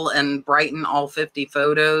all and brighten all 50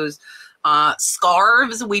 photos.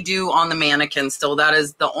 Scarves we do on the mannequin still. That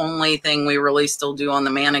is the only thing we really still do on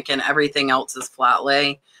the mannequin. Everything else is flat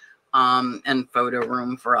lay and photo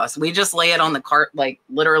room for us. We just lay it on the cart, like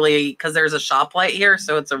literally, because there's a shop light here,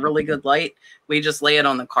 so it's a really good light. We just lay it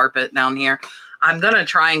on the carpet down here. I'm going to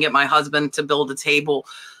try and get my husband to build a table,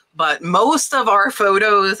 but most of our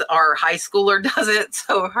photos, our high schooler does it.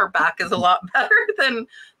 So her back is a lot better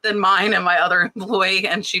than mine and my other employee.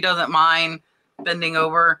 And she doesn't mind bending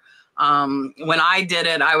over. When I did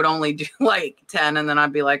it, I would only do like 10 and then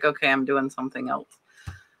I'd be like, okay, I'm doing something else.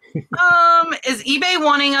 Is eBay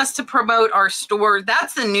wanting us to promote our store?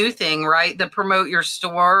 That's the new thing, right? The promote your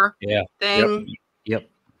store thing. Yep.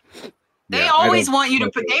 They always want you to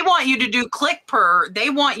put, they want you to do click per, they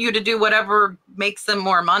want you to do whatever makes them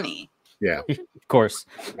more money. Yeah. Of course.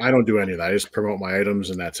 I don't do any of that. I just promote my items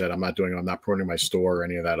and that's it. I'm not promoting my store or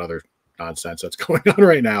any of that other nonsense that's going on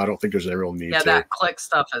right now. I don't think there's a real need to. That click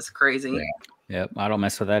stuff is crazy. Yeah. Yep. I don't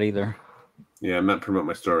mess with that either. Yeah, I'm not promoting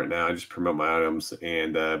my store right now. I just promote my items,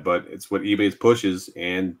 and but it's what eBay pushes,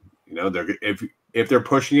 and they're if they're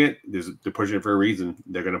pushing it, they're pushing it for a reason.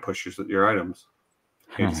 They're going to push your items.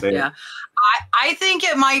 Yeah, I think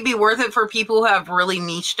it might be worth it for people who have really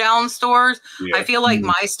niche down stores. Yeah. I feel like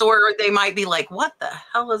my store, they might be like, "What the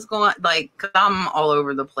hell is going on?" Like, I'm all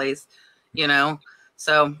over the place,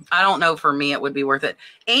 So I don't know. For me, it would be worth it.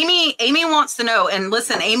 Amy wants to know, and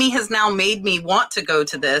listen, Amy has now made me want to go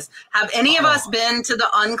to this. Have any of us been to the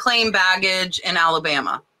unclaimed baggage in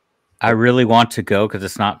Alabama? I really want to go because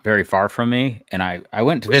it's not very far from me, and I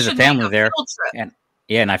went to visit family there,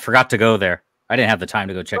 and I forgot to go there. I didn't have the time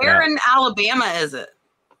to go check it out. Where in Alabama is it?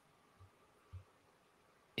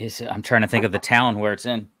 I'm trying to think of the town where it's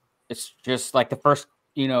in. It's just like the first,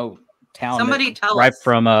 town. Somebody tell right us.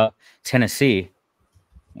 From Tennessee.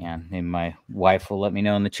 Yeah, and my wife will let me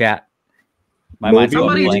know in the chat. Mind's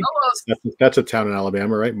blank. That's a town in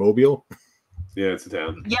Alabama, right? Mobile? Yeah, it's a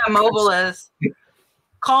town. Yeah, Mobile is.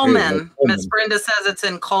 Coleman. Miss Brenda says it's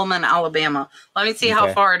in Coleman, Alabama. Let me see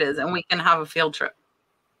how far it is, and we can have a field trip.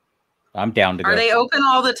 I'm down to go. Are they open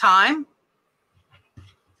all the time?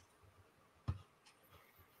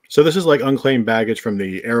 So this is like unclaimed baggage from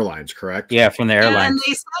the airlines, correct? Yeah, from the airlines. And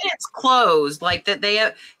they said it's closed, like that they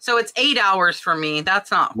have, so it's 8 hours for me.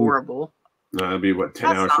 That's not horrible. No, that'd be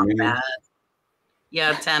 10 hours for me. Bad.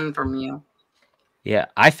 Yeah, 10 from you. Yeah,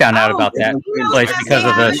 I found out about that place because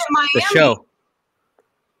of the show.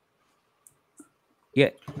 Yeah.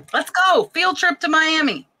 Let's go. Field trip to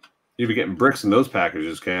Miami. You'll be getting bricks in those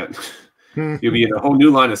packages, Kat. You'll be in a whole new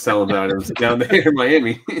line of selling items down there in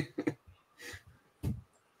Miami.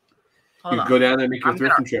 You go down there and make your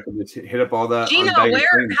thrifting trip and just hit up all that. Gina, how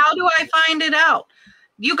do I find it out?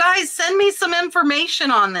 You guys send me some information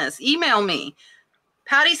on this. Email me.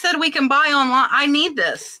 Patty said we can buy online. I need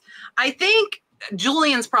this. I think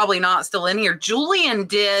Julian's probably not still in here. Julian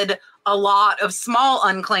did a lot of small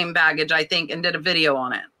unclaimed baggage, I think, and did a video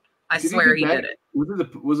on it. I swear he did it.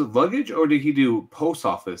 Was it luggage or did he do post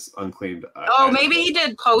office unclaimed? Maybe he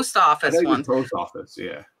did post office one. Post office,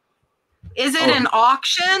 yeah. Is it an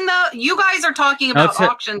auction though? You guys are talking about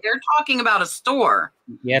auction. They're talking about a store.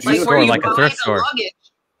 Yeah, it's like a store, like a thrift store.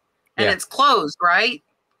 And it's closed, right?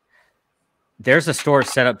 There's a store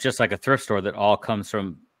set up just like a thrift store that all comes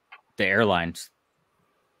from the airlines.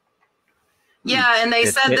 Yeah, and they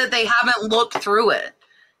said that they haven't looked through it.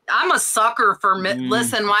 I'm a sucker for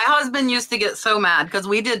listen, my husband used to get so mad because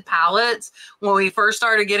we did pallets when we first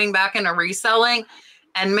started getting back into reselling.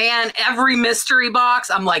 And man, every mystery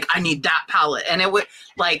box, I'm like, I need that pallet. And it would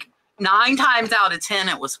like 9 times out of 10,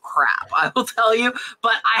 it was crap, I will tell you.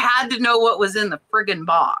 But I had to know what was in the friggin'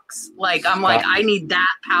 box. Like, I'm like, I need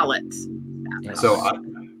that pallet. So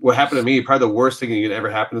what happened to me, probably the worst thing that could ever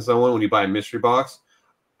happen to someone when you buy a mystery box,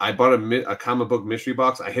 I bought a comic book mystery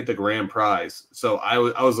box. I hit the grand prize. So I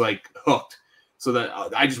was like hooked. So that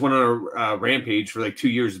I just went on a rampage for like 2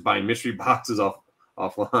 years buying mystery boxes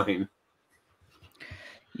offline.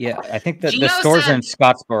 Yeah, I think that the store's in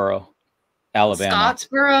Scottsboro, Alabama.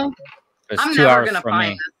 Scottsboro? It's I'm 2 never hours going to from find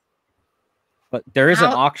me. this. But there is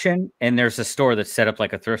an auction, and there's a store that's set up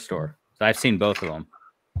like a thrift store. So I've seen both of them.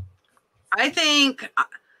 I think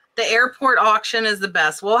the airport auction is the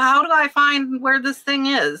best. Well, how do I find where this thing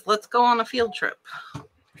is? Let's go on a field trip.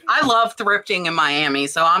 I love thrifting in Miami,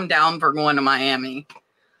 so I'm down for going to Miami.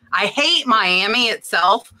 I hate Miami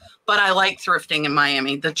itself, but I like thrifting in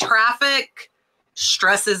Miami. The traffic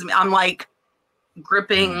stresses me. I'm like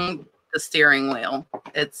gripping the steering wheel.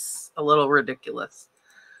 It's a little ridiculous.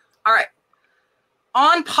 All right.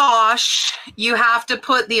 On Posh, you have to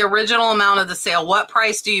put the original amount of the sale. What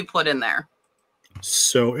price do you put in there?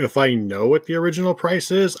 So if I know what the original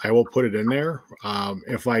price is, I will put it in there.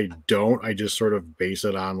 If I don't, I just sort of base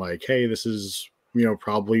it on like, hey, this is,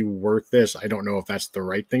 probably worth this. I don't know if that's the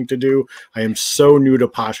right thing to do. I am so new to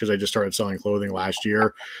Posh because I just started selling clothing last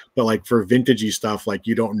year. But like for vintagey stuff, like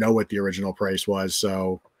you don't know what the original price was.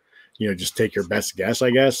 So, just take your best guess,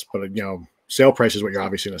 I guess. But, sale price is what you're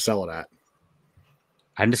obviously going to sell it at.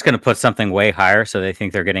 I'm just going to put something way higher so they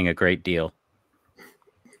think they're getting a great deal.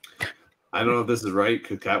 I don't know if this is right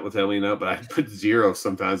because Kat will tell me no, but I put 0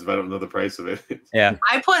 sometimes if I don't know the price of it. Yeah.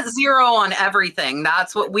 I put 0 on everything.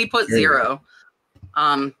 That's what we put, 0.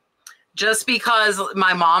 Just because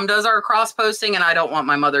my mom does our cross posting and I don't want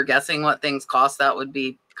my mother guessing what things cost. That would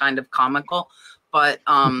be kind of comical. But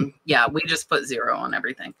yeah, we just put 0 on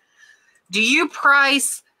everything. Do you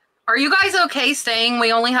price? Are you guys okay staying?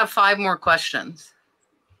 We only have 5 more questions.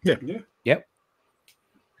 Yeah. Yep.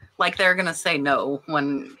 Like they're going to say no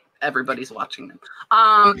when everybody's watching them.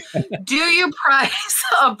 Do you price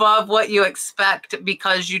above what you expect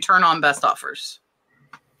because you turn on best offers?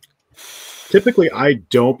 Typically, I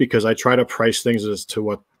don't because I try to price things as to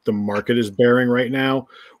what the market is bearing right now.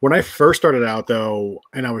 When I first started out, though,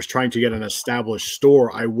 and I was trying to get an established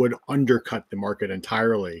store, I would undercut the market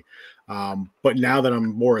entirely. But now that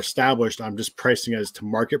I'm more established, I'm just pricing as to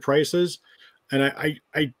market prices. And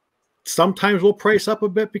I sometimes will price up a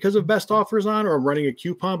bit because of best offers on, or I'm running a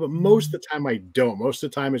coupon, but most of the time I don't. Most of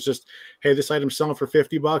the time it's just, hey, this item's selling for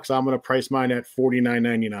 $50. I'm going to price mine at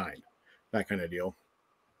 $49.99. That kind of deal.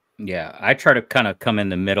 Yeah, I try to kind of come in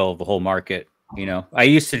the middle of the whole market. I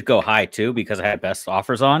used to go high too because I had best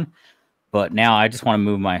offers on, but now I just want to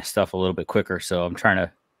move my stuff a little bit quicker. So I'm trying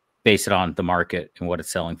to base it on the market and what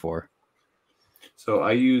it's selling for. So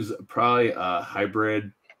I use probably a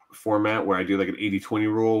hybrid format where I do like an 80-20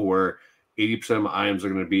 rule where 80% of my items are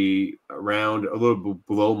going to be around a little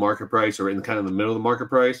below market price or in kind of the middle of the market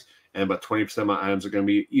price. And about 20% of my items are going to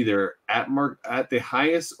be either at the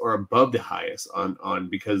highest or above the highest on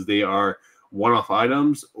because they are one-off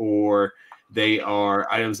items or they are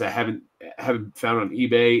items that haven't found on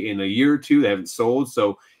eBay in a year or two. They haven't sold.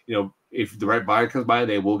 So, if the right buyer comes by,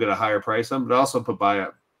 they will get a higher price on, but also put by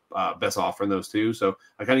a best offer in those too. So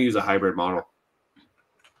I kind of use a hybrid model.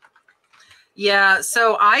 Yeah,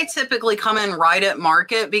 so I typically come in right at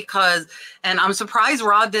market because, and I'm surprised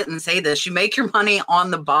Rod didn't say this, you make your money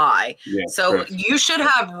on the buy. Yeah, so correct. You should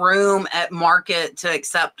have room at market to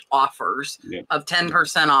accept offers of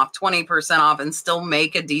 10% off, 20% off, and still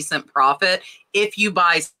make a decent profit if you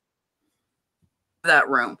buy that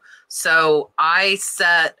room. So I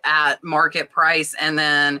set at market price, and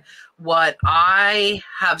then what I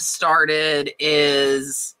have started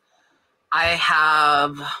is I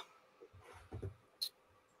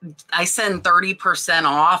send 30%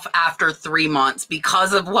 off after 3 months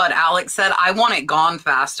because of what Alex said. I want it gone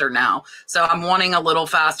faster now. So I'm wanting a little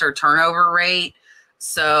faster turnover rate.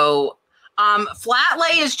 So flat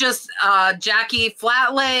lay is just, Jackie,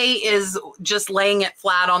 flat lay is just laying it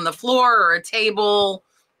flat on the floor or a table.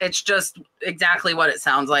 It's just exactly what it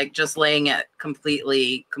sounds like, just laying it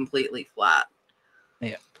completely flat.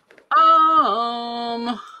 Yeah.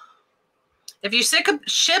 If you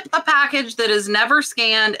ship a package that is never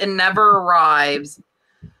scanned and never arrives,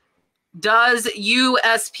 does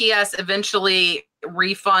USPS eventually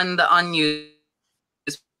refund the unused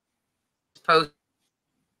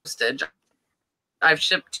postage? I've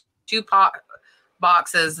shipped 2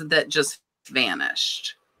 boxes that just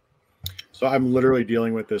vanished. So I'm literally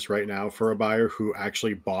dealing with this right now for a buyer who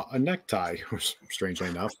actually bought a necktie, strangely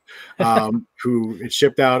enough, who it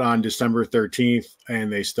shipped out on December 13th,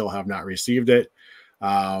 and they still have not received it.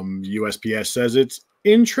 USPS says it's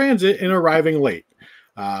in transit and arriving late.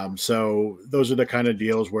 So those are the kind of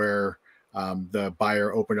deals where the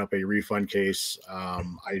buyer opened up a refund case.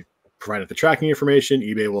 I provided the tracking information.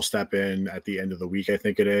 eBay will step in at the end of the week, I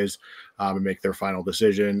think it is, and make their final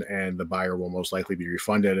decision, and the buyer will most likely be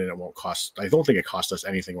refunded, and it won't cost, I don't think it costs us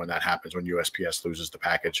anything when that happens, when USPS loses the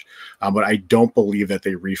package. But I don't believe that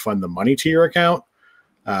they refund the money to your account.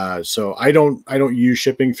 So I don't use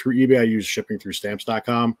shipping through eBay. I use shipping through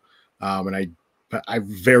stamps.com. And I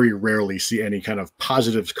very rarely see any kind of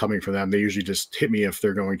positives coming from them. They usually just hit me if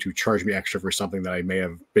they're going to charge me extra for something that I may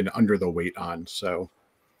have been under the weight on. So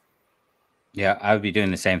yeah, I would be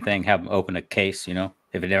doing the same thing. Have them open a case, you know,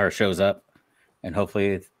 if it never shows up, and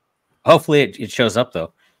hopefully it shows up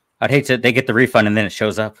though. I'd hate to they get the refund and then it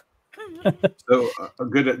shows up. So a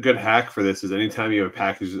good hack for this is anytime you have a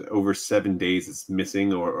package over 7 days it's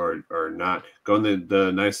missing or not, go on the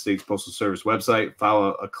United States Postal Service website,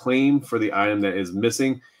 file a claim for the item that is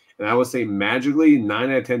missing, and I would say magically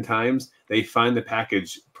 9 out of 10 times they find the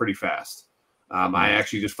package pretty fast. I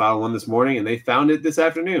actually just filed one this morning and they found it this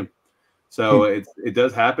afternoon. So it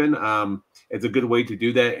does happen. It's a good way to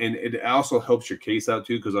do that, and it also helps your case out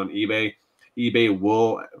too, because on eBay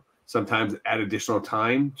will sometimes add additional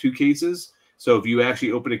time to cases. So if you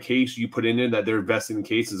actually open a case, you put in there that they're vested in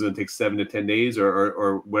cases, and it takes 7 to 10 days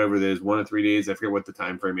or whatever it is, 1 to 3 days. I forget what the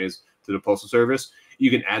time frame is to the Postal Service.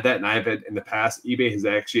 You can add that, and I've had in the past, eBay has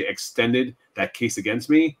actually extended that case against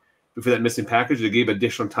me for that missing package. They gave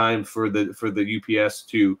additional time for the UPS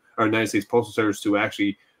or United States Postal Service to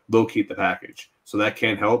actually locate the package. So that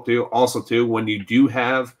can help too. Also too, when you do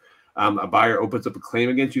have a buyer opens up a claim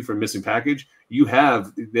against you for a missing package,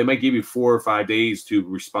 they might give you 4 or 5 days to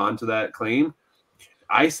respond to that claim.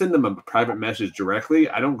 I send them a private message directly.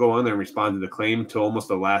 I don't go on there and respond to the claim until almost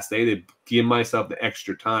the last day. They give myself the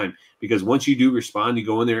extra time, because once you do respond, you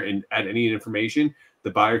go in there and add any information,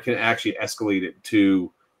 the buyer can actually escalate it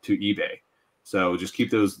to eBay. So just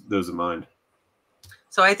keep those in mind.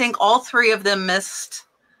 So I think all 3 of them missed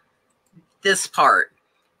this part.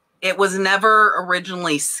 It was never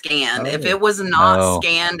originally scanned. If it was not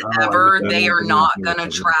scanned ever, they are not going to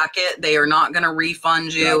track it. They are not going to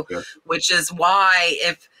refund you, which is why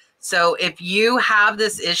if you have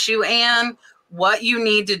this issue, Anne, what you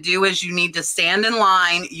need to do is you need to stand in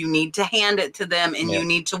line, you need to hand it to them, and you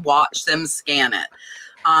need to watch them scan it.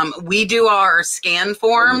 We do our scan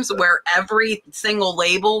forms where every single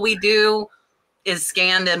label we do is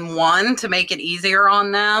scanned in one to make it easier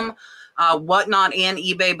on them. Whatnot and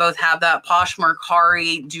eBay both have that. Posh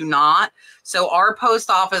Mercari do not. So our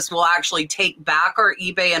post office will actually take back our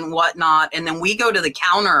eBay and Whatnot, and then we go to the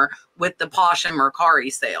counter with the Posh and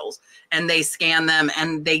Mercari sales, and they scan them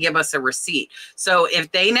and they give us a receipt. So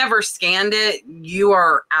if they never scanned it, you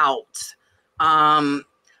are out.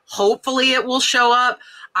 Hopefully it will show up.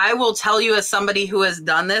 I will tell you, as somebody who has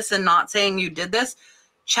done this, and not saying you did this,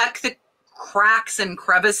 check the cracks and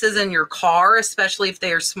crevices in your car, especially if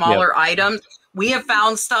they are smaller items. We have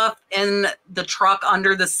found stuff in the truck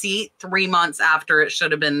under the seat 3 months after it should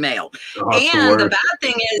have been mailed. And the bad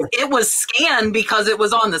thing is it was scanned because it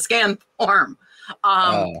was on the scan form.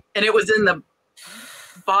 And it was in the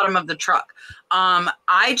bottom of the truck.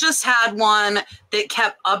 I just had one that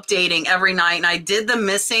kept updating every night, and I did the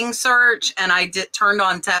missing search, and I turned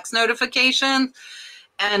on text notifications.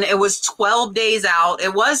 And it was 12 days out.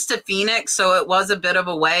 It was to Phoenix, so it was a bit of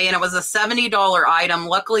a way. And it was a $70 item.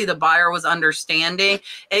 Luckily, the buyer was understanding.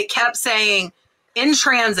 It kept saying, in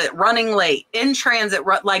transit, running late. In transit,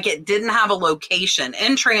 like it didn't have a location.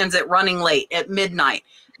 In transit, running late at midnight.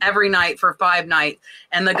 Every night for 5 nights.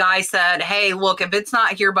 And the guy said, hey, look, if it's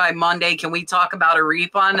not here by Monday, can we talk about a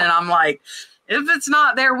refund? And I'm like, if it's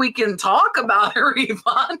not there, we can talk about a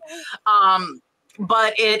refund.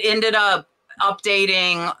 But it ended up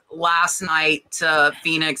updating last night to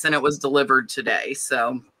Phoenix, and it was delivered today.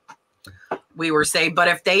 So we were safe.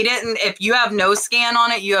 But if you have no scan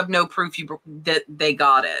on it, you have no proof that they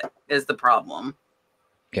got it, is the problem.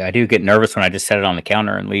 Yeah, I do get nervous when I just set it on the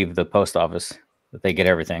counter and leave the post office that they get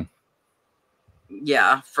everything.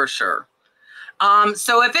 Yeah, for sure.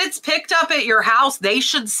 So if it's picked up at your house, they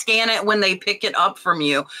should scan it when they pick it up from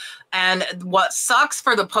you. And what sucks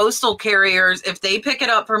for the postal carriers, if they pick it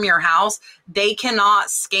up from your house, they cannot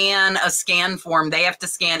scan a scan form. They have to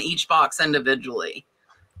scan each box individually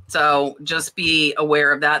So just be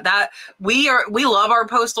aware of that. That we love our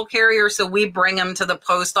postal carrier, so we bring them to the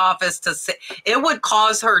post office to sit. It would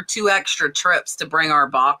cause her 2 extra trips to bring our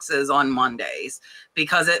boxes on Mondays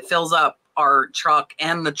because it fills up our truck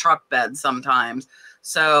and the truck bed sometimes.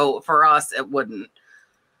 So for us, it wouldn't.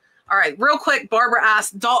 All right, real quick, Barbara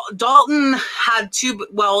asked, Dalton had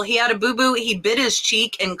he had a boo-boo. He bit his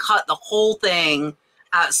cheek and cut the whole thing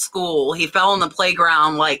at school. He fell on the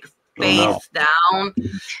playground like face down.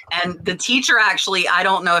 And the teacher actually, I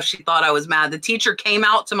don't know if she thought I was mad. The teacher came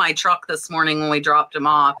out to my truck this morning when we dropped him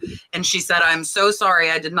off. And she said, I'm so sorry.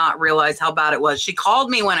 I did not realize how bad it was. She called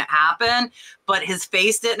me when it happened, but his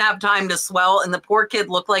face didn't have time to swell. And the poor kid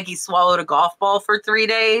looked like he swallowed a golf ball for 3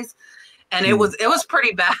 days. And it was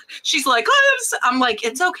pretty bad. She's like, I'm like,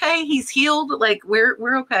 it's okay. He's healed. Like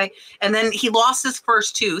we're okay. And then he lost his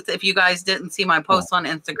first tooth. If you guys didn't see my post on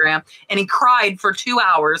Instagram, and he cried for 2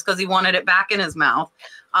 hours because he wanted it back in his mouth.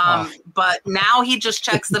 But now he just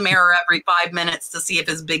checks the mirror every 5 minutes to see if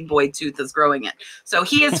his big boy tooth is growing in. So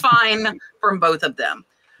he is fine from both of them.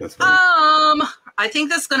 That's funny. I think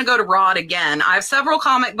this is going to go to Rod again. I have several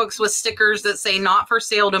comic books with stickers that say not for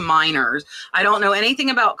sale to minors. I don't know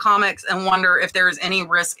anything about comics and wonder if there is any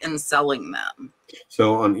risk in selling them.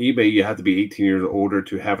 So on eBay, you have to be 18 years or older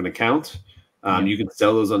to have an account. You can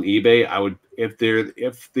sell those on eBay. I would, if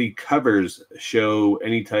the covers show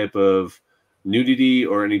any type of nudity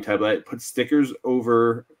or any type of that, put stickers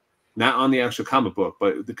over, not on the actual comic book,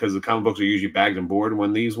 but because the comic books are usually bagged and board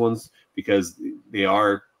when these ones, because they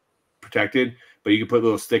are protected. But you can put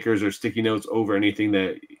little stickers or sticky notes over anything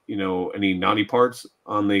that, any naughty parts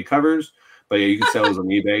on the covers. But yeah, you can sell those on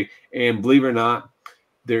eBay. And believe it or not,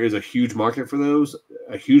 there is a huge market for those,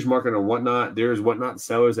 a huge market on Whatnot. There's Whatnot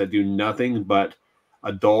sellers that do nothing but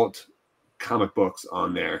adult comic books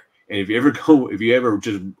on there. And if you ever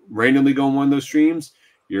just randomly go on one of those streams,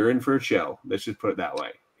 you're in for a show. Let's just put it that way.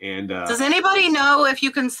 And does anybody know if you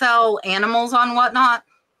can sell animals on Whatnot?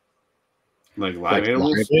 Like live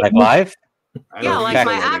animals? Like live? Yeah, like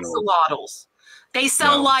my axolotls. They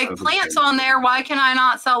sell live plants on there. Why can I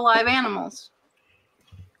not sell live animals?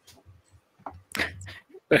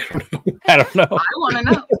 I don't know. I want to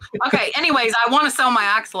know. Okay, anyways, I want to sell my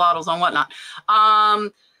axolotls on Whatnot.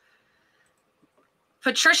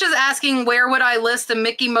 Patricia's asking, where would I list a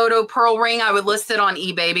Mickey Moto pearl ring? I would list it on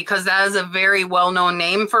eBay because that is a very well-known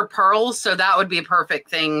name for pearls. So that would be a perfect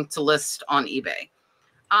thing to list on eBay.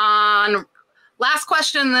 Last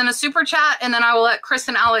question, then a super chat, and then I will let Chris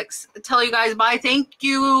and Alex tell you guys bye. Thank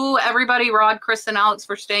you, everybody, Rod, Chris, and Alex,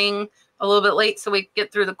 for staying a little bit late so we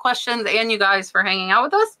get through the questions, and you guys for hanging out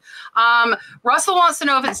with us. Russell wants to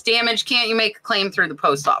know if it's damaged, can't you make a claim through the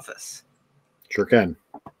post office? Sure can.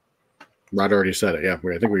 Rod already said it. Yeah,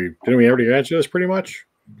 didn't we already answer this pretty much?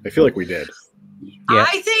 I feel like we did. Yeah.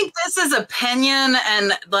 I think this is opinion,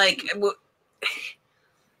 and like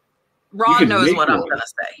Rod knows what I'm going to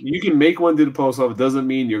say. You can make one through the post office. Doesn't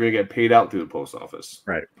mean you're going to get paid out through the post office.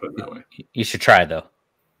 Right. Put it that way. You should try, though.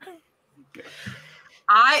 Yeah.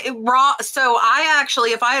 So I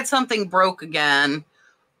actually, if I had something broke again,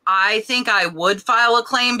 I think I would file a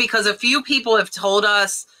claim because a few people have told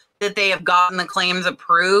us that they have gotten the claims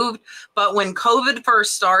approved. But when COVID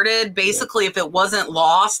first started, basically, if it wasn't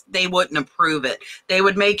lost, they wouldn't approve it. They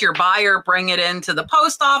would make your buyer bring it into the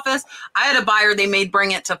post office. I had a buyer, they made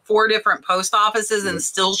bring it to 4 different post offices, and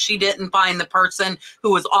still she didn't find the person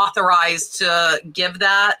who was authorized to give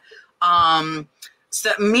that.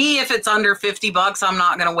 So me, if it's under $50, I'm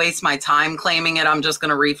not going to waste my time claiming it. I'm just going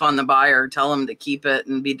to refund the buyer, tell them to keep it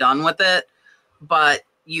and be done with it. But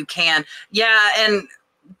you can. Yeah, and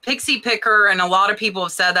Pixie Picker and a lot of people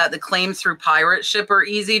have said that the claims through pirate ship are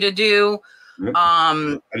easy to do. Yep.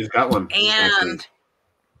 I just got one. And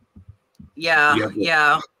yeah.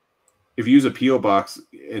 If you use a P.O. box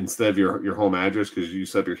instead of your home address, because you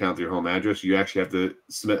set up your account through your home address, you actually have to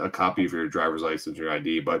submit a copy of your driver's license, your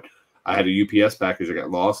ID. But I had a UPS package that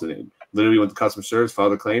got lost, and it literally went to customer service,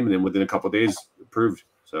 filed a claim, and then within a couple of days, approved.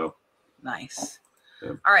 So nice.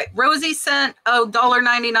 Yeah. All right. Rosie sent a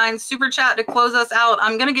 $1.99 super chat to close us out.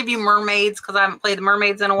 I'm going to give you mermaids because I haven't played the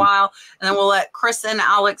mermaids in a while. And then we'll let Chris and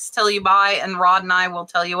Alex tell you bye. And Rod and I will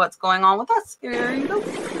tell you what's going on with us. Here you go.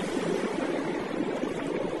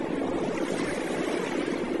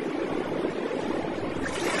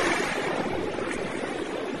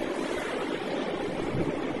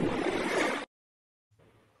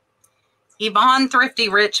 Yvonne Thrifty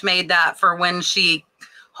Rich made that for when she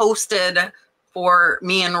hosted for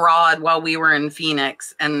me and Rod while we were in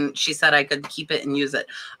Phoenix, and she said I could keep it and use it.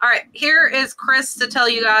 All right, here is Chris to tell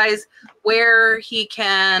you guys where he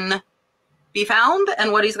can be found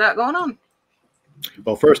and what he's got going on.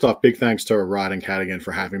 Well, first off, big thanks to Rod and Kat again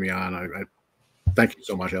for having me on. I thank you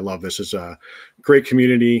so much. I love this. It's a great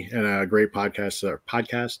community and a great podcast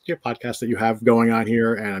that you have going on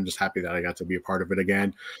here. And I'm just happy that I got to be a part of it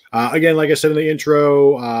again. Again, like I said in the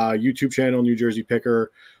intro, YouTube channel, New Jersey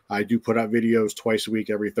Picker. I do put out videos twice a week,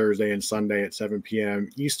 every Thursday and Sunday at 7 p.m.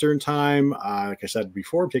 Eastern time. Like I said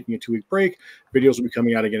before, I'm taking a 2-week break. Videos will be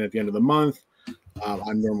coming out again at the end of the month.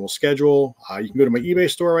 On normal schedule. You can go to my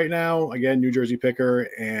eBay store right now. Again, New Jersey Picker,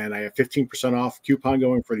 and I have 15% off coupon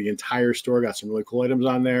going for the entire store. Got some really cool items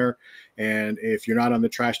on there. And if you're not on the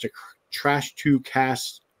Trash to Cash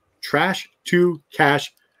Facebook group, Trash to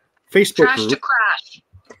Crash.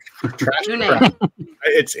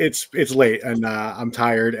 It's late and I'm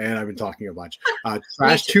tired and I've been talking a bunch.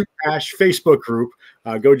 Trash to Cash Facebook group.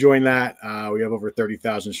 Go join that. We have over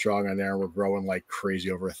 30,000 strong on there. We're growing like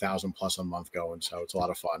crazy, over 1,000 plus a month going. So it's a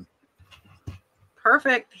lot of fun.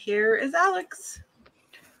 Perfect. Here is Alex.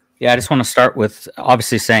 Yeah, I just want to start with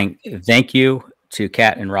obviously saying thank you to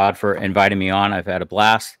Kat and Rod for inviting me on. I've had a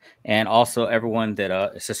blast. And also everyone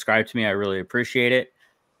that subscribed to me. I really appreciate it.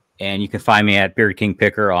 And you can find me at Beard King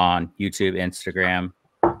Picker on YouTube, Instagram,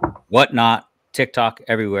 whatnot, TikTok,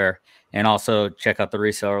 everywhere. And also check out the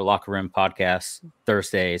Reseller Locker Room podcast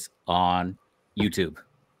Thursdays on YouTube.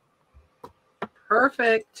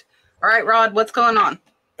 Perfect. All right, Rod, what's going on?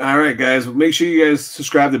 All right, guys. Make sure you guys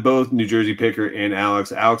subscribe to both New Jersey Picker and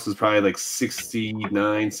Alex. Alex is probably like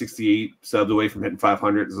 69, 68 subs away from hitting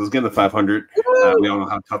 500. So let's get in the 500. We all know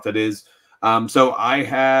how tough that is. So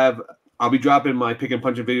I'll be dropping my pick and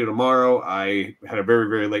punching video tomorrow. I had a very,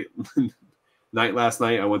 very late night last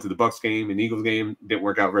night. I went to the Bucks game and Eagles game. Didn't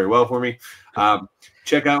work out very well for me.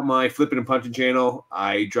 Check out my flipping and punching channel.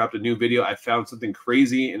 I dropped a new video. I found something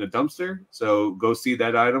crazy in a dumpster. So go see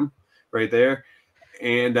that item right there.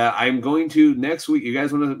 And I'm going to next week. You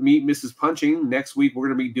guys want to meet Mrs. Punching? Next week, we're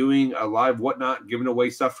going to be doing a live whatnot, giving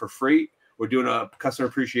away stuff for free. We're doing a customer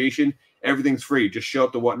appreciation. Everything's free. Just show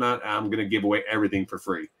up to whatnot. I'm going to give away everything for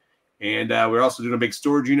free. And we're also doing a big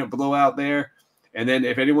storage unit blowout there. And then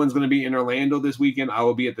if anyone's going to be in Orlando this weekend, I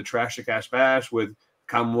will be at the Trash to Cash Bash with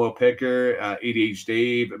Commonwealth Picker, ADH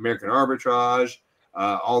Dave, American Arbitrage,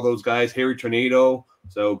 all those guys, Harry Tornado.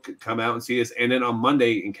 So come out and see us. And then on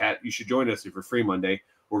Monday, and Kat, you should join us if you're free Monday.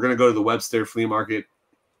 We're going to go to the Webster Flea Market,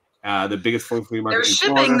 the biggest flea market They're in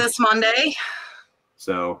shipping Florida. this Monday.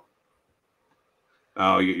 So,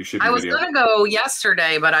 you're shipping. I was going to go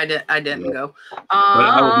yesterday, but I didn't go. But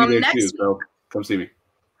I will be there too, week. so come see me.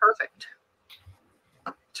 Perfect.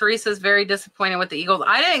 Teresa's very disappointed with the Eagles.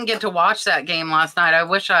 I didn't get to watch that game last night. I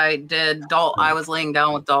wish I did. I was laying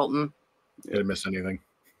down with Dalton. Didn't miss anything.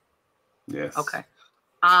 Yes. Okay.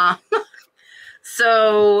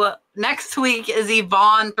 So next week is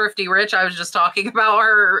Yvonne Thrifty Rich. I was just talking about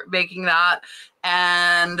her making that.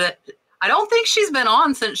 And I don't think she's been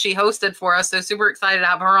on since she hosted for us. So super excited to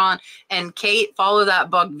have her on. And Kate, Follow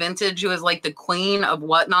That Bug Vintage, who is like the queen of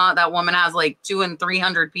whatnot. That woman has like 200 and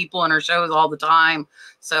 300 people in her shows all the time.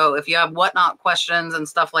 So if you have whatnot questions and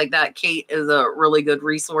stuff like that, Kate is a really good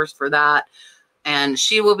resource for that. And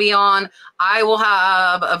she will be on. I will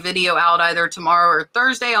have a video out either tomorrow or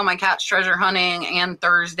Thursday on my Cat's Treasure Hunting, and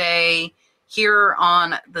Thursday here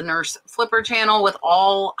on the Nurse Flipper channel with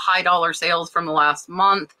all high dollar sales from the last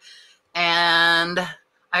month. And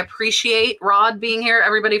I appreciate Rod being here,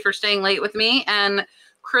 everybody for staying late with me, and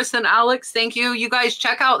Chris and Alex, thank you. You guys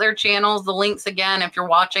check out their channels. The links again, if you're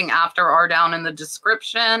watching after, are down in the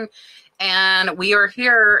description. And we are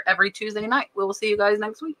here every Tuesday night. We'll see you guys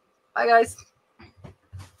next week. Bye, guys.